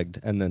tagged,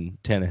 and then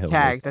Tannehill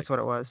tag, was that's what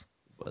it was.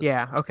 was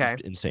Yeah, okay.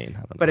 insane.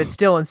 I don't But know. it's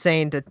still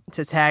insane to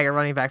tag a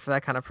running back for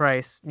that kind of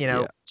price.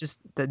 Yeah. Just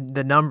the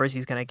numbers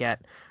he's going to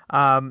get.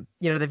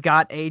 They've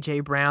got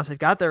AJ Brown, so they've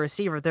got their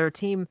receiver. Their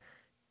team,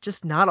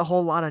 just not a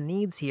whole lot of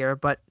needs here,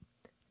 but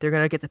they're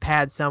going to get the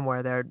pad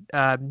somewhere there.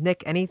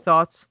 Nick, any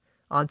thoughts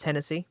on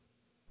Tennessee?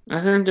 I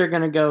think they're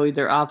going to go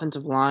either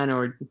offensive line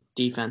or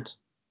defense.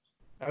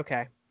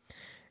 Okay.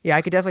 Yeah,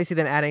 I could definitely see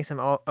them adding some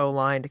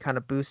O-line to kind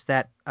of boost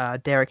that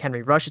Derrick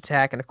Henry rush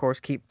attack and, of course,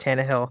 keep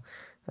Tannehill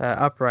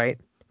upright.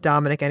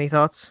 Dominic, any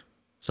thoughts?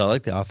 So I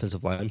like the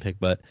offensive line pick,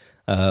 but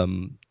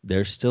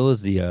there still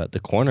is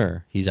the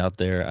corner. He's out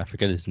there. I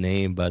forget his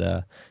name,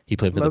 but he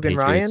played for Logan the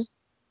Patriots.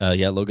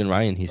 Logan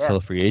Ryan. He's still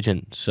a free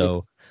agent.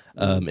 So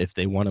if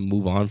they want to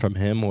move on from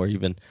him or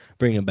even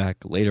bring him back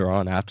later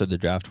on after the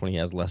draft when he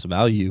has less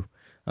value,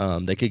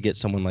 they could get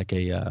someone like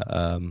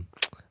the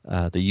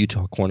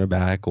Utah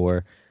cornerback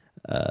or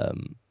so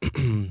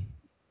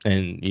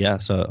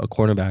a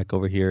cornerback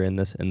over here in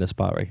this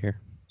spot right here.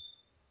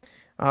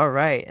 All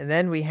right, and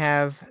then we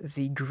have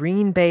the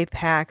Green Bay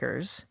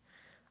Packers.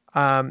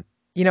 I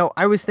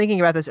was thinking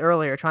about this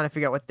earlier, trying to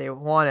figure out what they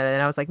wanted,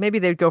 and I was like, maybe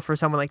they'd go for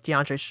someone like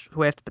DeAndre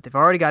Swift, but they've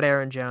already got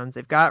Aaron Jones.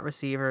 They've got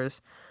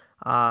receivers.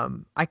 I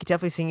could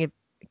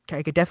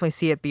definitely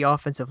see it be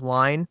offensive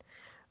line.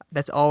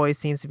 That's always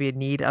seems to be a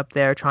need up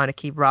there, trying to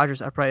keep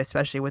Rodgers upright,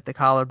 especially with the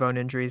collarbone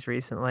injuries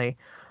recently.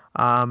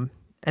 And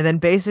then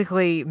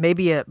basically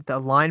maybe the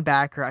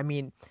linebacker. I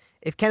mean,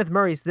 if Kenneth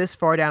Murray's this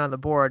far down on the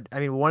board, I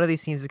mean, one of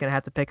these teams is going to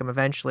have to pick him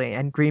eventually,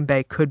 and Green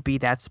Bay could be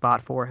that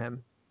spot for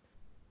him.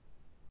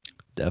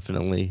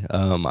 Definitely.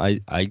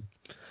 I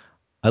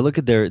look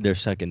at their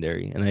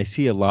secondary, and I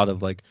see a lot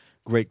of like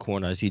great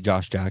corner. I see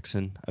Josh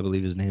Jackson, I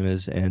believe his name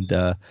is, and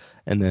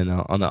then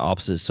on the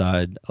opposite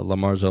side,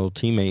 Lamar's old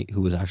teammate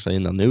who was actually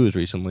in the news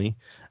recently.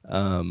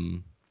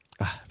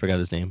 I forgot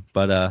his name,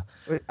 but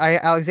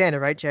Alexander,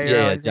 right?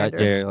 Jair Alexander.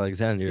 Jair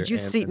Alexander. Did you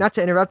see? Not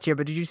to interrupt here,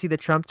 but did you see the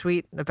Trump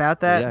tweet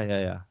about that?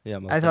 Yeah.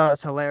 I thought it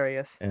was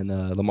hilarious. And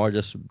Lamar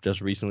just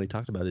recently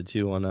talked about it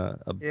too on a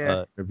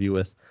interview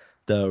with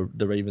the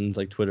Ravens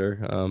like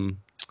Twitter.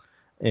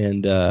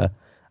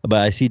 But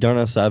I see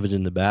Darnell Savage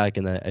in the back,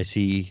 and I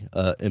see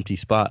empty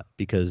spot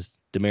because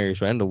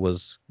Demarius Randall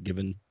was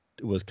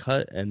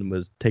cut and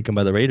was taken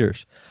by the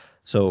Raiders.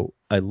 So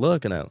I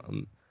look and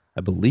I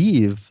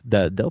believe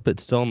that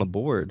Delpit's still on the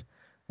board,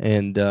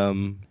 and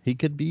he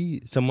could be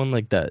someone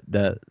like that.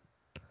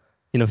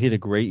 He had a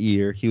great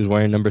year. He was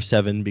wearing number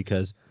 7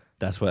 because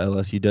that's what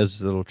LSU does.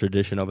 It's a little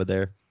tradition over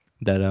there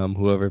that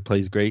whoever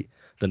plays great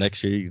the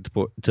next year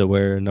to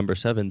wear number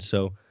 7.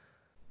 So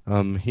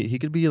he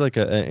could be like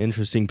an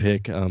interesting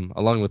pick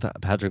along with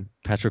Patrick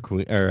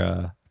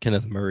or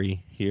Kenneth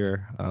Murray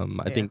here.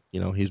 I think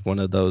he's one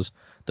of those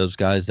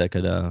guys that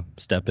could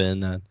step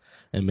in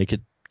and make it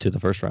to the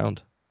first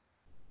round.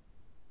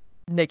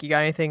 Nick, you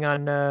got anything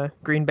on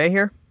Green Bay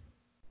here?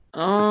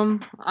 I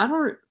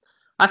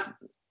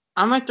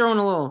might throw in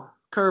a little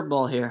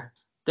curveball here.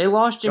 They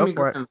lost Jimmy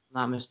Graham, if I'm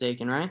not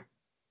mistaken, right?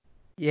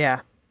 Yeah.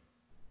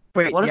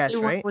 Wait, what yes, if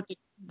they right? went with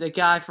the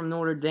guy from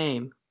Notre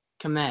Dame,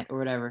 Komet or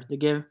whatever, to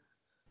give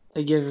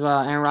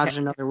Aaron Rodgers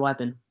another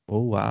weapon?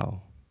 Oh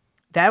wow.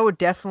 That would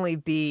definitely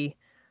be.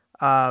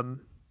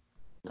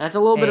 That's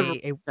a little bit of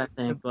a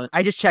thing, but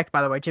I just checked,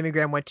 by the way. Jimmy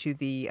Graham went to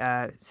the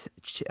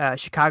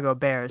Chicago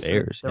Bears,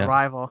 the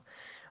rival.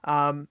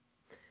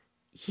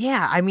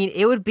 Yeah, I mean,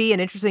 it would be an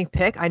interesting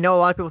pick. I know a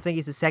lot of people think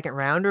he's a second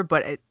rounder,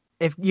 but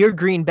if you're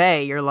Green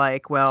Bay, you're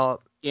like,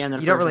 well, you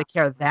don't really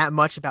care that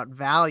much about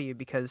value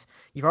because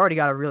you've already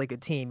got a really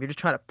good team. You're just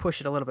trying to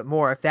push it a little bit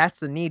more. If that's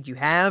the need you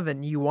have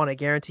and you want to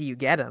guarantee you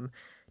get him,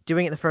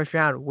 doing it in the first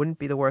round wouldn't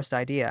be the worst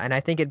idea. And I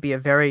think it'd be a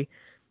very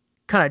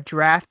kind of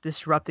draft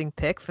disrupting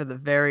pick for the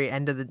very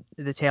end of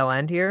the tail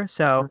end here.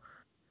 So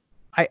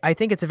I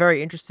think it's a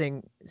very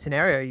interesting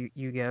scenario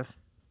you give.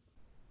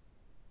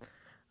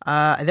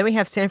 And then we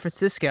have San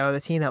Francisco, the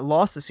team that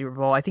lost the Super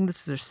Bowl. I think this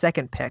is their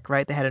second pick,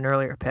 right? They had an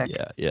earlier pick.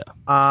 Yeah.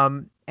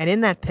 And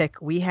in that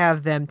pick, we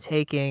have them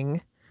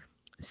taking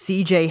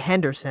C.J.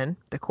 Henderson,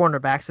 the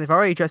cornerback. So they've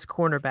already addressed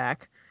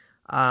cornerback.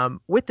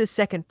 With the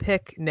second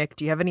pick, Nick,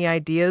 do you have any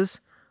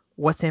ideas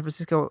what San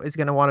Francisco is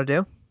going to want to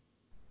do?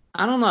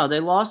 I don't know. They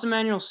lost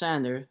Emmanuel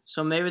Sanders,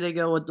 so maybe they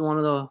go with one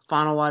of the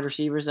final wide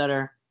receivers that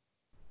are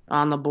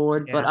on the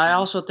board, Yeah. but I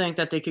also think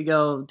that they could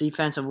go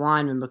defensive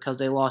lineman because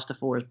they lost to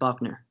Forrest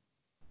Buckner.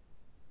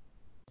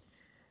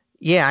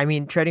 Yeah, I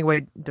mean, trading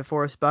away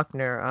DeForest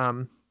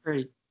Buckner,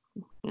 Pretty,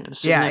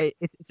 yeah,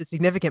 it's a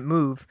significant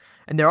move,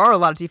 and there are a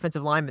lot of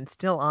defensive linemen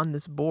still on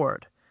this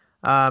board.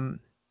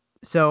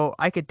 So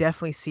I could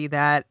definitely see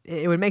that.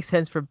 It would make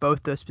sense for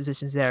both those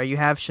positions there. You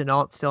have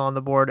Chenault still on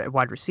the board at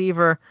wide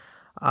receiver.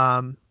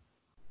 You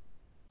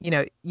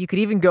could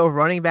even go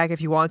running back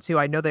if you want to.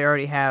 I know they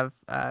already have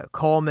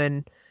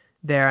Coleman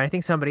there, and I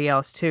think somebody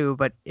else too,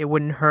 but it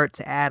wouldn't hurt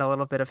to add a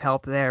little bit of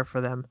help there for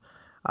them.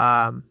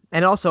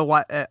 And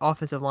also,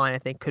 offensive line, I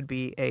think, could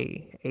be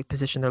a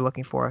position they're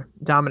looking for.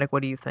 Dominic,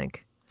 what do you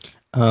think?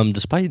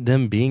 Despite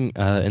them being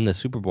in the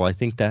Super Bowl, I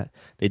think that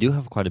they do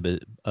have quite a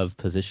bit of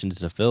positions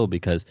to fill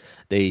because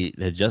they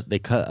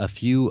cut a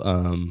few.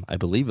 I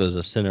believe it was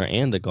a center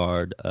and a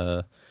guard,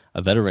 a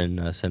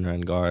veteran center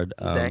and guard,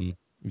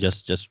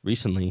 just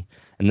recently,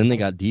 and then they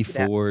got D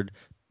Ford,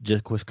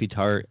 Jaquiski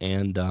Tart,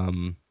 and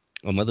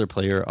another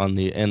player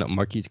and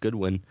Marquise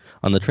Goodwin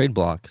on the trade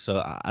block.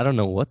 So I don't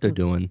know what they're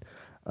doing.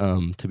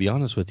 To be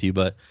honest with you,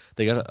 but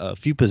they got a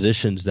few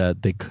positions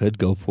that they could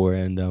go for,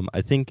 and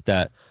I think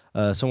that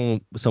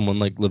someone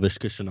like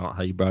Laviska Shenault,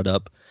 how you brought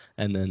up,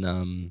 and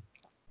then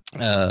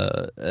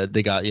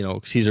they got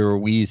Cesar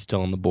Ruiz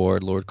still on the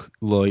board,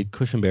 Lloyd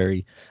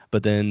Cushenberry,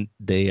 but then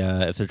they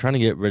if they're trying to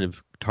get rid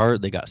of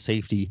Tart, they got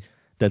safety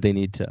that they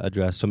need to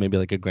address, so maybe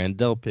like a Grand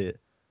Delpit.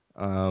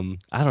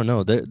 I don't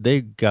know.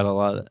 They got a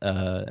lot,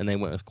 and they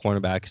went with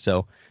cornerback.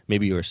 So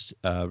maybe you're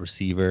a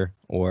receiver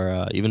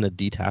or even a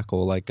D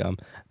tackle like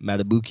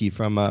Matabuki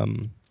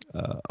from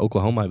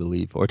Oklahoma, I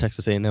believe, or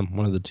Texas A&M,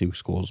 one of the two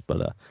schools.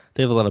 But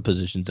they have a lot of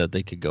positions that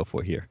they could go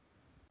for here.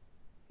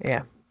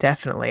 Yeah,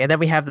 definitely. And then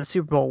we have the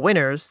Super Bowl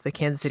winners, the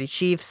Kansas City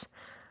Chiefs.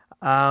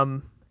 I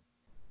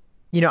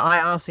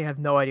honestly have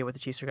no idea what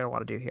the Chiefs are going to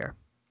want to do here.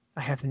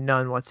 I have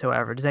none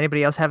whatsoever. Does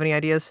anybody else have any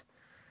ideas?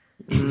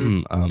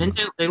 Didn't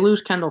they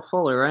lose Kendall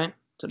Fuller, right,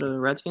 to the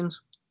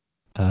Redskins?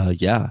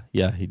 Yeah,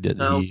 he did.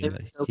 So he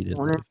did.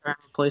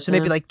 So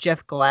maybe like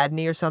Jeff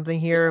Gladney or something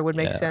here would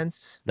make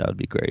sense. That would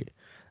be great.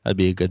 That'd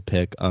be a good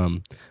pick.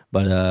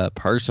 But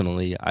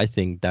personally, I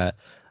think that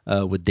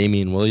with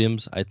Damian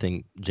Williams, I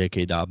think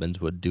J.K.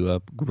 Dobbins would do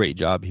a great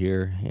job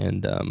here.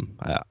 And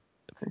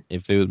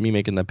if it was me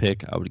making that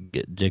pick, I would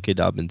get J.K.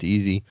 Dobbins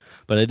easy.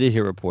 But I did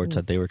hear reports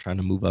that they were trying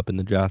to move up in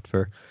the draft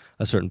for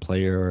a certain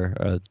player or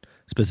a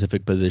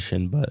specific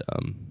position. But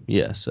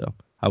so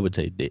I would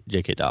say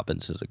J.K.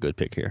 Dobbins is a good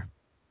pick here.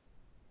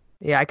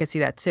 Yeah, I could see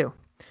that too.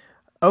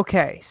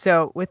 Okay,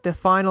 so with the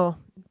final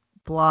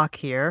block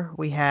here,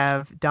 we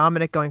have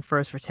Dominic going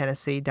first for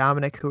Tennessee.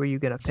 Dominic, who are you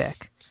going to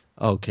pick?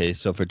 Okay,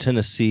 so for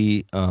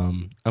Tennessee,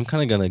 I'm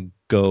kind of going to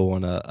go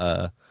on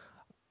a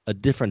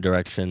different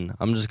direction.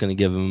 I'm just going to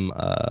give him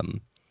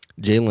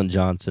Jalen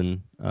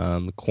Johnson,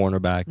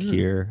 cornerback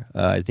here.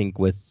 I think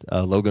with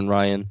Logan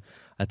Ryan,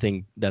 I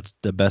think that's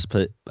the best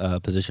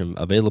position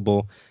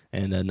available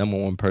and the number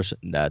one person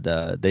that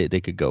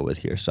they could go with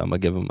here. So I'm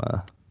going to give him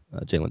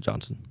Jalen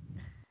Johnson.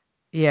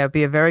 Yeah, it'd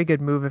be a very good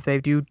move if they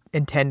do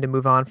intend to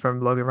move on from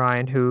Logan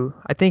Ryan, who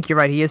I think you're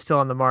right, he is still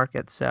on the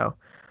market. So,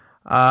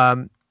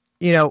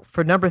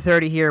 for number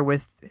 30 here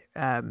with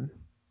the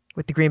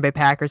Green Bay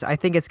Packers, I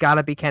think it's got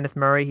to be Kenneth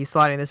Murray. He's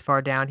sliding this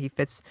far down. He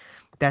fits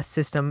that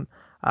system.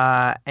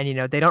 And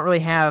they don't really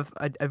have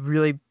a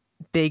really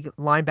big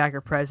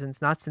linebacker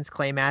presence, not since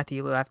Clay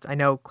Matthews left. I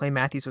know Clay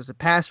Matthews was a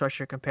pass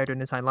rusher compared to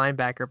an inside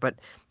linebacker, but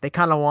they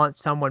kind of want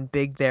someone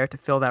big there to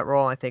fill that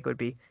role. I think it would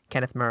be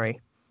Kenneth Murray.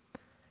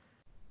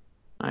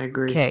 I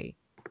agree. Okay.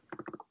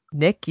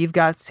 Nick, you've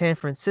got San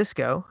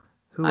Francisco.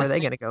 Who are they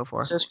going to go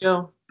for?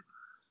 Francisco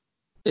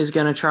is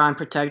going to try and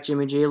protect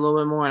Jimmy G a little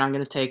bit more, and I'm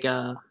going to take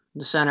the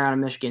center out of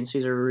Michigan,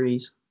 Cesar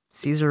Ruiz.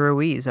 Cesar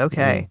Ruiz,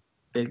 okay.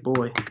 Big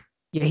boy.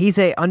 Yeah, he's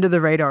a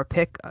under-the-radar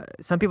pick.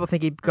 Some people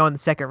think he'd go in the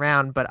second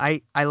round, but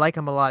I like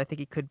him a lot. I think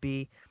he could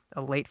be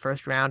a late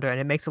first rounder, and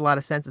it makes a lot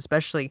of sense,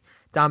 especially,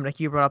 Dominic,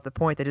 you brought up the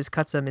point that just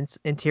cuts some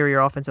interior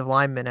offensive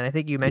linemen, and I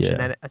think you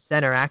mentioned a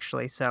center,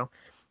 actually, so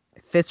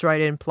it fits right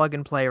in, plug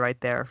and play right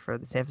there for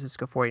the San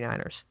Francisco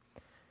 49ers.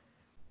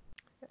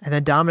 And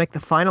then, Dominic, the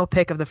final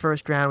pick of the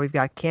first round, we've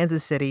got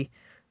Kansas City.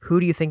 Who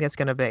do you think that's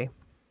going to be?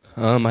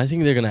 I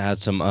think they're going to add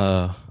some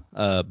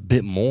a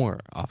bit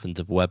more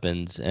offensive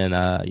weapons, and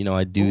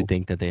I do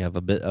think that they have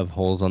a bit of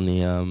holes on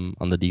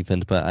the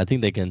defense, but I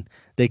think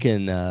they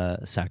can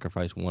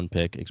sacrifice one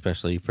pick,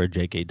 especially for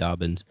J.K.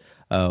 Dobbins,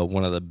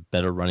 one of the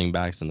better running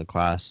backs in the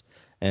class,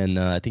 and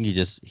I think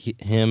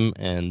him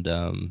and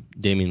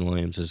Damian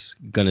Williams is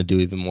going to do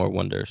even more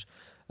wonders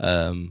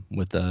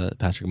with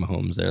Patrick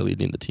Mahomes there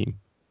leading the team.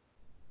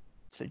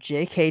 So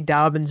J.K.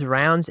 Dobbins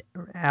rounds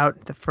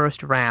out the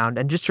first round,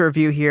 and just to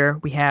review here,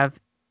 we have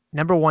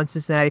number 1,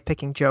 Cincinnati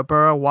picking Joe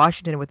Burrow.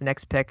 Washington with the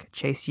next pick,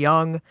 Chase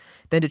Young.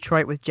 Then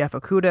Detroit with Jeff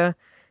Okudah.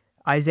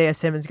 Isaiah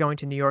Simmons going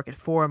to New York at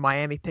 4.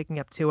 Miami picking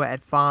up Tua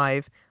at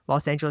 5.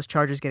 Los Angeles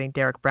Chargers getting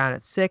Derek Brown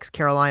at 6.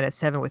 Carolina at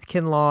 7 with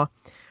Kinlaw.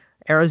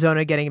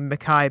 Arizona getting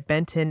Mekhi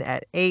Benton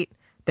at 8.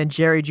 Then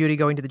Jerry Jeudy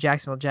going to the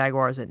Jacksonville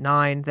Jaguars at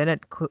 9. Then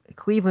at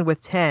Cleveland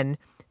with 10,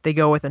 they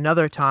go with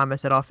another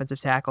Thomas at offensive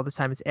tackle. This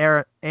time it's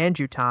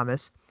Andrew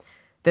Thomas.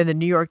 Then the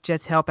New York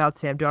Jets help out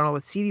Sam Darnold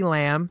with CeeDee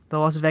Lamb. The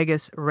Las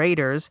Vegas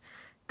Raiders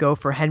go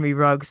for Henry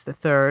Ruggs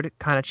III,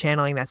 kind of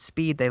channeling that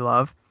speed they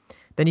love.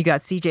 Then you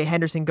got C.J.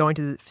 Henderson going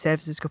to the San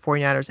Francisco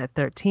 49ers at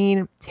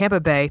 13.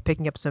 Tampa Bay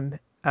picking up some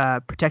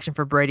protection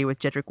for Brady with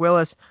Jedrick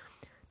Willis.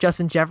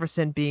 Justin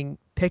Jefferson being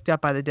picked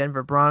up by the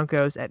Denver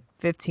Broncos at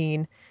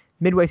 15.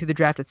 Midway through the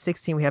draft at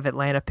 16, we have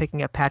Atlanta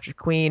picking up Patrick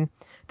Queen.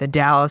 Then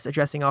Dallas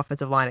addressing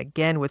offensive line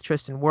again with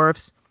Tristan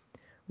Wirfs.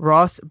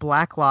 Ross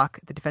Blacklock,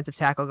 the defensive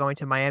tackle, going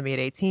to Miami at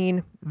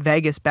 18.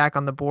 Vegas back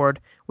on the board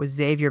with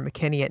Xavier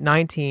McKinney at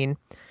 19.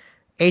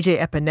 A.J.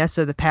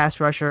 Epinesa, the pass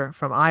rusher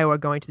from Iowa,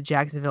 going to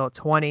Jacksonville at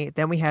 20.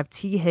 Then we have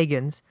T.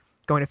 Higgins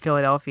going to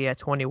Philadelphia at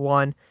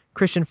 21.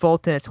 Christian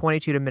Fulton at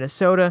 22 to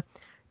Minnesota.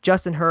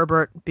 Justin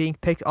Herbert being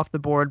picked off the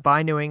board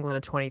by New England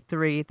at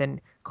 23. Then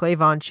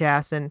Clavon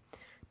Chasen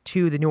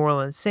to the New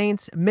Orleans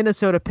Saints.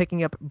 Minnesota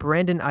picking up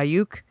Brandon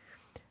Ayuk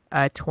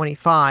at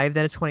 25.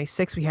 Then at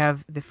 26, we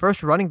have the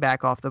first running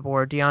back off the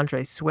board,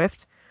 DeAndre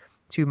Swift,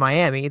 to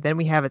Miami. Then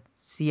we have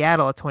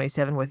Seattle at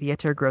 27 with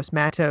Yetur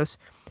Gross-Matos.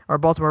 Our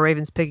Baltimore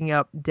Ravens picking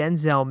up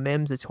Denzel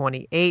Mims at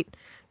 28.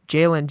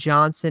 Jalen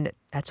Johnson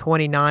at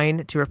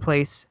 29 to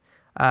replace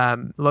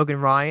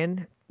Logan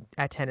Ryan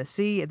at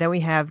Tennessee. Then we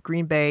have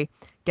Green Bay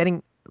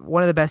getting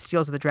one of the best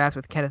steals of the draft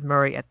with Kenneth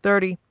Murray at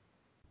 30.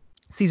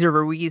 Cesar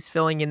Ruiz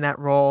filling in that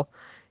role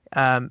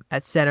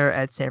at center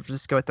at San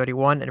Francisco at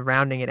 31. And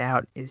rounding it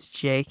out is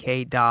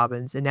J.K.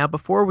 Dobbins. And now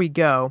before we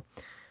go,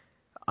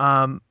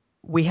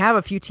 we have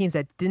a few teams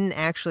that didn't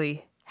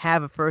actually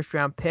have a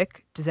first-round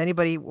pick. Does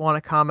anybody want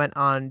to comment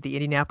on the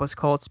Indianapolis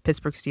Colts,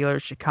 Pittsburgh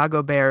Steelers,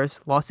 Chicago Bears,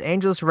 Los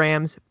Angeles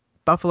Rams,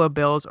 Buffalo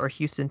Bills, or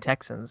Houston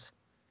Texans?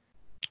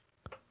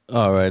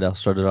 All right, I'll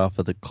start it off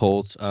with the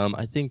Colts.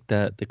 I think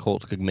that the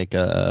Colts could make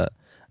a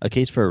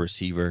case for a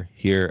receiver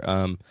here,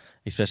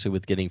 especially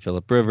with getting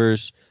Phillip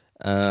Rivers.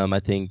 I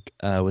think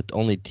with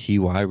only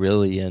T.Y.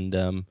 really,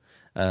 and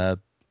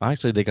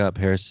actually they got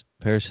Paris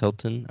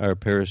Hilton or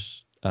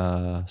Paris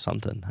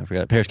something. I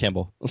forgot. Paris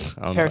Campbell. I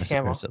don't Paris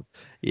know Campbell.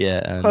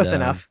 Yeah, and, Close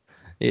enough.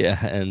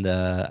 Yeah, and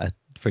I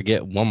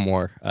forget one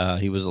more.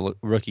 He was a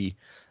rookie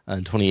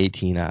in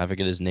 2018. I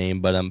forget his name,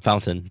 but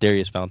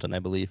Darius Fountain, I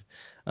believe.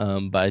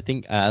 But I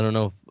think I don't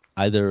know if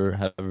either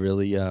have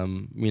really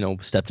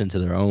stepped into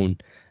their own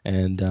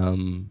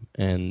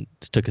and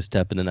took a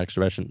step in the next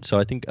direction. So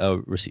I think a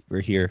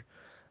receiver here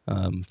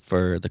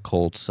for the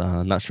Colts.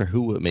 Not sure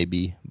who it may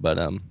be, but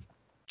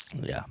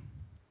yeah.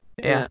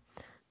 Yeah.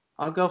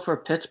 I'll go for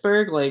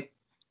Pittsburgh. Like,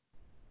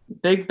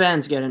 Big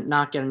Ben's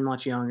not getting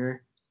much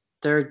younger.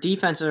 Their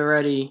defense is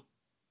already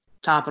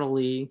top of the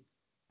league.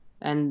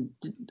 And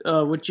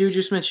with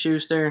Juju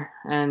Smith-Schuster,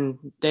 and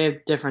they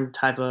have different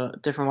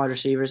wide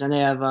receivers, and they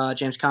have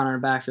James Conner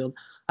in the backfield.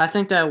 I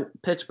think that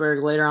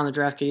Pittsburgh later on in the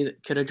draft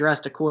could address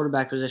the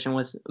quarterback position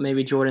with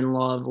maybe Jordan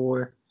Love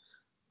or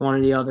one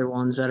of the other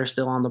ones that are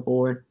still on the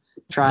board.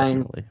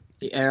 Trying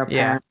the heir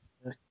apparent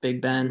with Big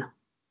Ben.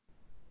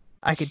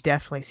 I could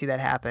definitely see that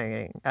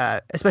happening,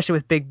 especially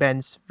with Big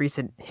Ben's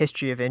recent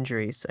history of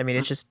injuries. I mean,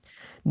 it's just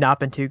not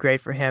been too great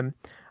for him.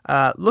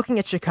 Looking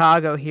at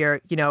Chicago here,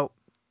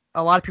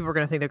 a lot of people are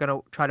going to think they're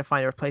going to try to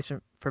find a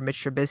replacement for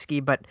Mitch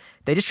Trubisky, but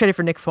they just traded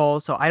for Nick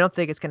Foles, so I don't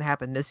think it's going to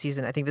happen this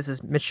season. I think this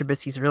is Mitch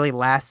Trubisky's really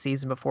last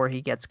season before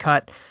he gets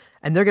cut,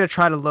 and they're going to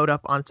try to load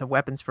up onto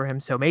weapons for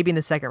him. So maybe in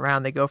the second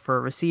round they go for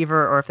a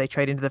receiver, or if they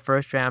trade into the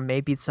first round,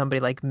 maybe it's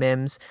somebody like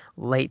Mims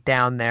late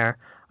down there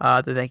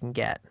that they can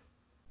get.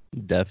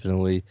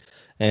 Definitely.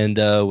 And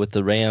with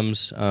the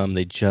Rams,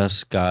 they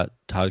just got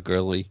Todd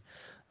Gurley.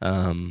 They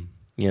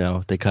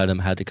had to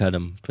cut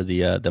him for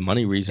the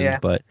money reasons. Yeah.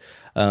 But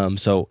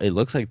so it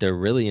looks like they're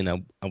really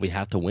we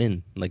have to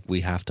win. Like,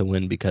 we have to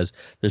win because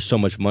there's so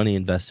much money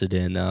invested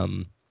in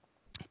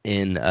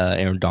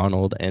Aaron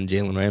Donald and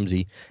Jalen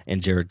Ramsey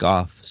and Jared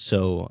Goff.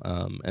 So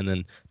and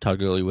then Todd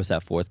Gurley was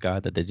that fourth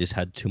guy that they just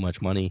had too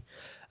much money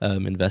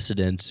invested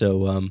in.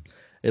 So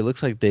it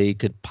looks like they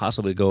could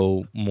possibly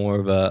go more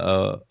of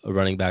a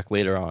running back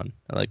later on,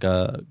 like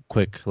a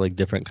quick, like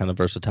different kind of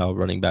versatile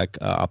running back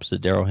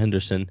opposite Darrell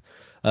Henderson.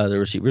 The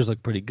receivers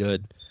look pretty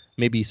good.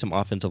 Maybe some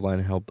offensive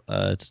line help.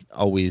 It's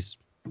always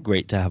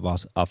great to have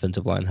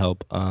offensive line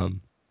help.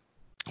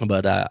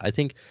 But I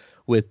think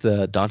with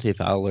Dante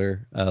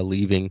Fowler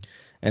leaving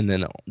and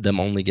then them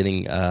only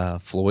getting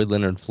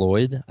Leonard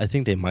Floyd, I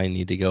think they might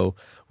need to go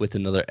with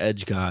another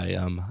edge guy.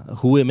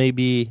 Who it may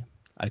be,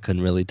 I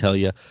couldn't really tell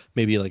you.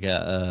 Maybe like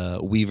a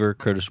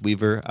Curtis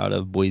Weaver out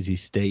of Boise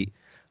State,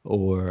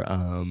 or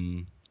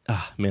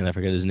I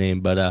forget his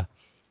name, but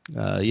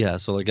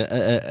so like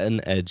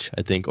an edge,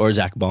 I think, or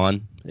Zach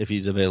Bond if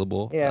he's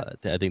available. Yeah,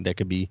 I think that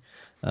could be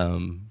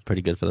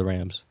pretty good for the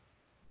Rams.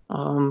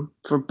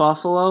 For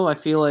Buffalo, I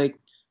feel like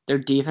their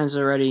defense is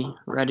already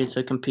ready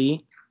to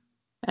compete,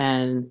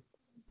 and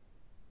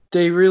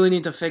they really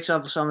need to fix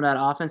up some of that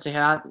offense. They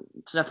had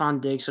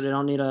Stephon Diggs, so they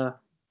don't need to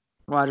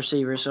wide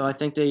receiver. So I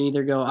think they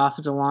either go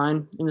offensive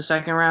line in the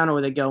second round,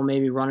 or they go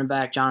maybe running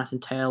back Jonathan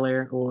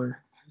Taylor,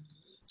 or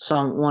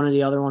one of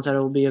the other ones that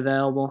will be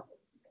available.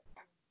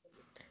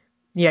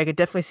 Yeah, I could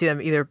definitely see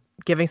them either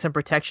giving some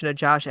protection to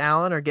Josh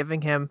Allen or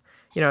giving him,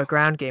 a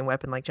ground game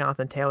weapon like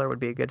Jonathan Taylor would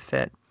be a good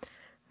fit.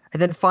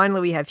 And then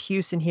finally we have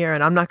Houston here,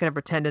 and I'm not going to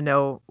pretend to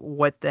know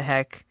what the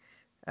heck,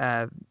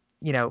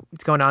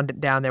 it's going on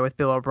down there with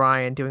Bill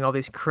O'Brien doing all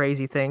these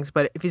crazy things.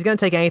 But if he's going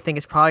to take anything,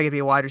 it's probably going to be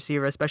a wide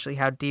receiver, especially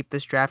how deep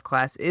this draft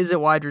class is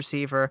at wide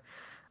receiver.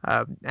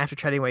 After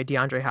trading away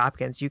DeAndre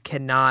Hopkins, you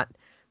cannot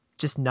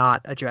just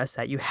not address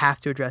that. You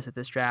have to address it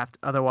this draft.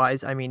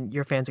 Otherwise, I mean,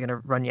 your fans are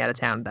going to run you out of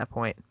town at that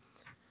point.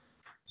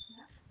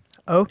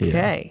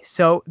 Okay,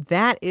 So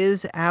that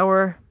is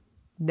our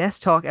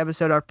Nest Talk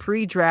episode, our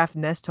pre-draft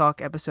Nest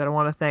Talk episode. I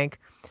want to thank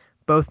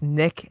both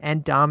Nick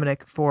and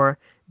Dominic for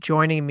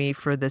joining me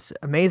for this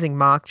amazing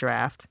mock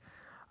draft.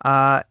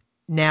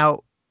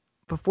 Now,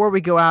 before we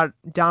go out,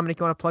 Dominic,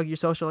 you want to plug your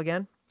social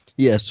again?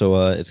 Yeah, so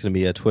it's going to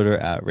be Twitter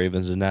at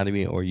Ravens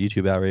Anatomy or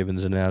YouTube at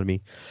Ravens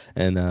Anatomy.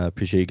 And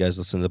appreciate you guys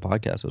listening to the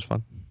podcast. It was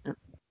fun.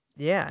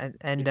 Yeah,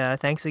 and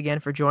thanks again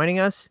for joining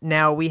us.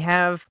 Now, we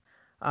have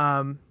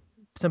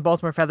some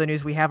Baltimore Feather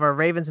news. We have our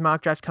Ravens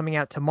mock draft coming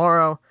out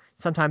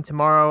sometime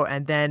tomorrow,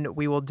 and then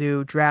we will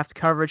do draft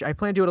coverage. I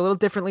plan to do it a little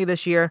differently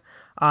this year.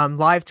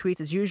 Live tweets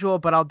as usual,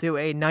 but I'll do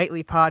a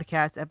nightly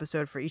podcast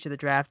episode for each of the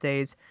draft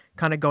days,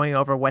 kind of going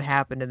over what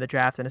happened in the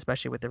draft, and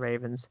especially with the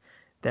Ravens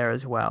there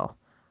as well.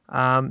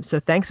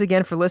 So thanks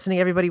again for listening,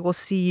 everybody. We'll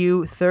see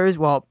you Thursday.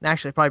 Well,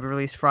 actually, it'll probably be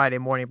released Friday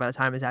morning by the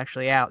time it's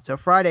actually out. So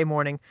Friday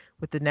morning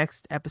with the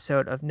next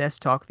episode of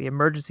Nest Talk, the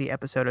emergency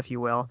episode, if you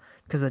will,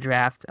 because of the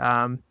draft.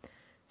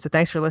 So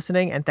thanks for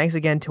listening, and thanks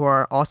again to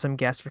our awesome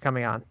guest for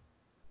coming on.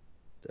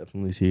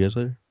 Definitely see you guys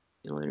later.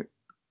 See you later.